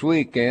you next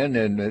weekend.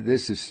 And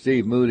this is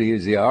Steve Moody.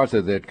 He's the author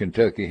of that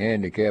Kentucky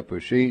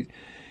Handicapper Sheet.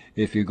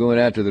 If you're going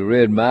out to the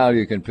Red Mile,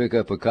 you can pick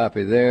up a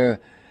copy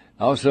there.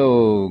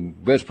 Also,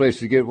 best place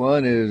to get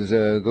one is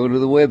go to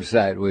the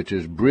website, which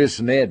is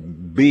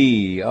Brisnet,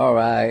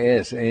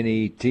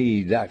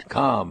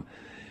 BRISNET.com.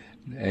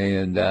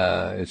 And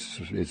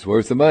it's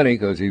worth the money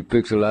because he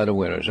picks a lot of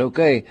winners.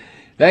 Okay.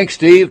 Thanks,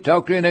 Steve.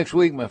 Talk to you next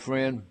week, my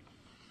friend.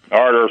 All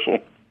right, Ursel.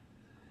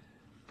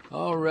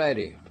 All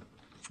righty.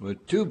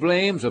 With 2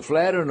 blames, a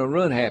flatter, and a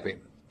run happy.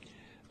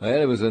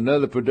 Well, it was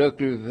another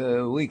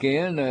productive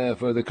weekend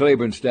for the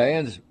Claiborne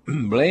Stallions.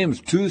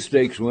 Blame's 2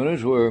 stakes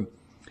winners were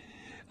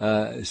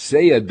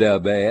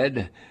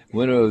Sayedabad,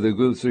 winner of the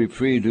Group 3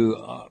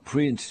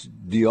 Prince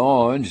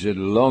d'Orange at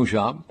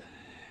Longchamp,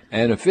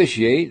 and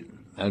Officiate,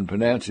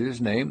 unpronounce his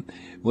name,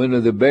 winner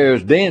of the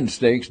Bears Den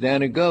Stakes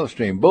down at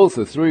Gulfstream. Both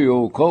are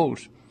 3-year-old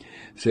colts.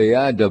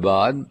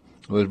 Sayedabad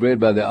was bred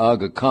by the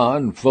Aga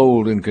Khan,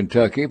 foaled in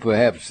Kentucky.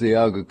 Perhaps the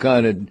Aga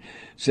Khan had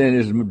sent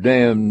his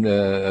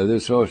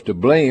this horse to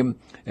Blame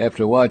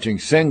after watching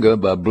Senga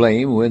by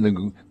Blame win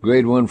the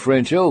Grade 1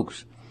 French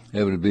Oaks.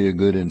 That would be a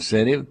good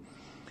incentive.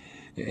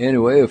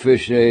 Anyway,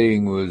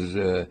 Officiating was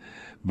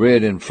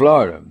bred in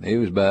Florida. He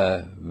was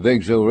by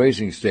Vexo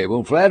Racing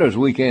Stable. Flatter's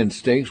weekend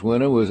stakes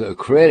winner was a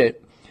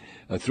Credit,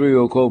 a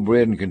 3-year-old colt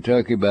bred in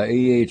Kentucky by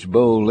E.H.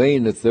 Bo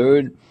Lane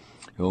III,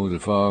 who owns a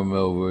farm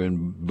over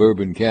in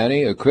Bourbon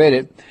County. A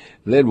Credit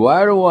led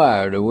wire to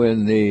wire to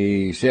win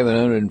the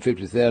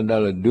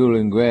 $750,000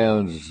 Dueling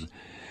Grounds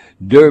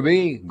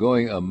Derby,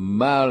 going 1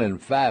 mile and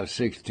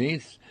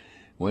 5/16.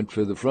 Went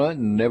for the front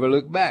and never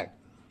looked back.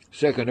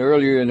 Second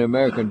earlier in the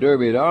American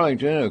Derby at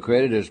Arlington, A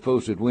Credit has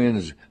posted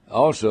wins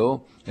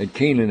also at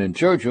Keeneland and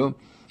Churchill,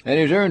 and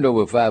he's earned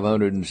over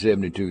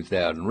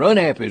 $572,000. Run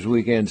Happy's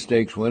weekend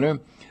stakes winner,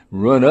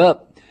 Run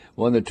Up,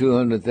 won the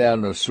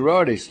 $200,000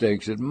 Sorority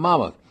Stakes at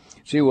Monmouth.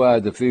 She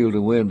wired the field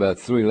to win by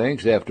 3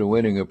 lengths after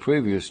winning a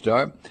previous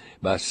start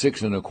by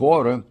 6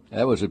 1/4.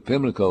 That was at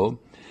Pimlico.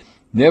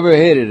 Never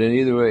hit it in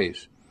either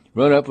race.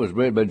 Run Up was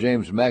bred by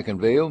James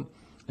McInville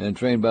and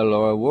trained by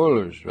Laura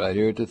Wohlers right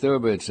here at the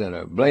Thoroughbred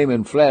Center. Blame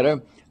and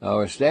Flatter,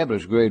 our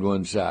established Grade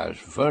 1 sires.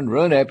 Fun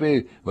Run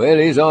Happy, well,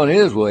 he's on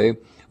his way.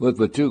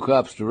 With 2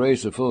 crops to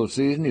race a full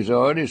season, he's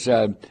already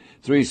sired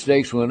 3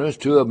 stakes winners,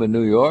 2 of them in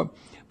New York,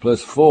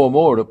 plus 4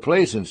 more to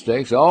place in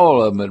stakes,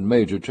 all of them at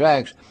major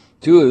tracks.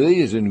 2 of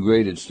these in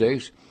graded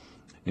stakes,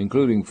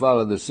 including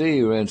Follow the Sea,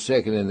 who ran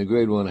second in the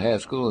Grade 1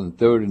 Haskell and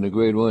third in the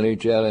Grade 1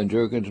 H. Allen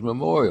Jerkins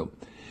Memorial.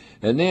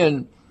 And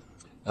then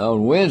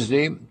on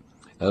Wednesday,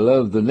 I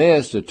Love the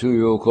Nest, a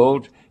 2-year-old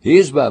colt.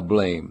 He's by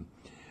Blame.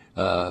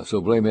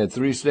 So Blame had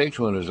 3 stakes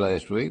winners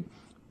last week.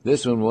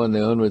 This one won the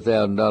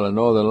 $100,000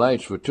 Northern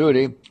Lights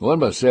Futurity, won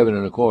by 7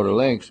 1/4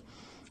 lengths.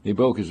 He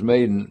broke his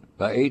maiden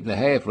by 8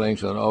 1/2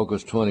 lengths on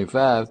August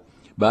 25,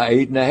 by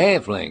 8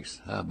 1/2 lengths.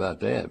 How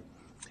about that?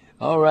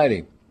 All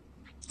righty.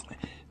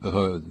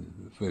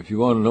 If you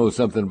want to know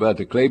something about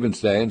the Claiborne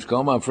Stallions,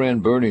 call my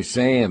friend Bernie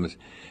Sams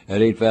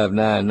at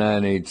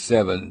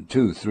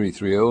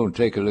 859-987-2330 and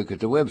take a look at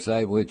the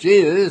website, which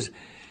is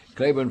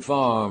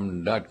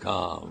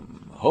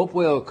ClaiborneFarm.com.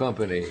 Hopewell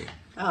Company.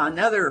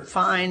 Another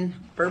fine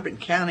Bourbon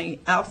County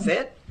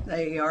outfit.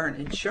 They are an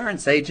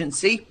insurance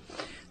agency.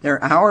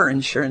 They're our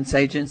insurance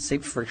agency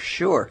for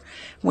sure.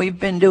 We've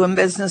been doing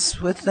business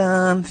with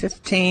them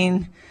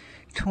 15,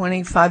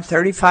 25,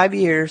 35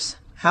 years.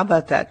 How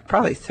about that?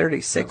 Probably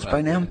 36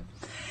 by now.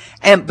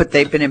 But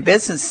they've been in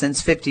business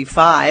since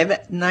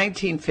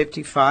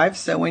 1955.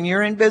 So when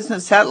you're in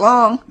business that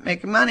long,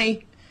 making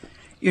money,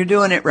 you're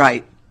doing it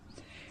right.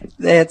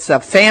 It's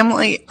a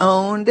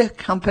family-owned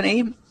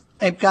company.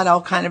 They've got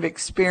all kind of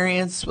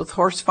experience with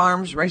horse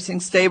farms,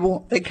 racing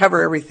stable. They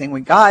cover everything we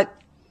got.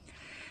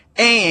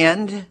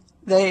 And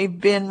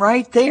they've been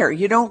right there.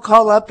 You don't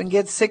call up and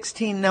get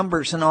 16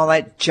 numbers and all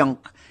that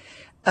junk.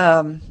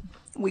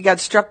 We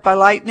got struck by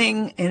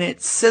lightning, and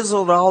it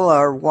sizzled all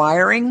our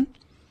wiring.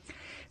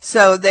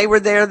 So they were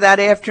there that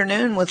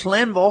afternoon with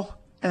Linville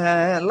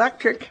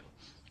Electric,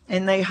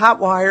 and they hot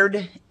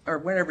wired, or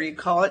whatever you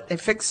call it. They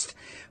fixed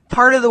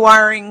part of the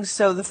wiring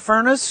so the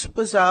furnace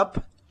was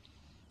up,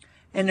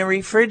 and the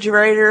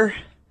refrigerator,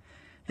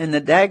 and the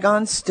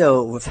daggone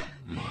stove.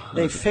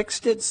 They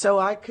fixed it so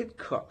I could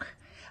cook.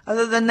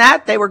 Other than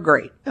that, they were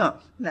great. Oh,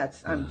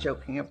 I'm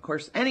joking, of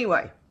course.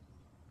 Anyway,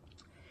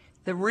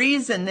 the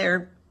reason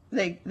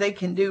they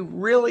can do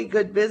really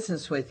good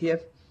business with you,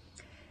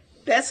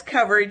 best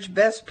coverage,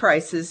 best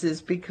prices,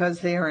 is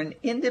because they are an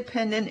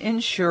independent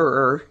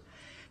insurer.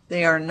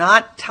 They are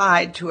not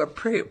tied to a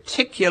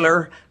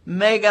particular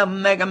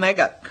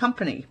mega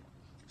company.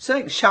 So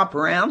they can shop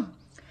around.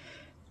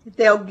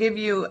 They'll give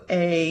you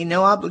a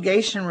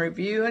no-obligation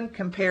review and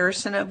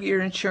comparison of your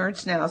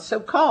insurance now. So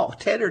call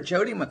Ted or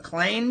Jody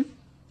McLean.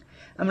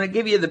 I'm going to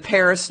give you the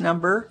Paris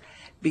number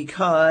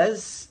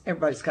because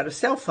everybody's got a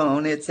cell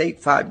phone. It's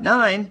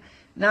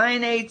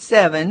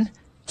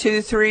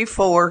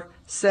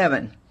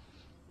 859-987-2347.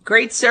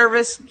 Great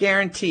service,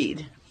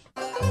 guaranteed.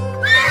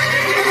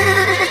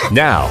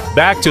 Now,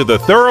 back to the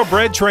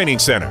Thoroughbred Training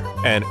Center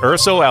and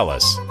Urso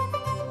Ellis.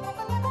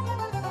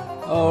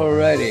 All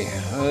righty.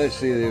 Let's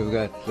see. They've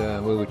got,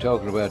 we were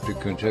talking about the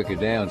Kentucky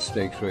Downs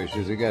stakes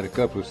races. They got a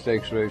couple of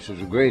stakes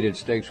races, graded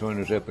stakes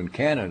winners up in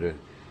Canada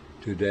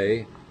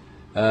today.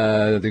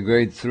 The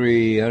grade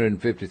 3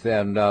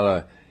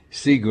 $150,000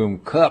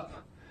 Seagram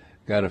Cup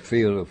got a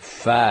field of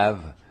 5.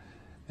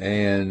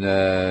 And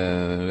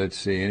let's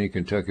see, any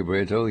Kentucky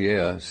breds? Oh,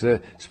 yeah.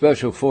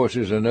 Special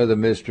Forces, another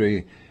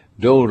mystery.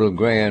 Doldal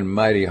Grand,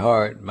 Mighty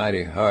Heart.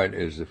 Mighty Heart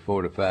is the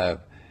 4-5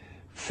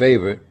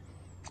 favorite.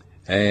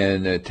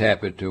 And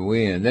Tap It to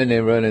Win. Then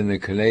they run in the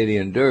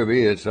Canadian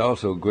Derby. It's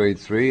also grade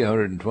 3,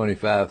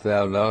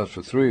 $125,000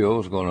 for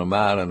 3-year-olds, going 1.25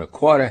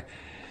 miles.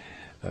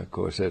 Of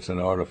course, that's an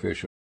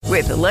artificial.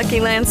 With the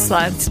Lucky Land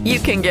Slots, you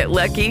can get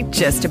lucky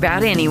just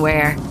about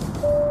anywhere.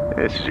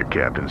 This is your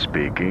captain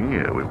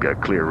speaking. We've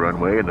got clear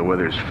runway and the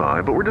weather's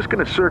fine, but we're just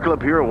going to circle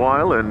up here a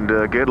while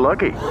and get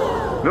lucky.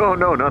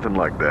 No, nothing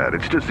like that.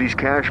 It's just these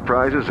cash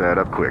prizes add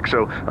up quick.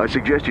 So I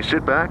suggest you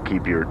sit back,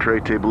 keep your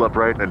tray table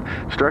upright, and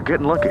start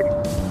getting lucky.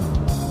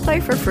 Play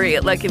for free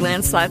at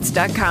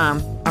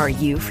LuckyLandSlots.com. Are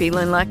you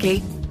feeling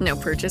lucky? No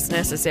purchase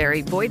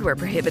necessary. Void where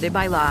prohibited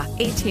by law.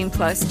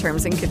 18+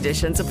 terms and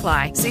conditions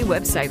apply. See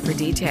website for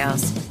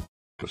details.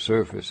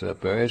 Surface up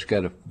there. It's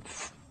got a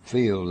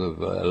field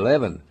of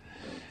 11.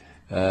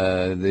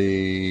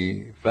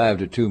 The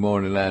 5-2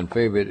 morning line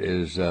favorite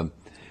is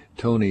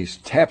Tony's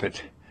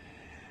Tappet,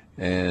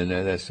 and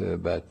that's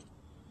about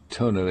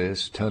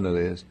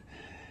Tunnelist.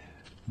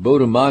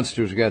 Boda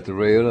Monster's got the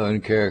rail,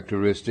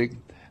 Uncharacteristic,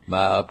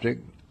 Myoptic,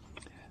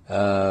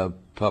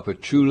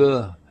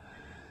 Papachula,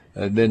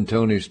 then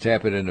Tony's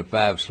Tappet in the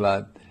 5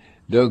 slot,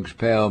 Doug's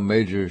Pal,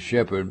 Major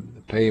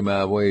Shepherd, Pay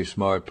My Way,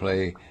 Smart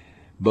Play,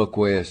 Buck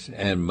West,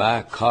 and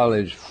My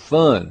College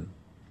Fun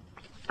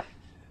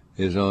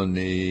is on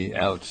the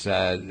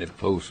outside, the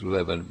post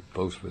 11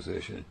 post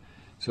position.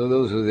 So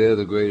those are the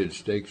other graded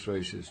stakes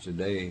races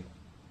today.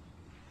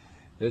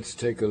 Let's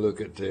take a look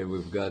at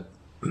we've got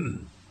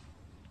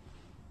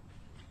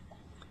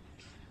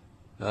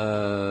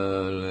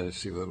let's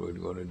see what we're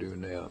going to do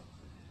now.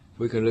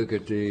 we can look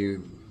at the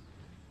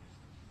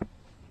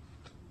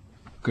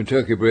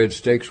Kentucky bred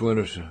stakes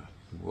winners.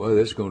 Well,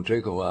 that's going to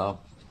take a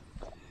while.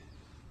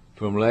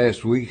 From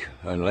last week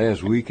and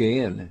last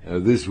weekend,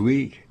 this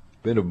week,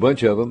 been a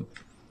bunch of them.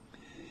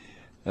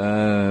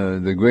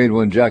 The Grade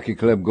 1 Jockey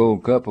Club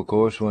Gold Cup, of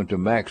course, went to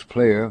Max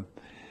Player.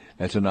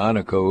 That's an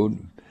honor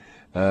code,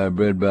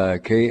 bred by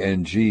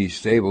K&G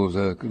Stables.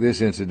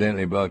 This,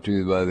 incidentally, brought to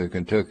you by the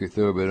Kentucky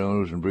Thoroughbred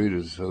Owners and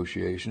Breeders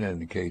Association and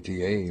the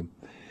KTA.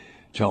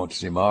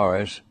 Chauncey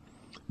Morris,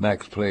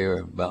 Max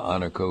Player by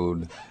honor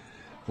code,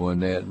 won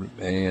that,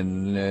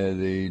 and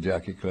the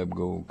Jockey Club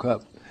Gold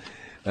Cup.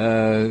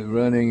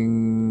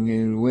 Winning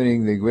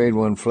the Grade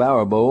 1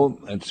 Flower Bowl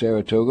at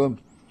Saratoga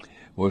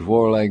was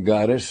Warlike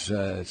Goddess.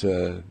 It's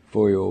a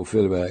 4-year-old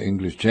filly by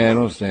English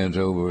Channel, stands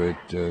over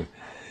at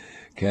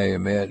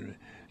Calumet,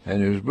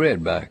 and it was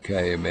bred by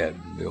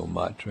Calumet. Bill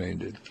Mott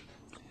trained it.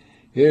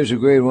 Here's a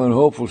Grade 1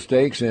 Hopeful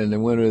Stakes, and the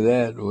winner of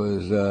that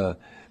was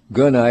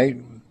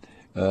Gunite.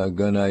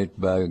 Gunite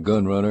by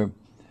Gunrunner.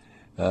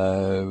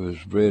 It was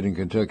bred in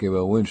Kentucky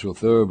by Winchell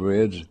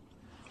Thoroughbreds.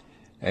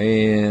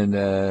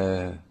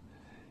 And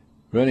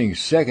running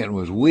second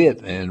was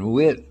Wit, and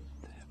Wit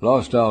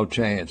lost all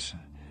chance.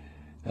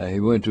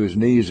 He went to his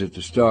knees at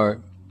the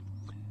start,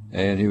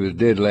 and he was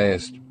dead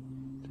last.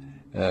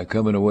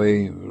 Coming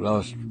away,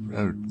 lost.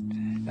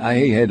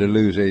 He had to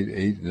lose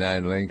 8,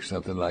 9 lengths,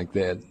 something like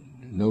that.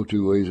 No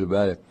two ways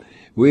about it.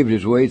 Weaved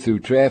his way through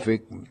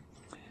traffic,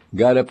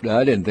 got up.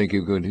 I didn't think he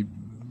was going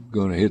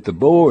to hit the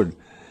board,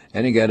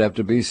 and he got up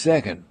to be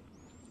second.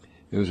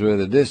 It was a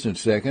rather distant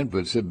second,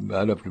 but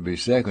got up to be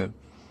second.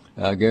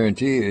 I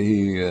guarantee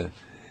you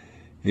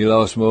he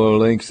lost more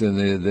lengths than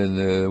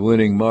the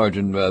winning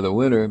margin by the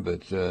winner.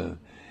 But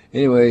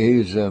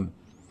anyway,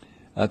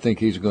 I think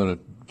he's going to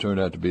turn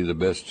out to be the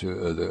best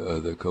of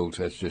the colts.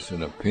 That's just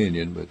an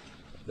opinion, but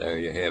there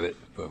you have it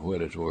for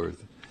what it's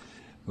worth,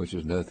 which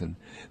is nothing.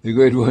 The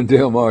Grade 1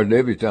 Del Mar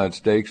Debutante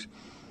Stakes,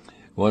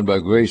 won by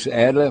Grace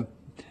Adler,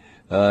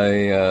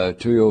 a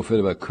 2-year-old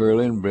filly by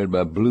Curlin, bred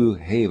by Blue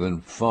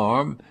Haven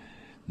Farm.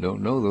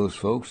 Don't know those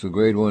folks. The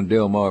Grade 1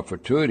 Del Mar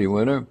Fortuity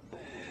winner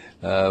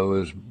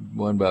was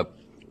won by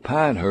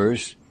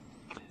Pinehurst.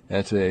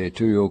 That's a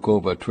 2-year-old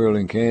colt by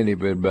Twirling Candy,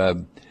 bred by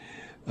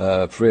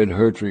Fred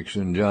Hertrix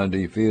and John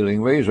D.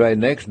 Fielding, raised right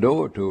next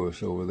door to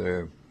us over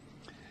there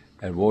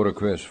at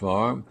Watercrest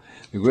Farm.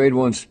 The Grade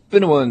 1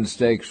 Spin-A-One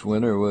Stakes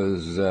winner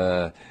was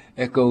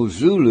Echo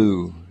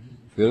Zulu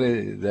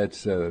filly.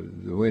 That's the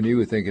one you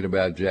were thinking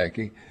about,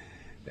 Jackie.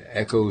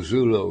 Echo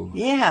Zulu.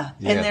 Yeah,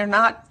 and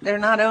they're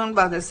not owned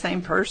by the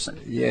same person.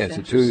 Yeah,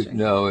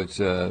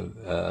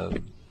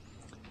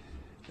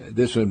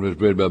 this one was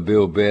bred by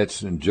Bill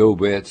Betts and Joe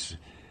Betts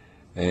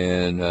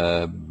and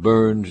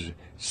Burns,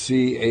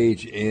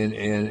 CHNNHK,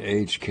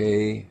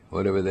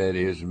 whatever that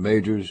is,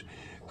 Majors,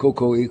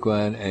 Coco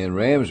Equine, and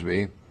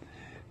Ramsby.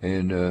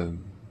 And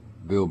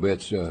Bill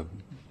Betts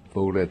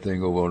pulled that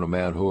thing over on the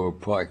Mount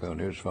Horeb Pike on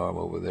his farm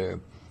over there.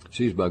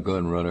 She's by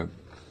Gunrunner.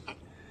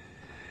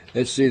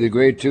 Let's see, the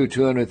Grade 2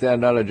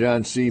 $200,000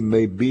 John C.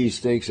 Maybe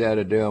Stakes out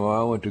of Del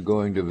Mar went to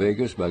Going to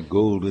Vegas by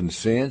Golden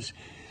Sense,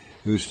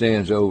 who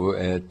stands over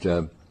at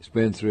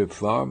Spendthrift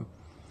Farm,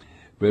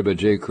 bred by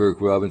J.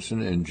 Kirk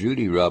Robinson and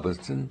Judy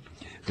Robinson.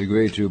 The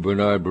Grade 2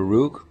 Bernard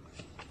Baruch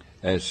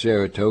at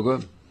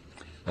Saratoga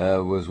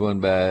was won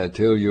by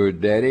Tell Your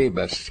Daddy,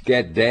 by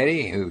Scat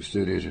Daddy, who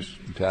stood his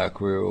entire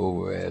career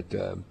over at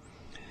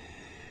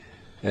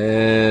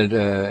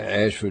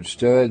Ashford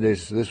Stud.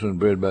 This one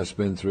bred by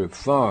Spendthrift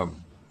Farm.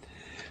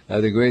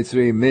 The Grade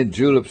 3 Mint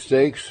Julep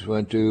Stakes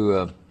went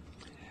to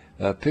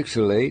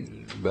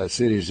Pixelate by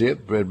City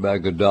Zip, bred by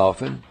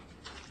Godolphin.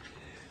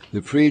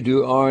 The Prix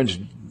du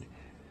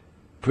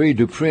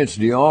Prince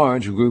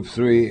d'Orange, Group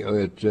 3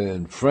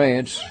 in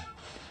France,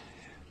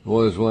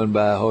 was won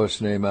by a horse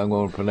named, I'm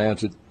going to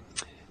pronounce it,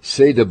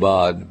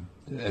 Sedabad.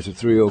 That's a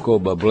 3-year-old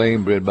colt by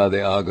Blaine, bred by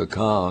the Aga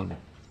Khan.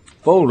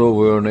 Foaled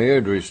over on the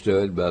Airdrie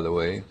Stud, by the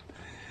way.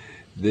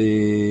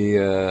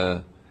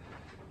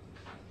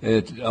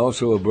 It's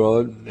also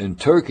abroad in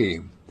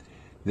Turkey.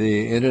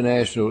 The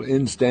International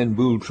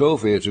Istanbul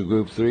Trophy, it's a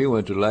Group 3,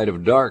 went to Light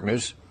of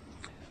Darkness,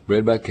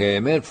 bred by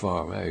Calumet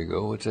Farm. There you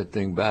go. What's that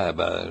thing by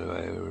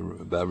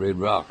Red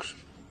Rocks?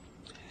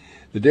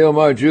 The Del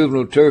Mar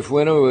Juvenile Turf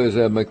winner was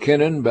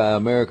McKinnon by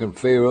American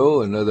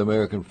Pharaoh, another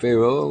American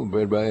Pharaoh,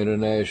 bred by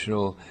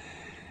International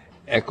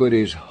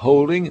Equities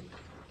Holding.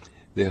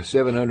 The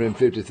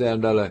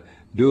 $750,000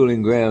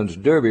 Dueling Grounds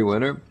Derby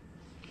winner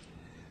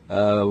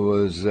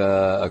was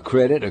a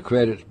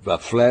credit by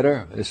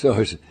Flatter. This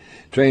horse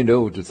trained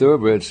over at the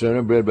Thoroughbred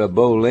Center, bred by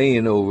Bo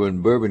Lane over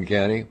in Bourbon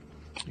County.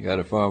 You got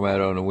a farm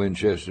out on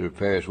the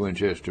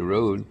Paris-Winchester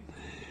Road.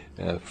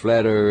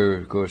 Flatter,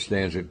 of course,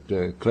 stands at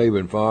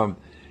Claiborne Farm,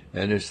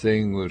 and this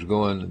thing was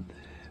going,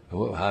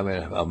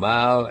 a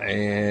mile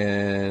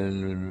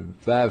and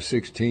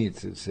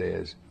 5/16, it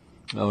says,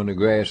 on the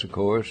grass, of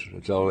course.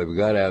 That's all they've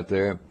got out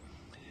there.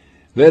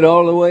 Led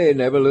all the way,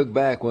 never looked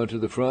back, went to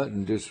the front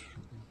and just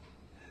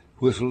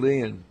whistled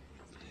in.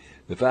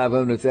 The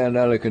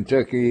 $500,000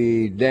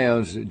 Kentucky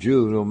Downs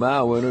Juvenile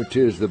Mile winner,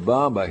 'Tis the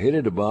Bomb by Hitty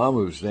the Bomb,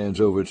 who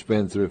stands over at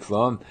Spendthrift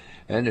Farm,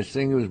 and this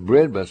thing was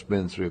bred by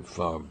Spendthrift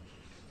Farm.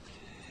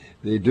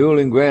 The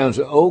Dueling Grounds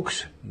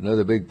Oaks,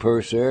 another big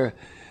purse there,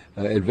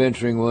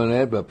 Adventuring One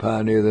by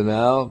Pioneer the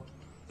Nile,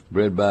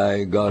 bred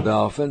by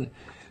Godolphin.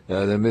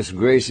 The Miss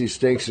Gracie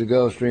Stakes at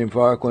Gulfstream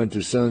Park went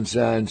to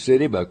Sunshine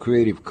City by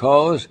Creative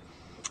Cause.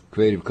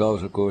 Creative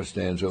Cause, of course,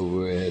 stands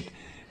over at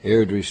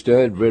Airdrie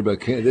Stud,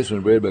 this one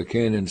bred by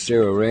Ken and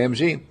Sarah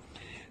Ramsey.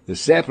 The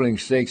Sapling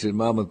Stakes at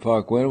Monmouth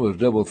Park winner was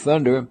Double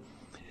Thunder.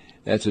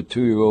 That's a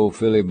 2-year-old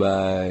filly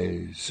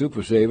by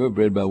Super Saver,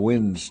 bred by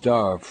Wind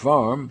Star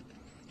Farm.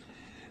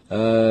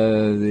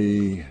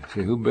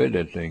 Who bred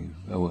that thing?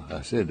 Oh,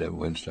 I said that,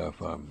 Wind Star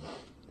Farm.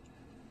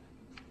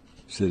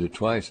 Said it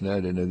twice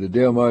now, didn't I? The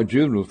Del Mar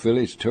Juvenile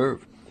filly's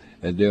Turf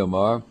at Del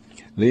Mar.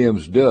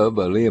 Liam's Dove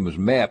by Liam's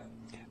Map,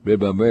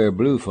 bred by Mary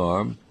Blue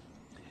Farm.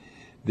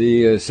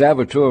 The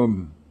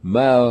Salvatore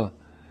Mile,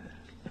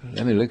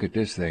 let me look at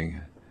this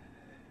thing.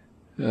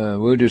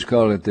 We'll just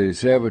call it the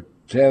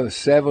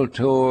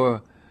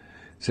Salvatore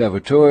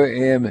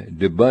M.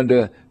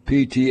 DeBunda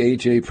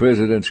PTHA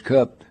President's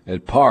Cup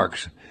at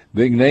Parks.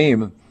 Big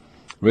name.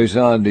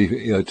 Raison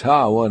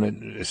d'Etat won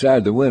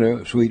aside the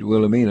winner, Sweet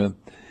Wilhelmina,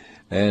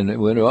 and the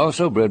winner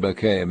also bred by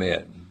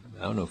Calumet.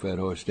 I don't know if that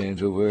horse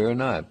stands over there or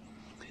not.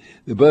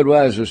 The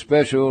Budweiser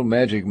Special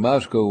Magic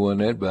Moscow won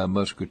that by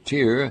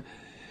Musketeer,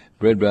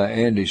 bred by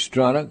Andy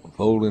Stronach,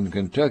 Holden,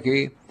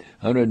 Kentucky.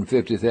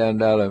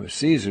 $150,000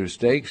 Caesar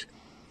Stakes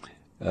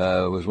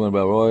was won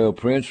by Royal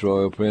Prince.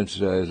 Royal Prince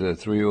is a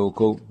 3-year-old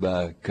colt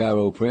by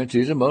Cairo Prince.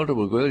 He's a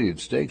multiple graded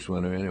stakes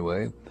winner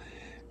anyway.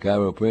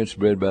 Cairo Prince,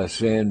 bred by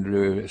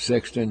Sandra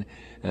Sexton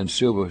and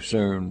Silver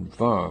Cern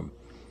Farm.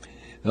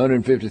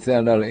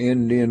 $150,000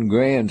 Indian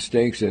Grand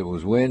Stakes that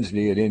was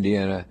Wednesday at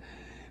Indiana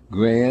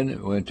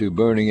Grand went to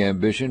Burning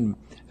Ambition.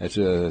 That's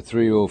a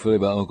 3-year-old filly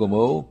by Uncle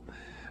Mo.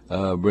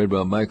 Bred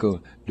by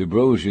Michael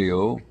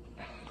DeBrosio,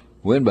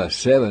 win by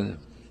 7.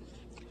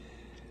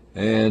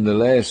 And the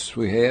last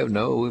we have,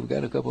 we've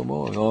got a couple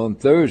more. On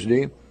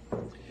Thursday,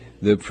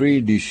 the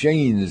Prix de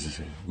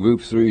Chaines Group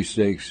 3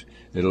 Stakes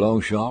at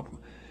Longchamp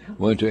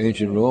went to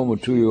Ancient Rome, a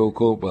 2-year-old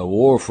colt by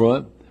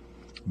Warfront,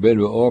 bred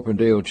by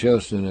Orpendale,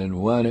 Chelston, and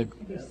Wynett.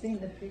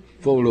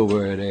 Fold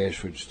over at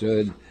Ashford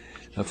Stud.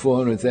 A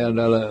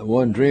 $400,000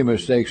 One Dreamer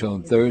Stakes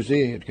on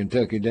Thursday at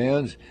Kentucky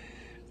Downs.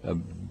 A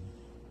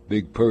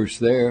big purse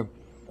there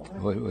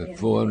with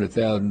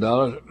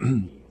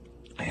 $400,000.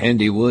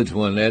 Handy Woods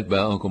won that by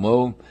Uncle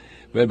Mo,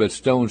 bred by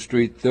Stone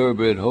Street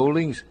Thoroughbred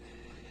Holdings.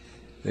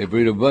 They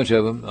breed a bunch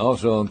of them.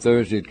 Also on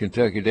Thursday at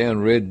Kentucky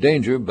Down, Red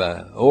Danger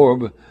by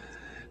Orb.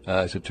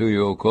 It's a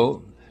 2-year-old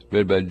colt,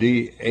 bred by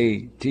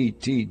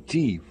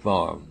DATTT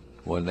Farm.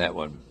 Won that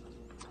one.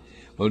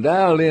 Well,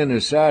 Dialed In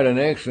has sired an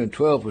excellent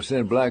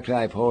 12%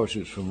 black-type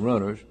horses from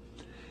runners.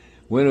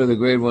 Winner of the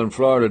Grade 1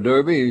 Florida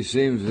Derby, he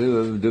seems to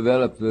have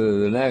developed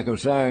the knack of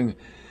siring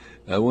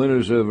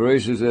winners of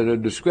races that are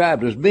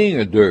described as being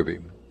a derby.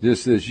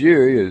 Just this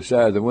year, he has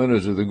sired the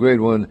winners of the Grade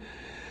 1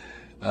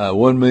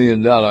 $1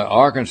 million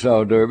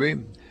Arkansas Derby,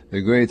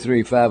 the Grade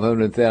 3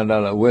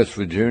 $500,000 West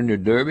Virginia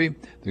Derby,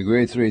 the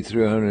Grade 3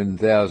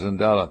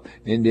 $300,000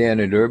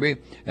 Indiana Derby,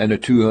 and the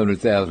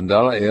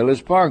 $200,000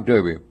 Ellis Park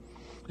Derby.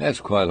 That's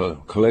quite a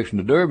collection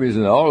of derbies,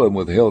 and all of them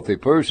with healthy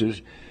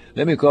purses.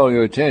 Let me call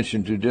your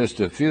attention to just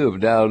a few of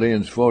Dialed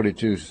In's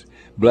 42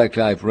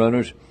 black-type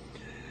runners.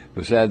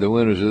 Beside the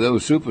winners of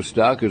those,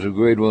 Superstock is a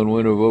Grade 1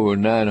 winner of over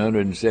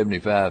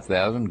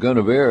 $975,000.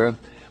 Gunnevera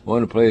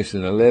won a place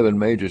in 11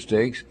 major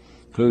stakes,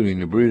 including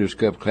the Breeders'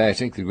 Cup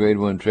Classic, the Grade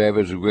 1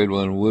 Travers, the Grade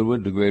 1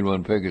 Woodward, the Grade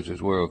 1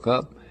 Pegasus World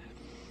Cup.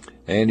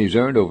 And he's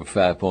earned over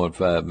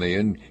 $5.5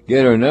 million.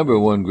 Get her number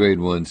 1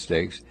 Grade 1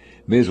 stakes.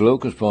 Ms.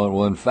 Locust Pond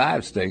won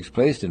 5 stakes,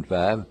 placed in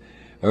 5,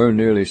 earned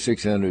nearly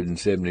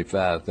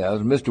 $675,000.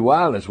 Mr.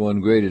 Wireless won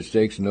graded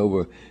stakes and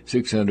over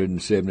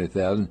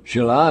 $670,000.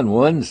 Shalon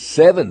won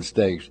 7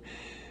 stakes,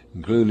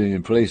 including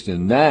and placed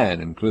in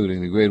 9,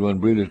 including the Grade 1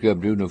 Breeders'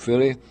 Cup Juvenile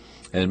Filly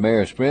and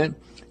Mare Sprint.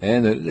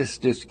 And the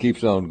list just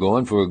keeps on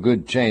going for a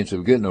good chance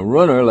of getting a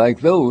runner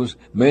like those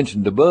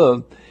mentioned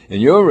above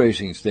in your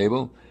racing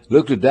stable.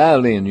 Look to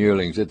Dialed In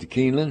yearlings at the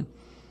Keeneland.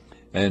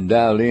 And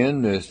Dialed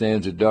In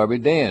stands at Darby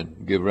Dan.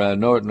 Give Ryan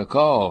Norton a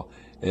call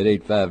at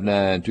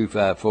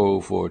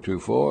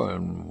 859-254-0424.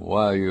 And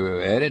while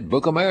you're at it,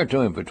 book a mare to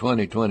him for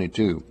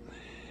 2022.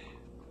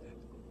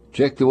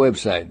 Check the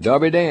website,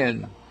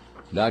 darbydan.com.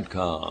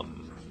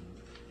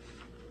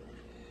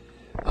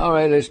 All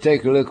right, let's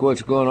take a look at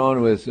what's going on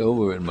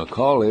over at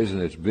McCauley's,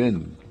 and it's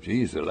been,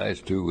 the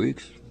last 2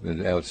 weeks.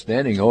 Been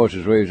outstanding.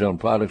 Horses raised on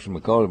products from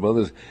McCauley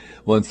Brothers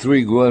won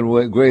 3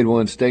 Grade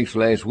 1 stakes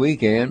last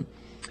weekend.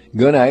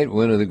 Gunite,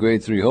 winner of the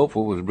Grade 3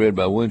 Hopeful, was bred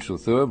by Winchell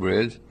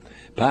Thoroughbreds.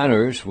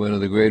 Pinehurst, winner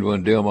of the Grade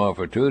 1 Del Mar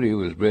Fortuity,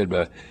 was bred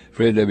by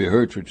Fred W.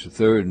 Hertridge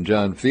III and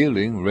John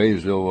Fielding,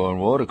 raised over on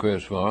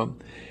Watercress Farm.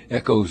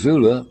 Echo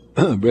Zula,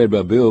 bred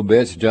by Bill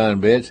Betts, John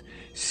Betts,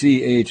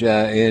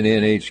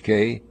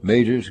 CHINNHK,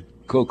 Majors,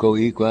 Coco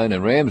Equine,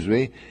 and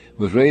Ramsby,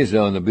 was raised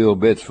on the Bill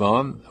Betts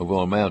farm over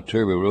on Mount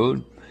Turby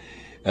Road.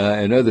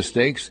 And other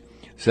stakes,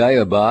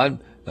 Sayabad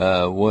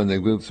won the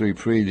Group 3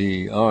 Prince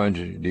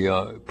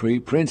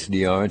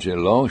d'Orange at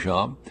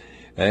Longchamp,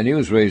 and he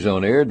was raised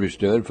on Airdrie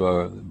stud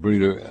for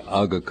breeder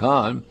Aga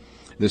Khan.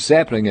 The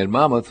Sapling at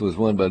Monmouth was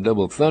won by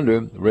Double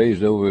Thunder,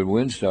 raised over at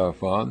Windstar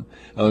Farm.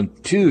 On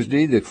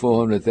Tuesday, the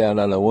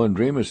 $400,000 One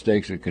Dreamer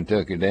Stakes at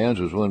Kentucky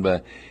Downs was won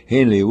by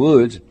Henley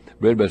Woods,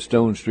 bred by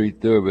Stone Street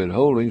Thoroughbred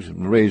Holdings,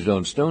 and raised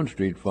on Stone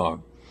Street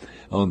Farm.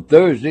 On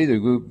Thursday, the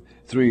Group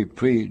 3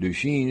 Prix du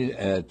Chien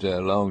at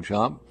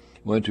Longchamp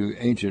went to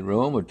Ancient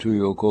Rome, a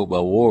 2-year-old colt by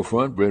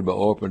Warfront, bred by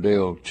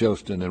Orpendale,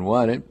 Chelston, and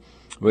Whiting,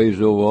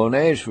 raised over on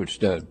Ashford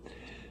stud.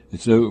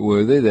 It's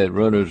noteworthy that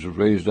runners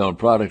raised on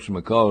products from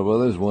McCullough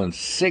Brothers won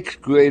 6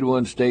 Grade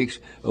 1 stakes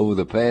over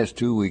the past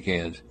 2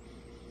 weekends.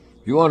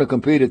 If you want to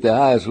compete at the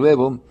highest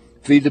level,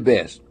 feed the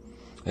best,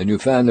 and you'll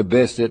find the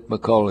best at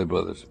McCullough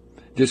Brothers.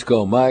 Just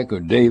call Mike or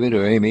David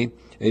or Amy,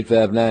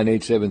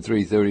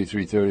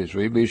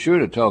 859-873-3333. Be sure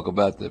to talk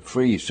about the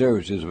free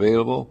services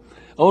available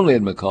only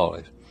at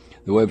McCullough's.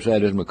 The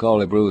website is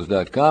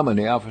McCulleyBrothers.com, and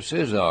the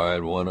offices are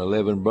at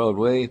 111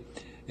 Broadway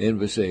in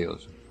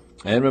Versailles.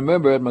 And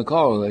remember, at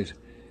McCullough's,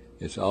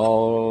 it's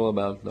all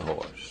about the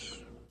horse.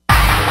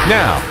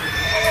 Now,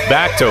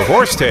 back to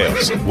Horse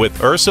Tales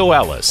with Urso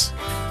Ellis.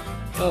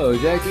 Oh,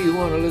 Jackie, you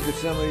want to look at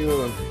some of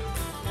your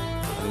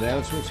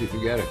announcements? If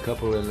you got a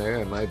couple in there,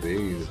 it might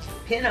be.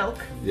 Pin Oak.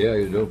 Yeah,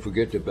 you don't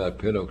forget about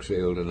Pin Oak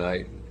sale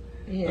tonight.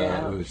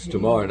 Yeah. It's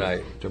tomorrow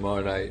night.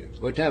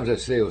 What time does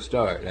that sale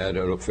start? I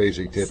don't know,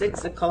 phasing tip.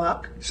 6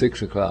 o'clock.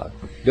 6 o'clock.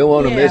 Don't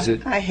want to miss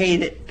it. I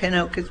hate it. Pin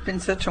Oak has been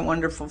such a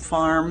wonderful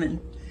farm and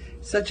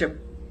such a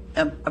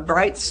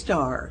bright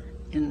star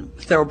in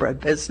thoroughbred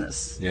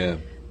business. Yeah.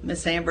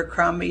 Miss Amber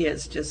Crombie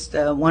is just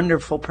a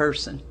wonderful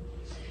person,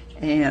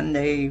 and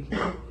they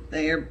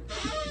are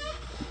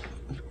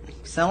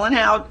selling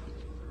out.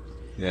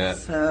 Yeah.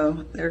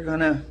 So they're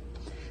gonna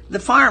the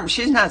farm.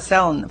 She's not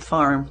selling the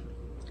farm.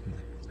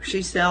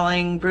 She's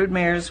selling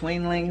broodmares,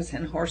 weanlings,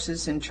 and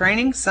horses in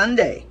training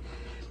Sunday.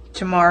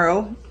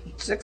 Tomorrow,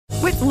 6.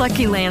 With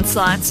Lucky Land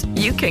Slots,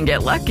 you can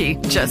get lucky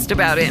just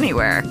about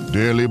anywhere.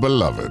 Dearly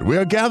beloved, we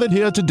are gathered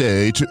here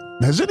today to...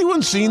 Has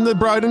anyone seen the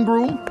bride and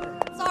groom?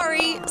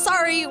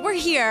 Sorry, we're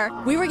here.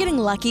 We were getting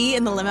lucky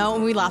in the limo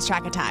and we lost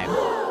track of time.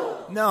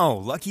 No,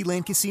 Lucky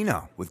Land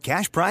Casino, with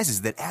cash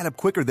prizes that add up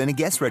quicker than a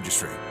guest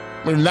registry.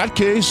 In that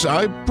case,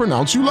 I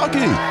pronounce you lucky.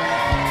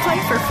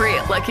 Play for free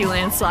at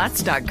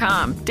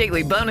LuckyLandSlots.com.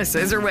 Daily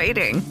bonuses are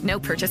waiting. No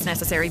purchase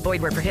necessary.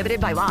 Void where prohibited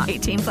by law.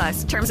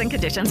 18+. Terms and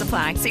conditions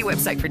apply. See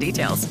website for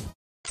details.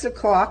 6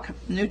 o'clock,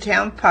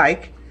 Newtown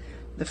Pike,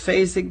 the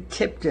Phasig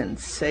Tipton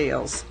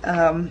sales.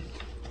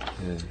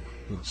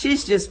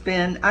 She's just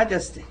been, I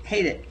just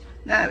hate it.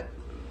 Now,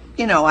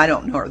 I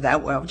don't know her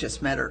that well.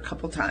 Just met her a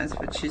couple times,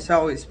 but she's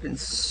always been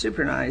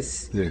super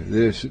nice.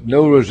 There's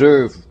no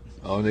reserve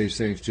on these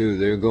things, too.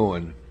 They're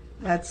going.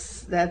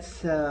 That's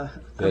That's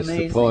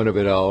amazing. the point of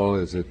it all,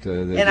 is that...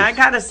 and I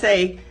got to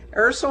say,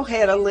 Ursel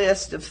had a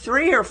list of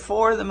 3 or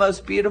 4 of the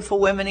most beautiful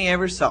women he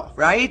ever saw,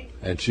 right?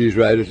 And she's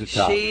right at the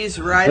top. She's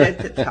right at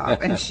the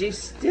top, and she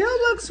still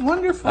looks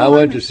wonderful. I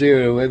went to see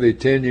her maybe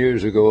 10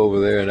 years ago over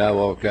there, and I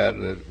walked out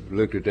and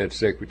looked at that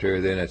secretary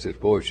then. I said,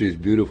 boy, she's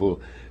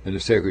beautiful. And the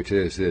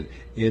secretary said,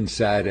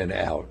 inside and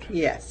out.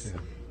 Yes.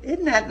 Yeah.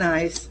 Isn't that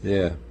nice?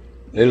 Yeah.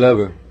 They love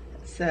her.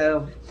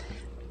 So,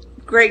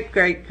 great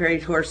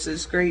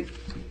horses, great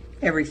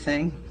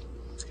everything.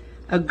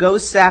 A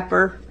Ghost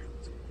Sapper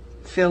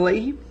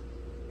filly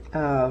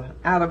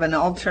out of an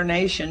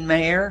alternation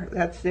mare.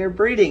 That's their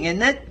breeding,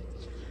 isn't it?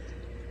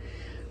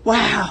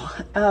 Wow.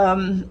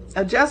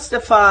 A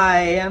Justify,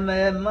 a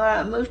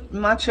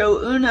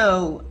Macho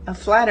Uno, a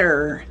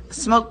Flatter,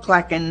 Smoke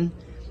Placken,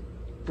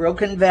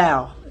 Broken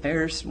Vow.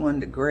 There's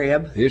one to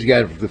grab. He's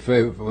got one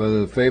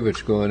of the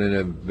favorites going in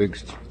a big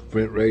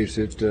sprint race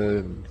at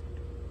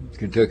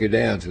Kentucky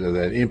Downs,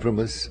 that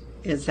Infamous.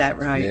 Is that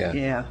right?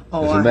 Yeah.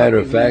 Oh, as a matter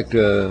of fact,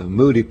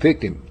 Moody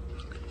picked him.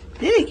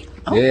 Did he?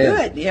 Oh,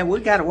 yeah. Good. Yeah,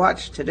 we got to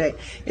watch today.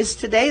 Is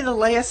today the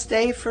last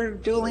day for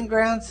Dueling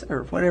Grounds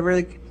or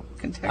whatever?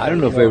 Kentucky. I don't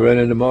know if they run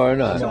in tomorrow or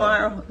not.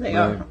 Tomorrow they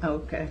are.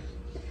 Okay.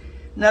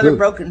 Another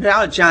Broken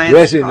Vow giant.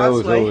 Jesse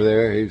knows over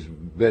there. He's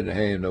betting a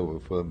hand over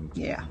for them.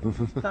 Yeah.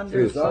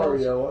 Thunder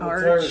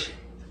Arch.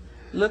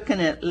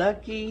 Looking at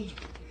Lucky.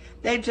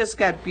 They've just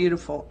got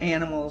beautiful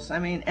animals. I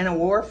mean, and a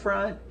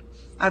Warfront.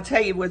 I'll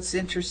tell you what's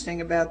interesting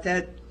about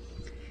that.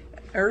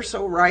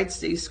 Ursel writes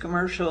these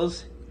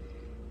commercials,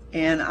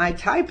 and I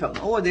type them.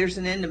 Oh, there's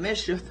an Into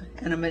Mischief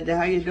and a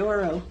Medaglia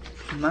d'Oro.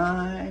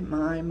 My.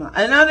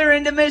 Another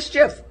Into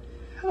Mischief.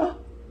 Oh,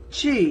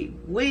 gee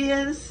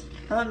whiz.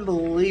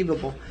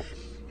 Unbelievable.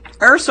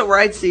 Ursel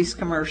writes these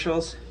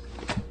commercials,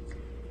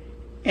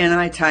 and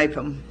I type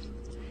them.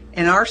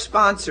 And our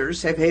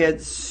sponsors have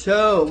had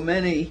so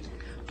many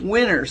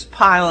winners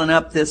piling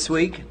up this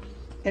week,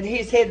 and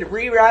he's had to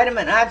rewrite them,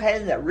 and I've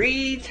had to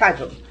retype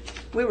them.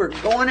 We were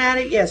going at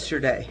it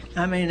yesterday.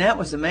 I mean, that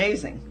was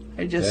amazing.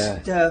 It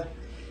just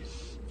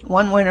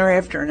one winner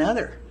after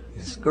another.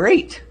 It's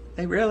great.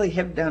 They really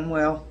have done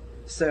well.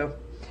 So,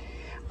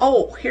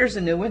 here's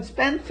a new one.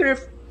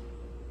 Spendthrift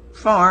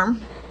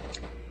Farm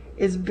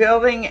is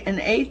building an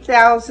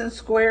 8,000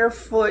 square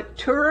foot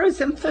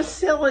tourism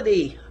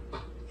facility.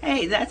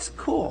 Hey, that's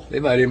cool. They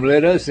might even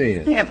let us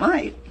in. Yeah, it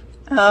might.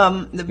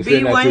 The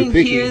B. Wayne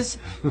Hughes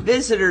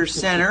Visitor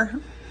Center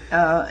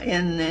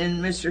in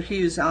Mr.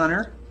 Hughes'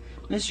 honor.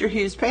 Mr.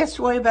 Hughes passed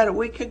away about a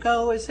week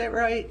ago. Is that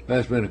right?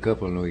 That's been a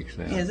couple of weeks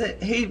now. Is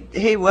it?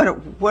 He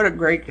what a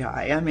great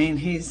guy. I mean,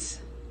 he's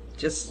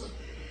just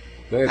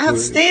very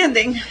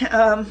outstanding.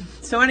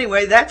 So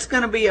anyway, that's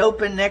going to be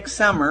open next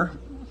summer,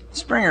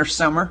 spring or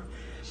summer,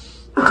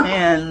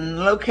 and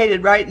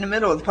located right in the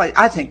middle of the place.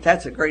 I think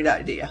that's a great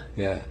idea.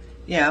 Yeah.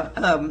 Yeah.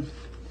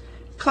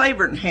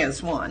 Claiborne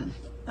has one,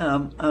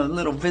 a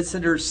little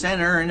visitor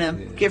center and a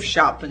gift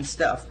shop and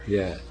stuff.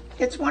 Yeah.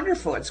 It's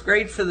wonderful. It's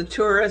great for the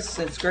tourists.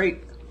 It's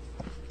great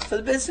for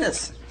the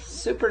business.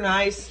 Super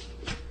nice.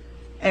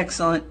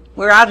 Excellent.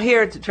 We're out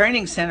here at the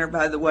training center,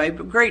 by the way,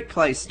 but great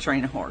place to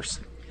train a horse.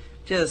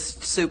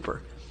 Just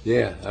super.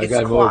 Yeah, I It's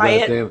got more about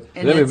quiet, them.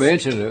 and Let me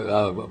it's-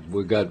 mention,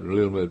 we got a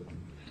little bit,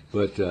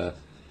 but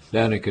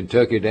down in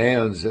Kentucky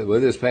Downs,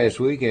 this past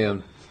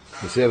weekend,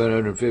 the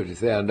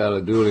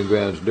 $750,000 Dueling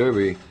Grounds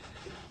Derby,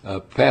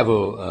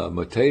 Pavel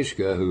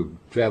Matejka, who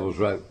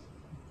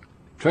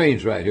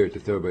trains right here at the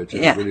Thoroughbred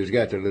Center, Yeah. but he's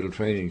got the little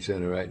training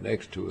center right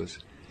next to us.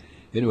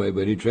 Anyway,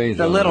 but he trains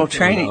The on little the,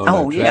 training-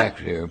 on the yeah.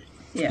 tracks here.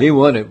 Yeah. He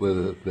won it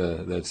with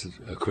that's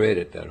a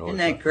credit, that horse. Isn't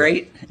that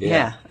great?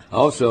 Yeah.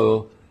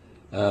 Also,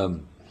 the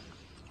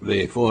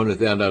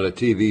 $400,000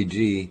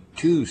 TVG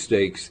 2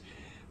 stakes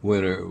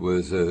winner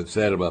was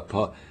saddled by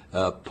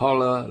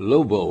Paula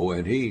Lobo,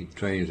 and he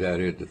trains out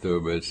here at the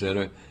Thoroughbred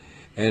Center.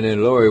 And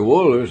then Lori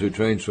Wohlers, who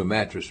trains for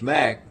Mattress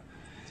Mac,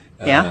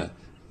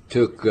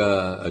 took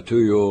a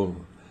 2-year-old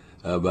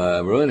by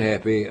Run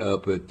Happy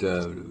up at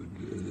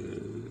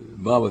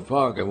Monmouth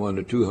Park and won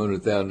the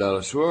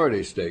 $200,000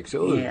 sorority stakes.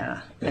 So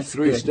Yeah, that's that's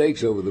 3 good.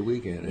 stakes over the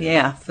weekend.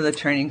 Yeah, for the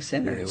training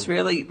center. It's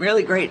really,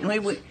 really great.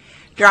 And we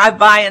drive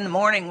by in the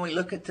morning, we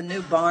look at the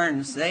new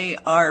barns. They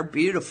are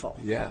beautiful.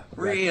 Yeah.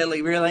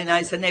 Really, really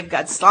nice. And they've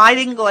got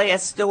sliding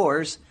glass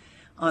doors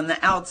on the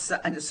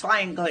outside, and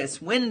sliding glass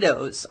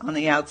windows on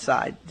the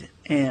outside,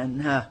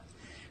 and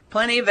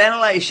plenty of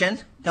ventilation.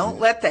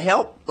 Don't let the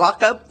help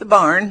lock up the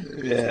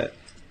barn. Yeah.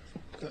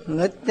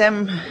 Let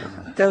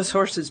those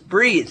horses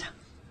breathe.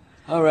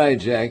 All right,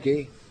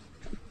 Jackie.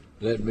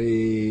 Let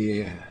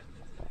me,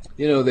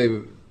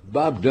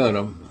 Bob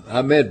Dunham,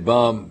 I met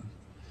Bob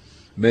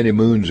many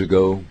moons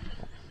ago.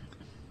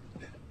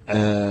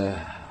 I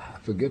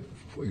forget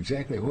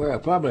exactly where. I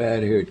probably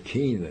out here at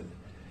Keeneland.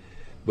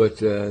 But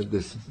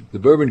the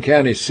Bourbon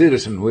County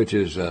Citizen, which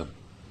is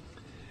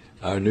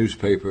our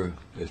newspaper,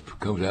 it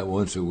comes out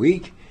once a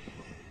week,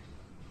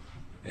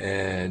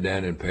 and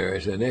down in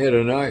Paris, and they had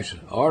a nice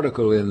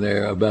article in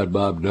there about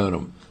Bob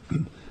Dunham.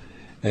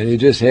 And he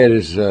just had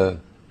his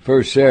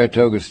first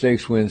Saratoga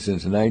Stakes win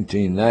since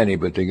 1990,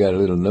 but they got a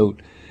little note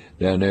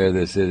down there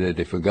that said that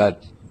they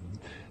forgot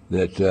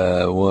that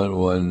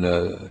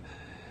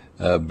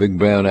Big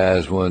Brown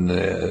Eyes won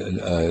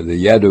the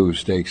Yaddo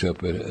Stakes up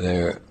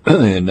there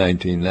in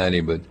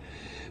 1990. But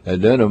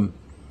Dunham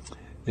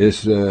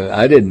is,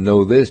 I didn't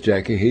know this,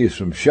 Jackie, he's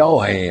from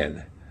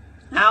Shawhan.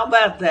 How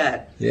about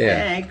that? Yeah.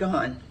 Hang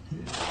on.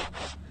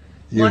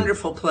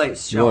 Wonderful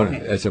place, You want-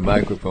 Shawhan. That's a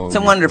microphone. It's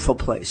a wonderful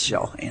place,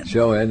 Shawhan.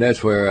 Shawhan,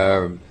 that's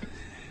where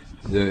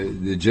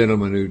the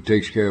gentleman who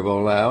takes care of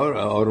all our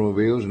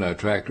automobiles and our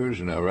tractors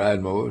and our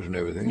ride mowers and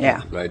everything.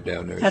 Yeah. Right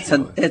down there.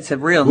 It's a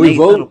real We neat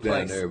vote little down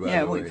place. there, by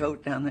yeah, the we way.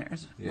 vote down there.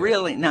 It's a Yeah.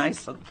 really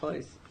nice little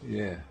place.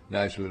 Yeah,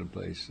 nice little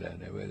place down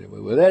there. But anyway,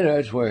 well,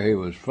 that's where he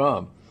was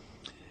from.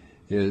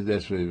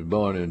 That's where he was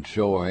born in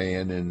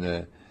Shawhan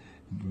and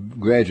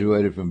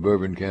graduated from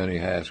Bourbon County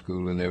High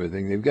School and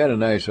everything. They've got a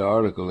nice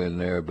article in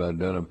there about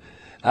Dunham.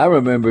 I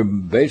remember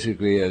him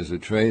basically as a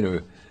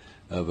trainer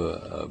of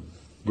a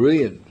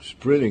brilliant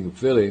sprinting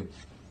filly.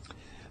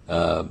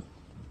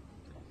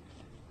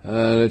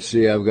 Let's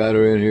see, I've got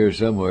her in here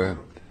somewhere.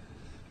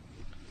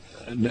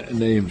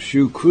 Named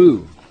Shoe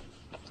Crew,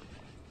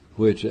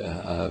 which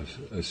I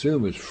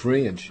assume is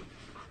French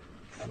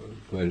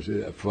for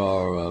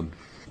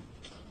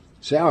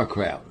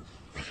sauerkraut.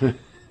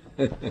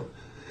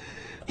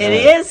 It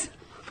is?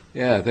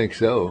 Yeah, I think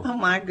so. Oh,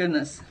 my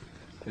goodness.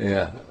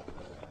 Yeah,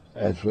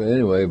 that's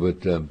anyway.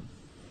 But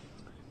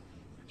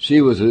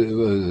she was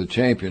a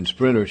champion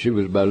sprinter. She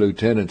was by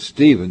Lieutenant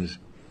Stevens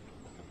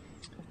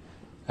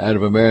out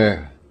of a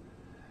mare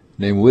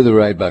named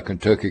Witherite by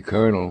Kentucky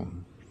Colonel.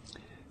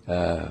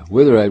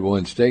 Witherite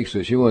won stakes,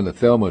 so she won the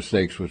Thelma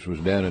Stakes, which was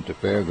down at the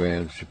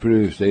fairgrounds. She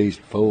produced 8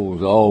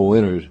 foals, all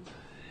winners.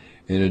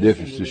 In a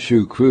difference to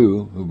Shoe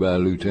Crew, who by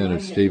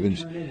Lieutenant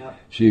Stevens,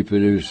 she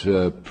produced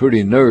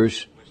Pretty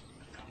Nurse,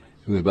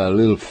 who was by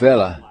Little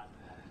Fella.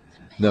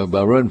 No,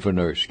 by Run for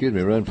Nurse. Excuse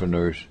me, Run for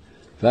Nurse.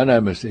 If I'm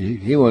not mistaken,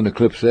 he won the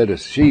Clipsetta.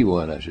 She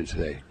won, I should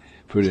say.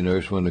 Pretty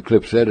Nurse won the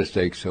Clipsetta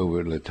Stakes over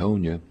at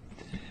Latonia.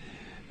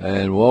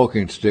 And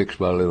Walking Sticks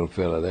by Little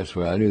Fella. That's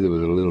where I knew there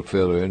was a little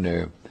fella in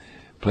there.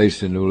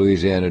 placed in the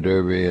Louisiana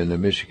Derby and the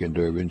Michigan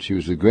Derby. And she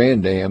was the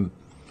grand dam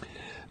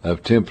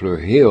of Templar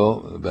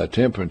Hill, by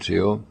Temperance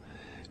Hill,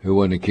 who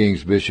won the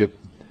King's Bishop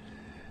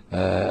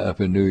up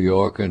in New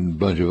York and a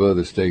bunch of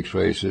other stakes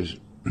races.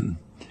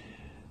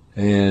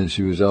 And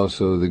she was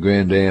also the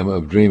grand dam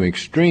of Dream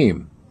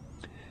Extreme,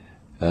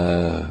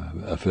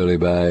 a filly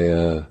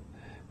by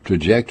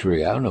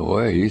Trajectory. I don't know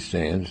where he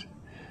stands,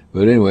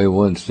 but anyway,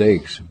 won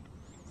stakes.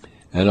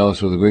 And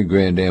also the great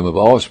grand dam of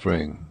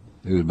Offspring,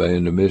 who was by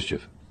Into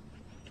Mischief.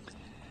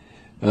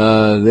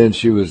 Then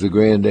she was the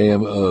grand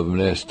dam of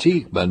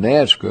Nastique by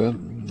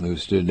Nasca, who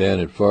stood down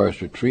at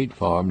Forest Retreat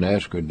Farm.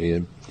 Nasca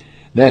did.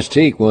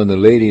 Nastique won the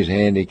ladies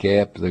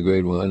handicap, the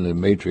grade 1, the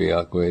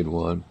matriarch grade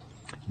 1,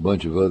 a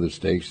bunch of other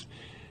stakes.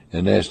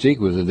 And Nastique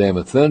was the dam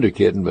of Thunder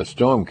Kitten by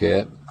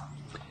Stormcat,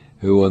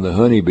 who won the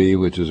Honeybee,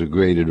 which is a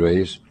graded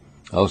race.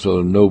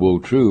 Also Noble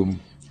True,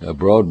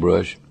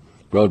 Broadbrush.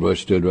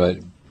 Broadbrush stood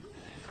right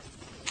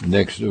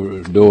next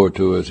door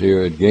to us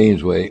here at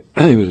Gainesway.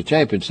 He was a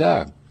champion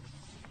sire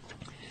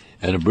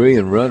and a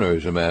brilliant runner,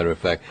 as a matter of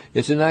fact.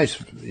 It's a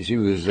nice, she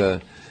was,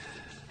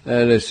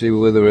 let's see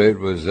whether it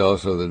was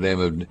also the name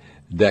of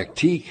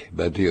Dactique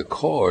by the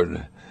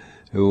Accord,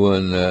 who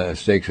won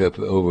stakes up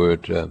over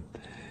at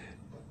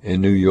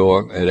in New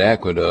York at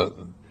Aqueduct,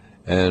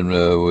 and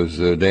was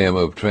the dam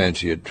of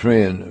Transient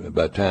Trend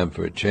by Time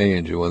for a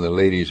Change, who won the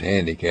ladies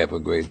handicap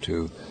of grade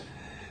 2.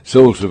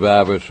 Sole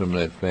survivors from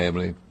that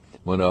family,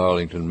 won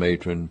Arlington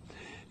Matron.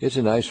 It's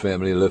a nice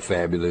family, Le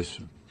Fabulous,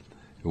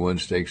 who won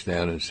stakes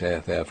down in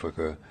South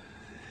Africa.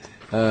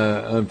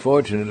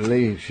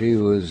 Unfortunately, she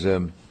was,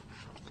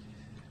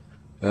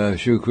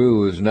 Shoe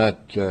Crew was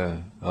not,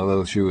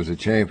 although she was a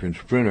champion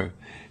sprinter.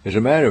 As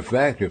a matter of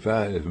fact, if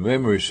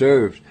memory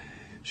serves,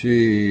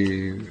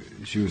 she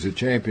was a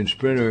champion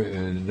sprinter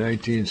in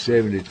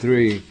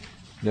 1973.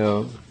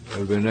 No, it would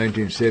have been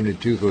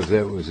 1972, because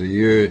that was the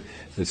year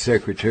the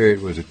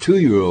Secretariat was a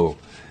 2-year-old.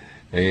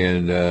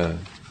 And,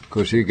 of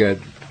course, he got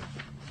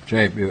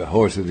champion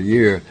horse of the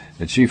year,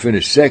 and she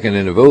finished second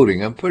in the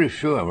voting. I'm pretty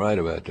sure I'm right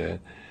about that.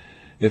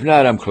 If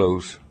not, I'm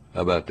close.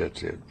 How about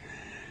that's it?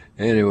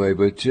 Anyway,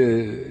 but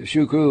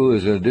Shoe Crew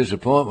was a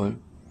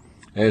disappointment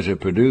as a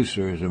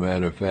producer, as a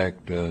matter of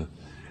fact.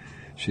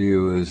 She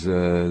was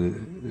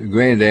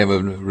grand dam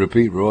of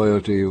Repeat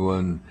Royalty, who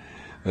won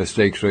a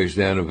stakes race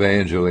down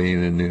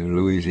Evangeline in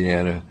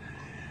Louisiana.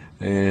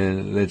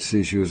 And let's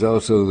see, she was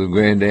also the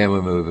grand dam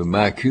of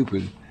My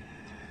Cupid,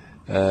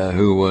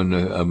 who won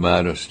a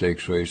minor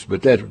stakes race.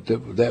 But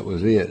that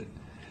was it.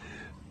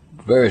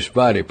 Very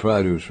spotty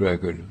produce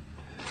record.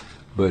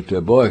 But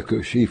boy,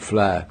 could she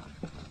fly.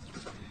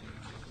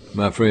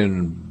 My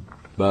friend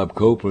Bob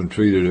Copeland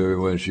treated her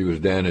when she was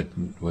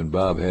when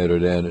Bob had her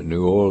down at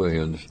New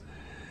Orleans.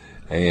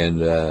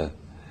 And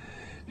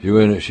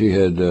she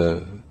had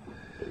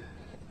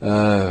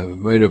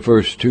made her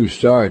first 2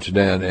 starts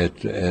down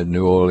at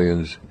New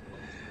Orleans,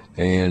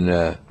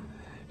 and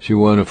she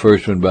won the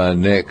first one by a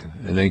neck,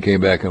 and then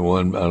came back and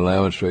won an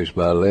allowance race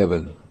by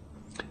 11.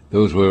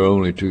 Those were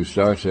only 2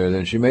 starts there.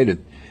 Then she made it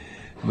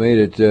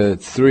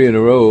 3 in a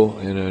row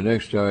in her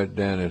next start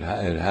down at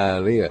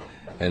Hialeah,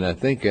 and I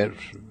think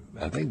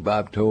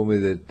Bob told me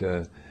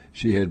that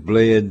she had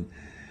bled,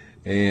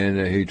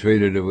 and he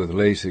treated her with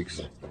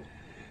Lasix,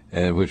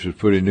 and which was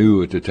pretty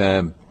new at the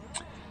time,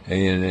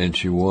 and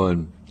she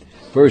won.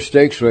 First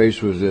stakes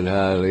race was at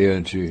Hialeah,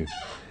 and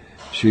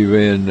she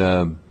ran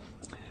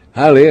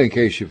Hialeah, in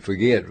case you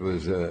forget,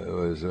 was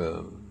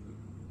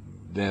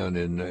down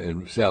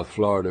in South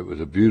Florida. It was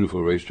a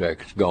beautiful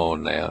racetrack. It's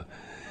gone now.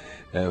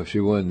 She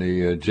won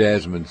the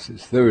Jasmine,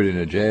 3rd in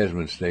the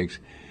Jasmine Stakes.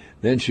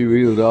 Then she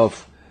reeled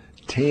off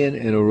 10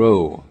 in a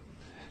row.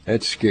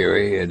 That's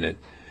scary, isn't it?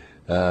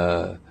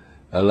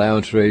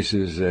 Allowance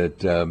races at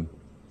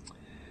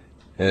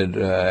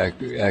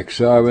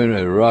Aksarben,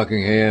 at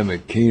Rockingham,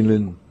 at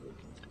Keeneland.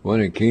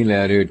 One in Keeneland,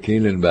 out here at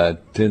Keeneland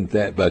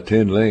by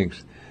 10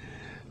 lengths.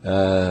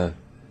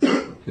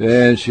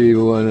 Then she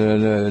won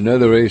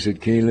another race at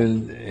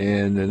Keeneland,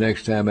 and the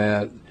next time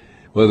out,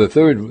 well, the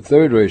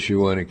third race she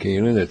won at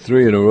Keeneland, at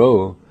 3 in a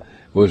row,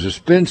 was a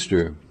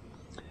spinster.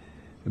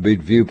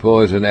 Beat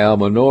Viewpoise and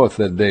Alma North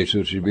that day,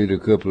 so she beat a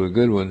couple of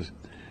good ones.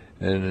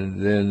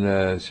 And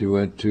then she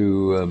went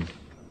to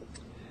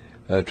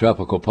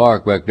Tropical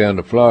Park back down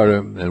to Florida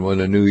and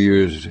won a New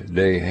Year's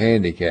Day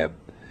handicap.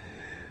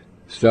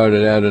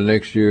 Started out the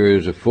next year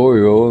as a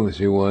 4-year-old.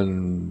 She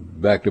won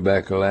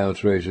back-to-back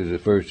allowance races, at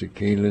first at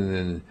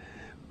Keeneland,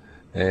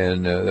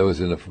 and that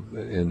was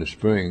in the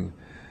spring,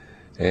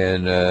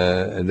 and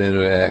then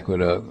at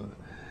Aqueduct.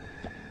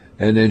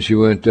 And then she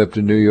went up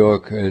to New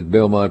York at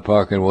Belmont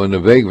Park and won the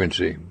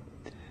Vagrancy.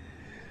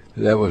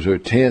 That was her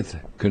 10th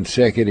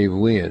consecutive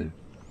win.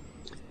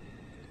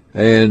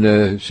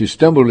 And she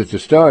stumbled at the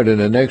start in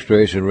the next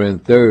race and ran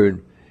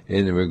 3rd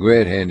in the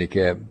Regret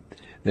handicap.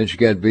 Then she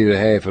got beat a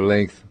half a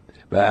length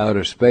by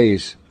Outer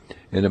Space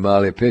in the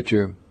Molly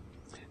Pitcher.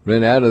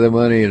 Ran out of the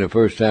money in the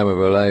first time of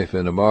her life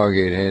in the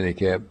Margate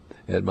handicap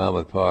at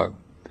Monmouth Park.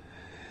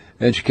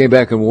 And she came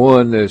back and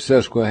won the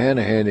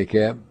Susquehanna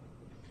handicap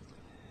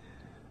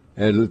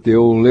at the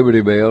old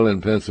Liberty Bell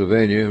in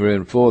Pennsylvania,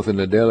 ran 4th in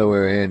the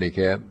Delaware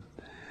handicap.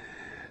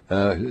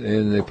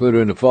 And they put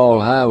her in the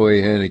Fall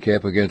Highway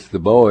handicap against the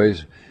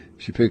boys.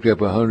 She picked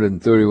up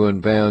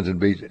 131 pounds and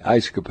beat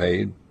Ice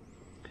Capade.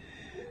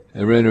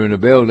 I ran her in the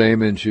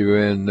Beldame, and she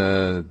ran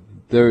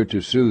 3rd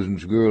to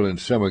Susan's Girl in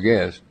Summer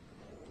Guest.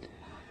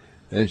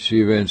 And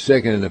she ran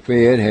 2nd in the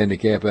Fayette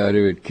handicap out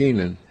here at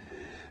Keeneland,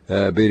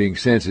 beating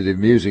Sensitive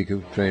Music,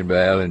 trained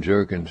by Alan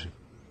Jerkins.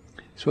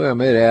 That's where I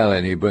met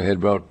Alan. He had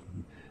brought,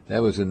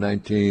 that was in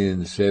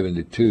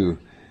 1972,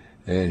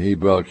 and he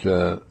brought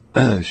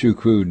Shoe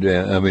Crew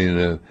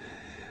down,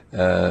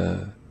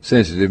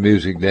 Sensitive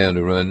Music down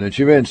to run. And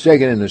she ran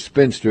 2nd in the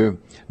Spinster,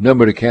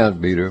 Number to Count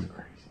beater.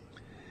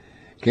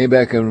 Came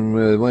back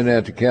and went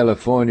out to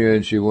California,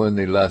 and she won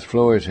the Las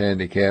Flores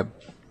handicap.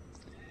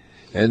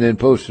 And then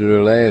posted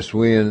her last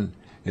win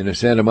in the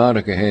Santa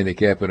Monica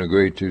handicap in a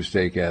Grade 2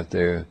 stake out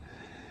there.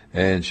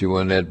 And she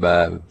won that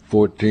by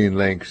 14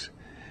 lengths,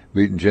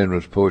 beating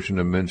General's Portion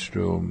of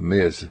Minstrel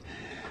Miss.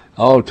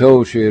 All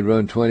told, she had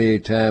run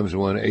 28 times,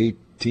 won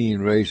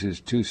 18 races,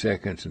 2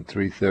 seconds and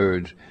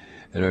 3/3,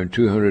 and earned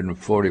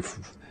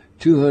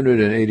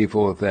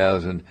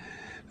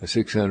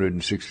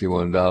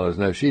 $284,661.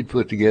 Now, if she'd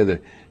put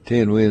together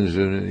 10 wins,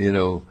 and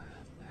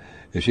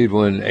if she'd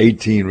won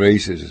 18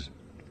 races,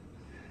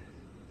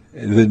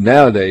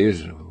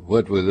 nowadays,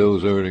 what would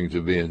those earnings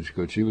have been?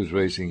 Because she was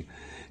racing,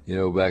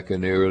 back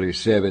in the early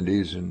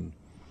 70s, and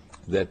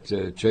that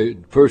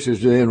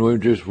purses then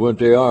weren't just what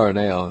they are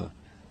now.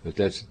 But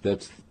that's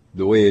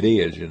the way it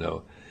is,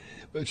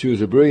 But she was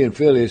a brilliant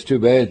filly. It's too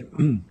bad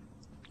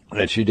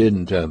that she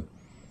didn't. She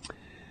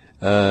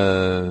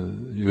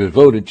was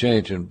voted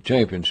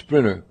champion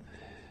sprinter,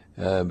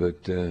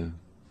 but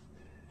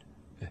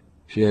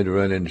she had to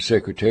run into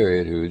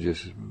Secretariat, who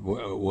just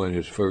won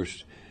his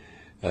first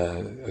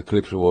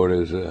Eclipse Award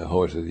as a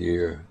Horse of the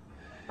Year.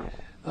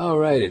 All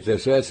right, so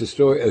that's the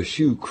story of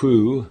Shoe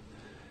Crew.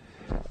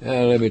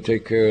 Now let me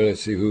take care of,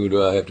 let's see, who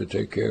do I have to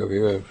take care of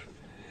here?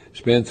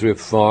 Spendthrift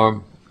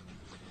Farm.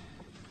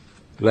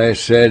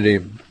 Last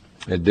Saturday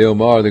at Del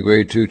Mar, the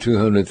Grade 2,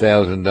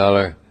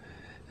 $200,000.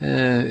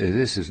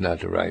 This is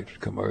not the right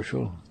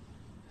commercial.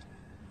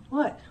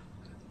 What?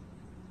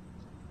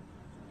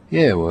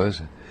 Yeah, it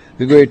was.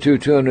 The Grade 2,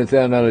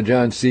 $200,000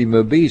 John C.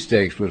 Mabee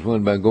Stakes was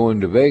won by Going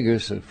to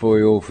Vegas, a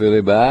 4-year-old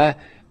filly by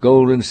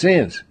Golden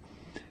Sense.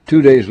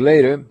 2 days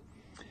later,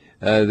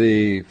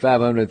 the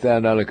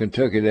 $500,000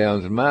 Kentucky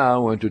Downs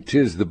Mile went to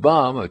Tiz the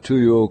Bomb, a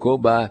 2-year-old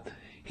colt by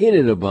Hit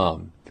It a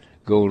Bomb.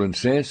 Golden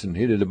Sense and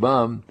Hit It a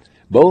Bomb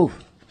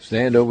both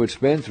stand over at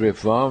Spendthrift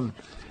Farm,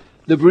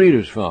 the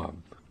Breeders'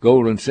 Farm.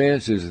 Golden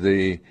Sense is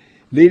the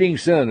leading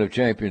son of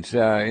champion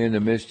sire In the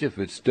Mischief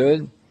at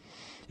Stud.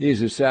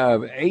 He's the sire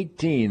of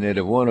 18 that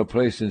have won a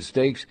place in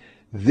stakes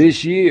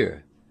this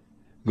year.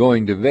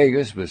 Going to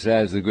Vegas,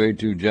 besides the Grade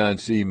 2 John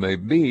C.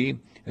 Mabee,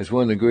 has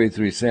won the Grade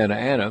 3 Santa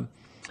Ana,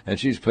 and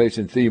she's placed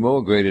in 3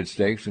 more graded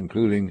stakes,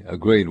 including a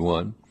Grade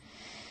 1.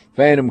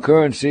 Phantom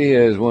Currency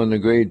has won the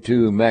Grade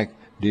 2 Mac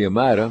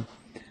Diamata.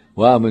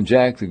 Wildman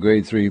Jack, the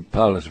Grade 3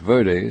 Palos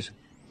Verdes.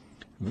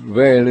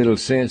 Very Little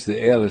Sense,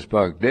 the Ellis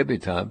Park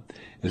Debutante.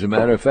 As a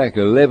matter of fact,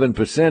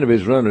 11% of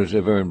his runners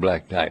have earned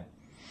black type.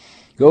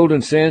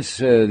 Golden Sense,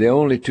 the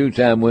only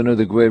 2-time winner of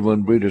the Grade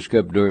 1 Breeders'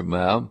 Cup Dirt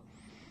Mile.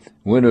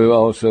 Winner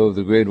also of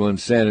the Grade 1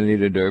 Santa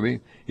Anita Derby.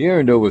 He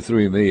earned over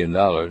 $3 million.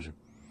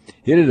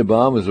 Hit It a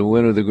Bomb is a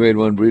winner of the Grade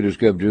 1 Breeders'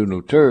 Cup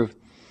Juvenile Turf.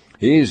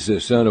 He's the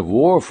son of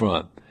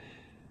Warfront.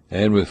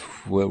 And with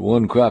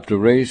one crop to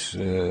race,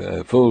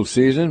 a full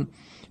season,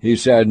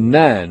 he's sired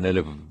 9 that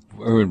have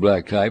earned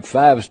black type,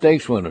 5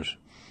 stakes winners,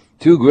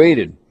 2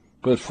 graded,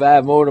 plus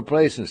 5 more to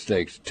place in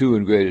stakes, 2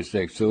 in graded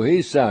stakes. So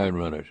he's siring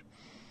runners.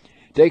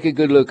 Take a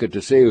good look at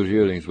the sales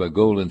yearlings by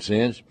Golden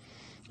Sense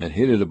and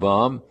Hit It a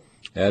Bomb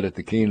out at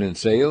the Keeneland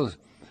sales.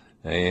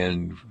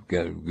 And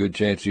got a good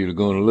chance you're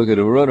going to look at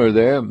a runner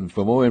there. And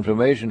for more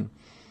information,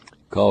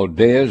 call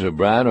Des or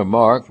Brian or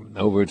Mark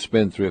over at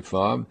Spendthrift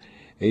Farm,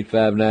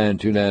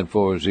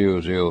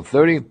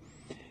 859-294-0030.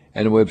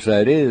 And the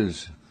website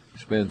is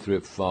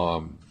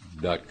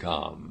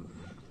spendthriftfarm.com.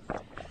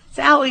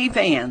 Sally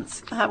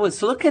Vance, I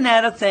was looking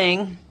at a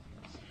thing.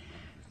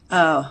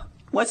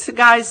 What's the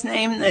guy's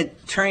name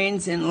that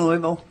trains in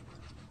Louisville?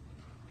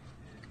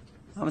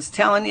 I was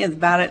telling you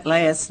about it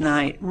last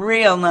night.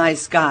 Real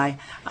nice guy.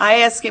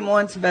 I asked him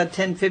once about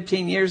 10,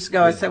 15 years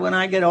ago. I said, when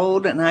I get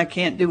old and I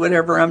can't do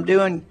whatever I'm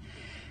doing,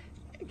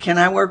 can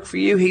I work for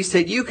you? He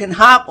said, you can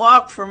hop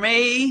walk for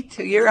me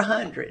till you're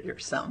 100 or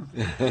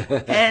something.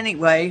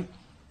 Anyway,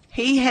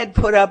 he had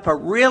put up a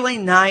really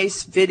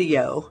nice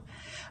video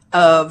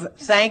of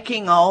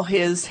thanking all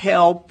his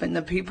help and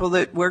the people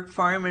that worked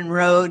for him and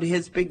rode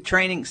his big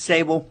training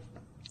stable,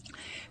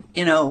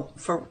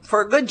 for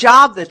a good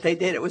job that they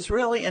did. It was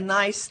really a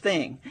nice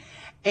thing.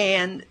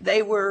 And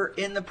they were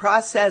in the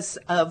process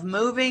of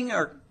moving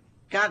or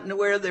gotten to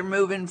where they're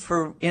moving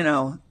for,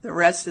 the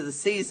rest of the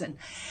season.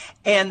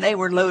 And they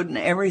were loading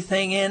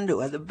everything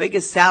into the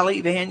biggest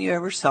Sally van you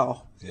ever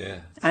saw.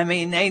 Yeah. I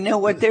mean, they know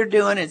what they're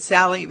doing at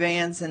Sally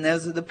Vans, and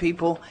those are the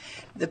people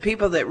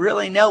that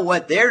really know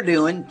what they're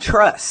doing,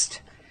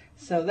 trust.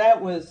 So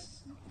that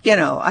was,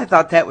 I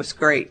thought that was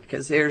great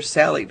because there's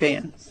Sally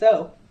Van.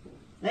 So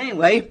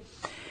anyway,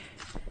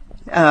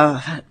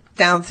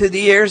 down through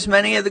the years,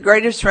 many of the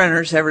greatest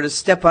runners ever to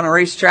step on a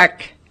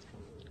racetrack,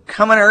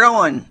 coming or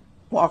going,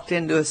 walked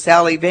into a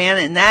Sally Van,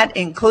 and that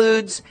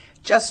includes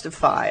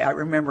Justify. I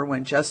remember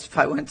when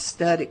Justify went to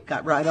stud, it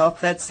got right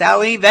off that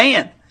Sally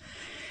Van.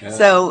 Yeah.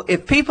 So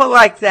if people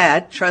like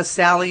that trust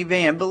Sally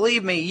Van,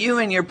 believe me, you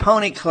and your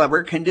pony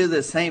clubber can do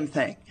the same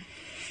thing.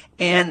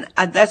 And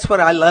that's what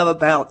I love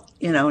about,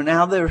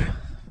 now the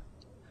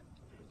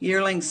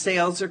yearling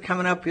sales are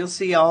coming up. You'll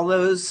see all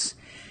those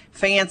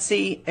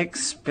fancy,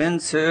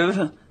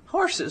 expensive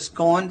horses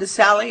going to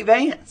Sally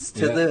Vans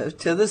to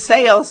the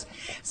sales.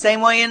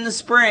 Same way in the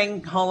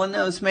spring, hauling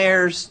those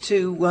mares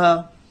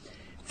to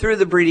through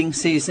the breeding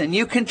season.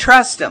 You can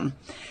trust them.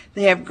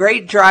 They have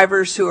great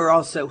drivers who are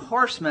also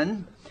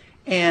horsemen,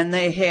 and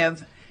they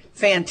have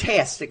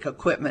fantastic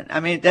equipment. I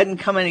mean, it doesn't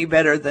come any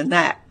better than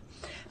that.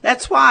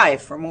 That's why,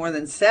 for more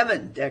than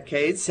 7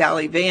 decades,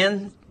 Sally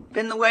Van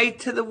been the way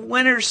to the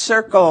winner's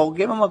circle.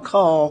 Give them a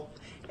call,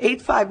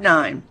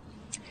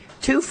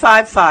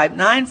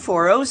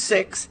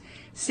 859-255-9406.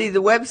 See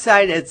the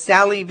website at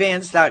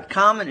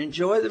sallyvans.com and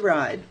enjoy the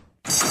ride.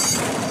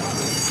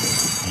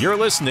 You're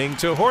listening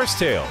to Horse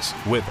Tales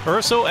with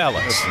Urso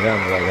Ellis. I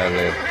got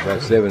left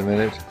about 7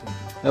 minutes.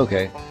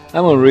 Okay,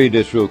 I'm going to read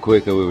this real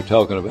quick. We were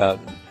talking about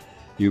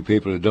you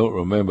people that don't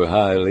remember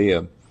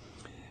Hialeah,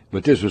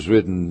 but this was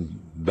written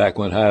back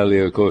when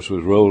Hialeah, of course,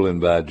 was rolling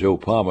by Joe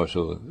Palmer,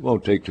 so it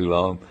won't take too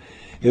long.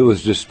 It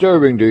was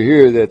disturbing to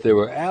hear that there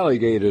were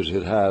alligators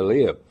at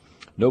Hialeah.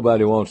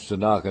 Nobody wants to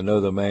knock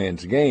another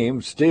man's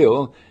game.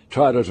 Still,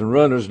 trotters and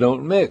runners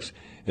don't mix.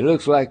 It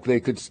looks like they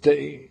could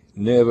stay.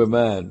 Never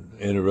mind,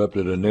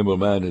 interrupted a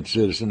nimble-minded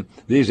citizen.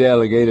 These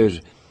alligators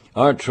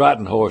aren't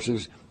trotting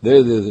horses.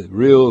 They're the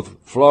real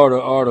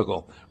Florida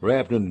article,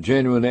 wrapped in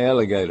genuine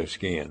alligator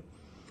skin.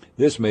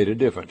 This made a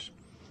difference.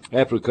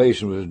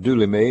 Application was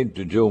duly made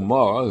to Joe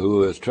Mara,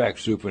 who, as track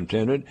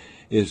superintendent,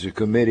 is the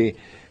committee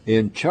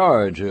in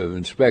charge of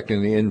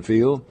inspecting the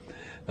infield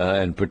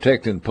and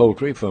protecting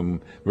poultry from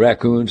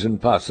raccoons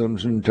and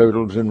possums and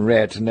turtles and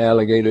rats and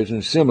alligators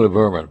and similar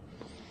vermin.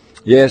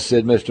 Yes,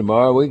 said Mr.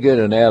 Mara, we get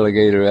an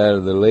alligator out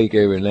of the lake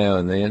every now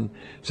and then.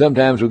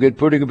 Sometimes we get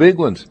pretty big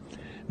ones.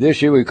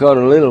 This year we caught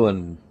a little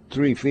one,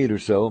 3 feet or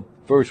so,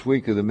 first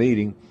week of the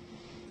meeting.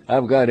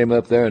 I've got him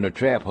up there in a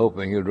trap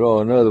hoping he'll draw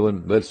another one,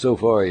 but so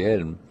far he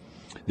hadn't.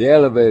 The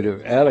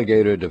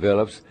alligator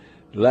develops,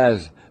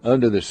 lies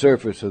under the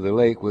surface of the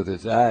lake with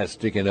its eyes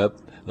sticking up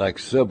like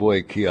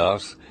subway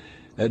kiosks.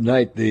 At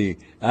night the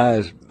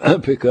eyes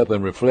pick up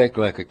and reflect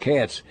like a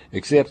cat's,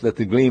 except that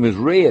the gleam is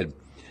red.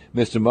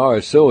 Mr. Mara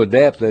is so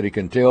adept that he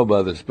can tell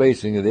by the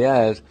spacing of the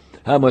eyes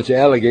how much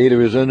alligator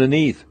is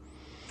underneath.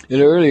 In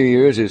the earlier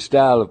years, his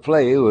style of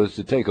play was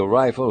to take a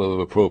rifle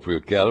of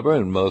appropriate caliber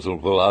and muzzle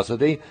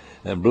velocity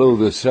and blow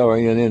the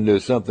saurian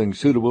into something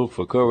suitable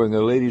for covering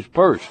a lady's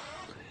purse.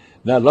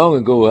 Not long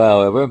ago,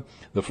 however,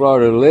 the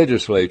Florida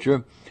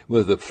legislature,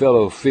 with a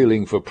fellow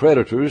feeling for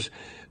predators,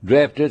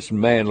 draped its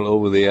mantle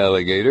over the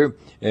alligator,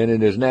 and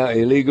it is now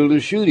illegal to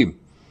shoot him.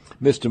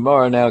 Mr.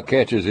 Mara now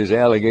catches his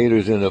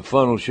alligators in a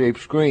funnel-shaped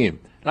screen,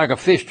 like a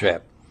fish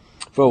trap.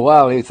 For a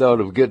while he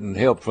thought of getting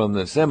help from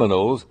the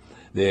Seminoles,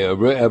 the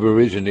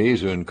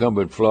Aborigines who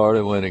encumbered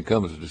Florida when it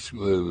was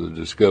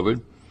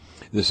discovered.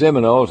 The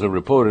Seminoles are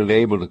reportedly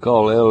able to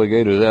call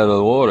alligators out of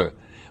the water,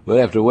 but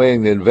after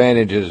weighing the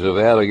advantages of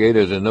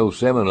alligators and no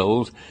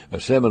Seminoles, or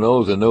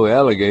Seminoles and no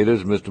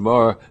alligators, Mr.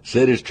 Mara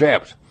set his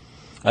traps.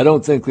 I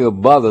don't think they'll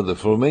bother the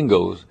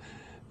flamingos,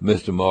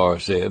 Mr.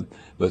 Mara said,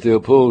 but they'll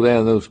pull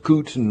down those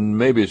coots and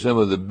maybe some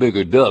of the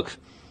bigger ducks.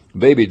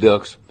 Baby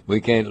ducks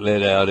we can't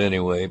let out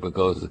anyway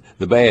because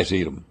the bass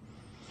eat them.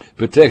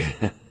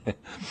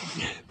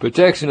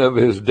 Protection of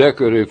his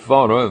decorative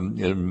fauna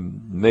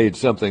made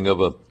something of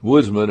a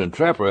woodsman and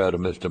trapper out of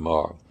Mr.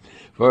 Mara.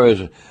 As far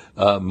as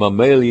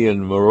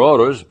mammalian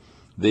marauders,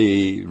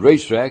 the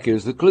racetrack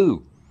is the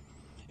clue.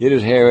 It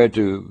is harried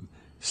to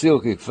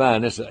silky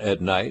fineness at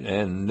night,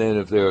 and then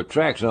if there are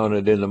tracks on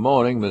it in the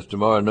morning, Mr.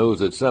 Mara knows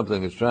that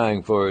something is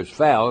trying for his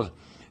fowls,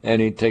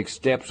 and he takes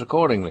steps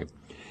accordingly.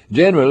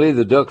 Generally,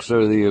 the ducks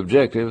are the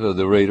objective of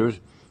the raiders,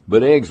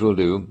 but eggs will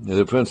do,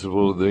 the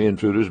principle of the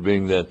intruders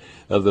being that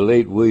of the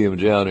late William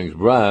Jowning's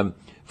rhyme,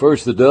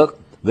 first the duck,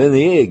 then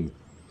the egg.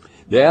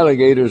 The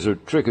alligators are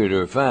trickier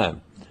to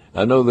find.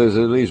 I know there's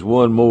at least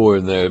one more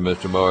in there,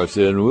 Mr. Mara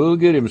said, and we'll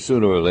get him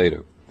sooner or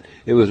later.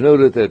 It was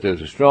noted that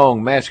there's a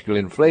strong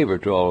masculine flavor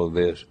to all of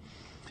this.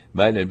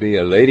 Might it be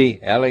a lady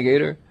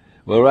alligator?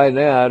 Well, right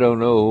now I don't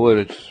know what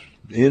it's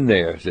in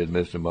there, said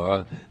Mr.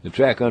 Mara. The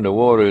track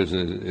underwater is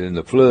in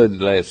the flood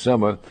last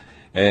summer,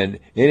 and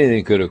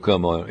anything could have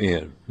come on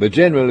in. But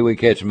generally we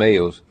catch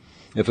males.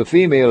 If a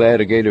female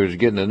alligator is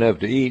getting enough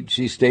to eat,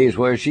 she stays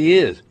where she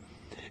is.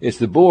 It's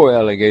the boar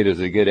alligators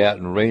that get out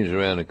and range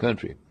around the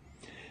country.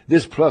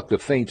 This plucked a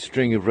faint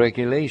string of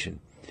regulation.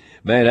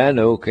 Man I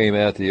know came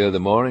out the other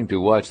morning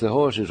to watch the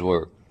horses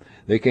work.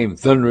 They came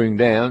thundering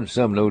down,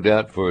 some no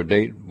doubt for a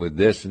date with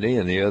Destiny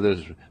and the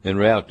others en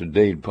route to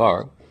Dade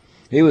Park.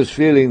 He was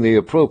feeling the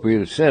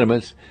appropriate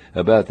sentiments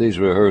about these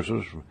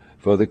rehearsals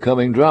for the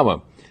coming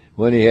drama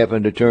when he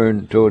happened to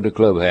turn toward the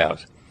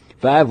clubhouse.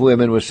 5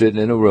 women were sitting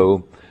in a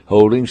row,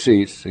 holding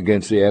seats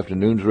against the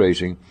afternoon's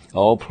racing,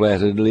 all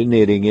placidly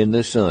knitting in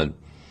the sun.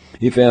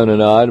 He found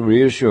an odd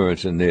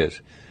reassurance in this.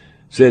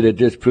 Said it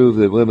just proved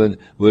that women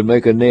would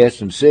make a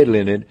nest and settle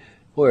in it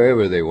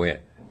wherever they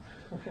went.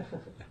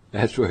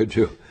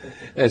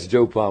 That's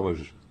Joe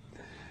Palmer's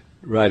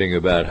writing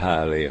about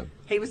Hialeah.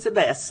 He was the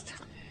best.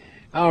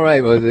 All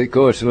right, well, of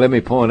course, let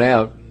me point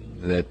out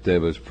that it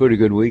was a pretty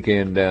good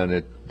weekend down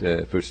at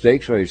for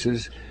stakes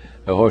races.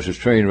 The horses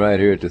trained right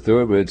here at the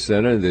Thoroughbred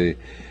Center.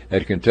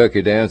 At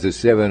Kentucky Downs, the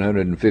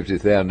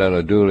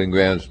 $750,000 Dueling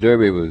Grounds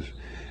Derby was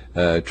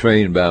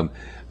trained by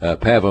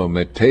Pavel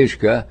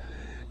Matejka.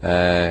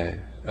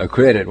 A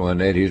credit one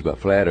that he's by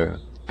Flatter.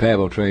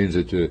 Pavel trains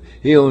at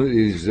he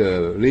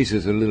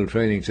leases a little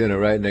training center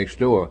right next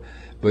door,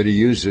 but he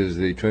uses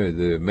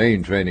the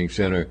main training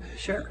center.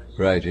 Sure.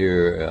 Right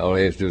here. All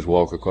he has to do is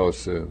walk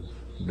across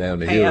down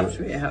the hill,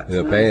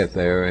 the path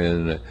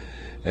there,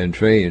 and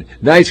train.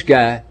 Nice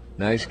guy.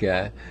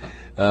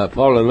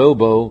 Paula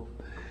Lobo,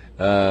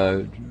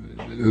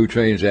 who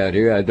trains out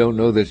here. I don't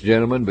know this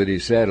gentleman, but he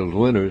saddled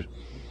winners,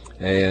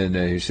 and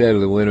he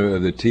saddled the winner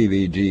of the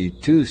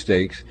TVG2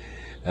 Stakes,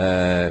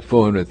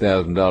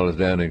 $400,000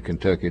 down in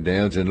Kentucky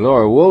Downs. And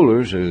Laura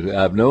Wohlers, who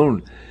I've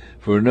known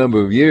for a number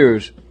of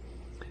years,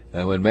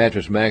 when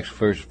Mattress Max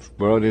first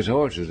brought his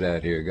horses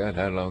out here. God,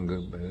 how long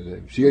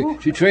ago?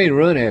 She trained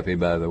Run Happy,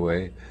 by the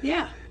way.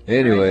 Yeah.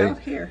 Anyway, right out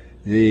here.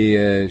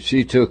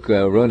 she took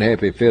Run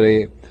Happy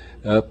filly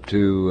up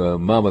to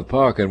Monmouth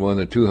Park and won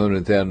the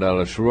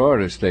 $200,000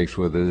 sorority stakes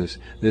with her.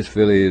 This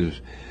filly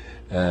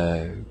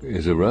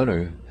is a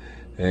runner,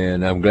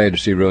 and I'm glad to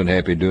see Run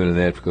Happy doing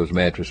that because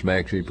Mattress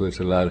Max, he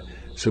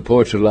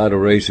supports a lot of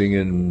racing,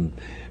 and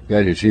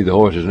got to see the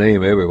horse's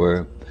name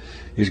everywhere.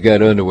 He's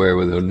got underwear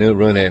with a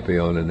Run Happy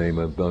on the name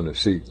up on the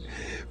seat.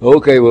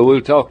 Okay, well,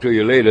 we'll talk to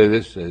you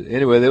later.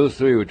 Anyway, those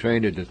 3 were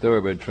trained at the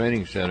Thoroughbred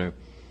Training Center.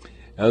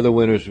 Other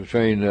winners were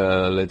trained,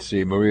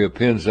 Maria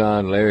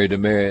Pinzon, Larry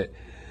DeMeritt,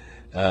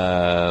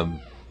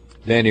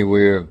 Danny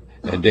Weir,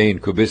 and Dane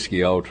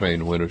Kubisky, all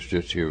trained winners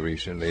just here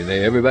recently.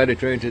 Everybody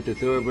trains at the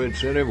Thoroughbred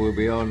Center. We'll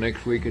be on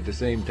next week at the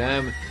same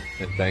time,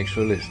 and thanks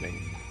for listening.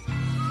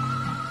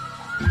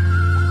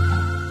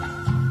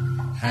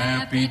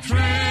 Happy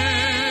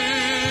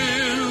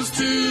trails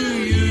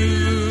to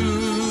you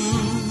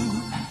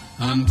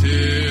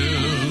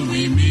until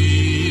we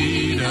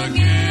meet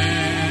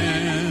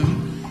again.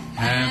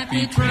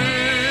 Happy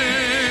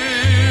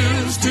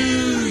trails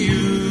to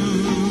you.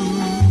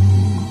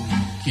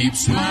 Keep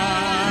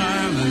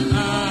smiling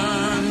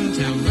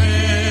until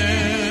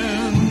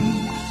then.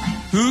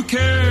 Who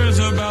cares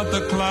about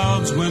the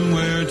clouds when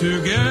we're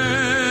together?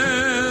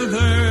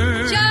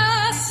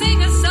 Just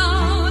sing a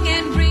song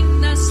and bring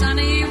the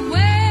sunny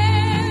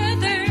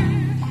weather.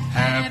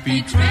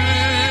 Happy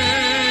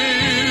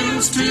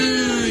trails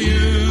to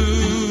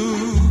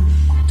you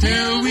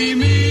till we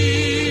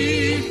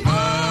meet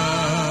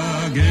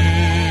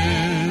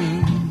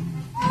again.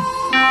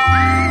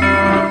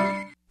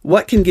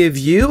 What can give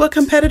you a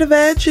competitive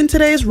edge in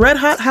today's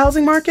red-hot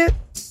housing market?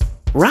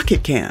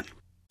 Rocket can.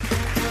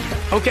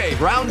 Okay,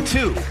 round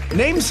 2.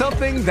 Name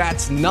something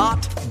that's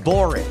not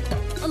boring.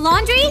 A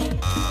laundry?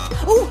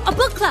 Ooh, a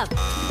book club.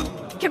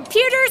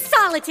 Computer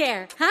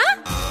solitaire,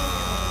 huh?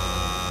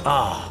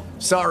 Ah,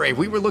 sorry,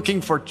 we were looking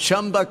for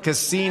Chumba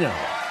Casino.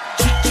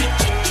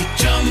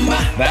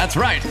 That's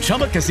right,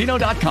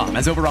 ChumbaCasino.com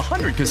has over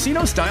 100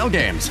 casino-style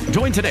games.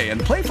 Join today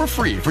and play for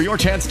free for your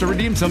chance to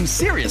redeem some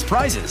serious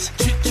prizes.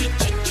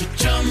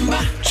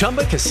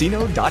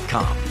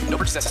 ChumbaCasino.com. No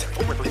purchase necessary.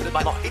 Void where prohibited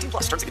by law. 18+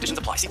 terms and conditions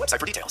apply. See website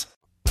for details.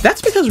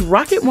 That's because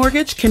Rocket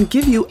Mortgage can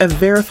give you a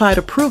verified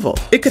approval.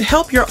 It could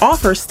help your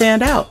offer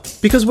stand out.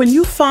 Because when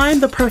you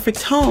find the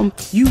perfect home,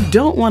 you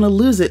don't want to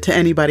lose it to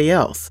anybody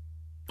else.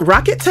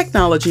 Rocket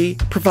Technology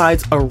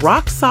provides a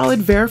rock-solid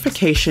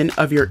verification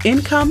of your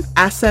income,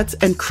 assets,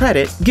 and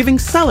credit, giving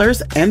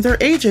sellers and their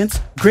agents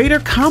greater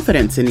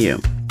confidence in you.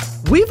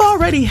 We've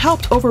already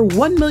helped over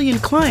 1 million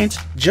clients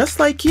just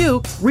like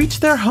you reach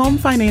their home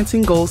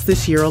financing goals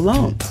this year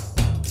alone.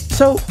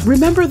 So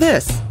remember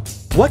this.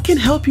 What can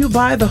help you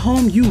buy the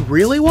home you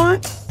really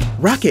want?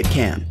 Rocket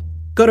can.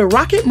 Go to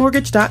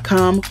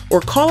rocketmortgage.com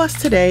or call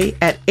us today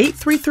at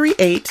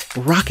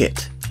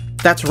 8338-ROCKET.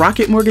 That's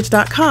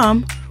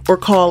rocketmortgage.com or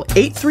call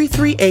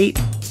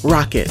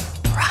 8338-ROCKET.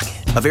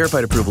 A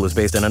verified approval is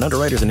based on an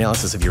underwriter's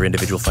analysis of your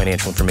individual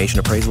financial information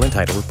appraisal and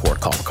title report.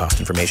 Call for cost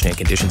information and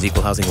conditions.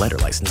 Equal housing lender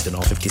licensed in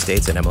all 50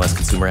 states and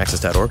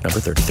MLSConsumerAccess.org number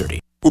 3030.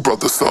 Who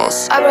brought the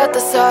sauce? I brought the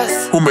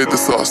sauce. Who made the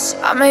sauce?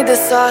 I made the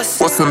sauce.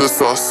 What's in the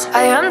sauce?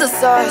 I am the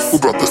sauce. Who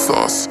brought the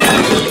sauce?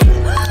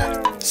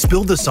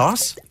 Spilled the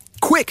sauce?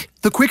 Quick,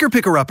 the Quicker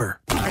Picker-Upper.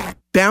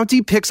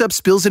 Bounty picks up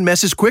spills and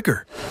messes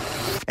quicker.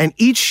 And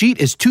each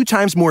sheet is 2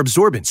 times more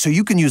absorbent, so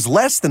you can use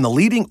less than the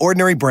leading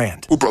Ordinary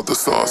brand. Who brought the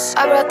sauce?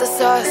 I brought the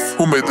sauce.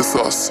 Who made the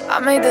sauce? I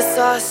made the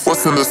sauce.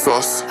 What's in the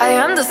sauce? I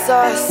am the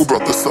sauce. Who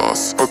brought the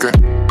sauce? Okay.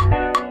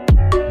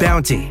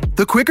 Bounty,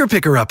 the Quicker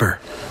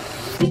Picker-Upper.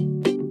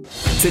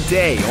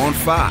 Today on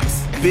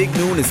Fox, Big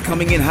Noon is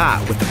coming in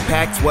hot with the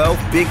Pac-12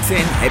 Big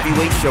Ten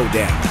Heavyweight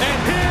Showdown.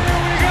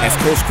 As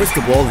Coach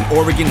Cristobal and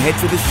Oregon head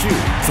to the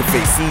shoe to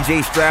face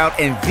C.J. Stroud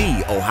and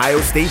the Ohio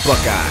State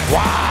Buckeyes.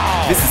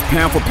 Wow! This is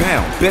pound for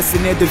pound, best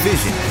in their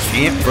division,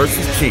 champ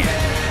versus champ.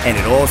 And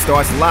it all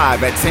starts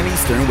live at 10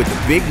 Eastern with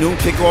the Big Noon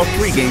Kickoff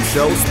pregame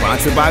show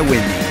sponsored by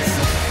Wendy's.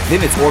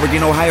 Then it's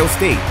Oregon-Ohio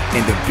State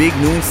and the Big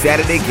Noon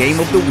Saturday game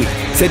of the week.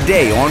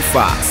 Today on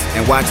Fox,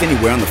 and watch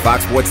anywhere on the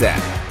Fox Sports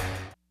app.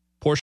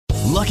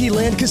 Lucky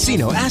Land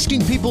Casino,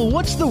 asking people,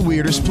 what's the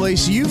weirdest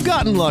place you've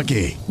gotten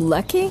lucky?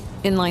 Lucky?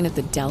 In line at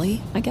the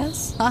deli, I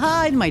guess?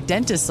 Aha, in my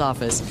dentist's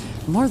office.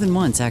 More than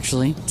once,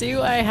 actually.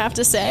 Do I have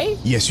to say?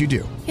 Yes, you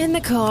do. In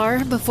the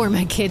car before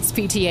my kids'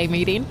 PTA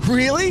meeting.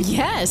 Really?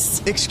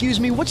 Yes. Excuse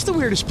me, what's the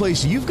weirdest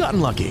place you've gotten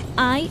lucky?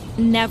 I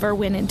never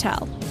win and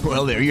tell.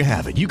 Well, there you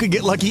have it. You can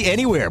get lucky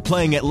anywhere,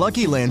 playing at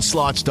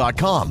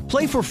LuckyLandSlots.com.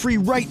 Play for free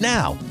right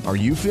now. Are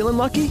you feeling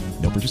lucky?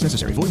 No purchase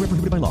necessary. Void where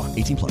prohibited by law.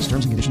 18+.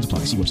 Terms and conditions apply.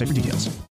 See website for details.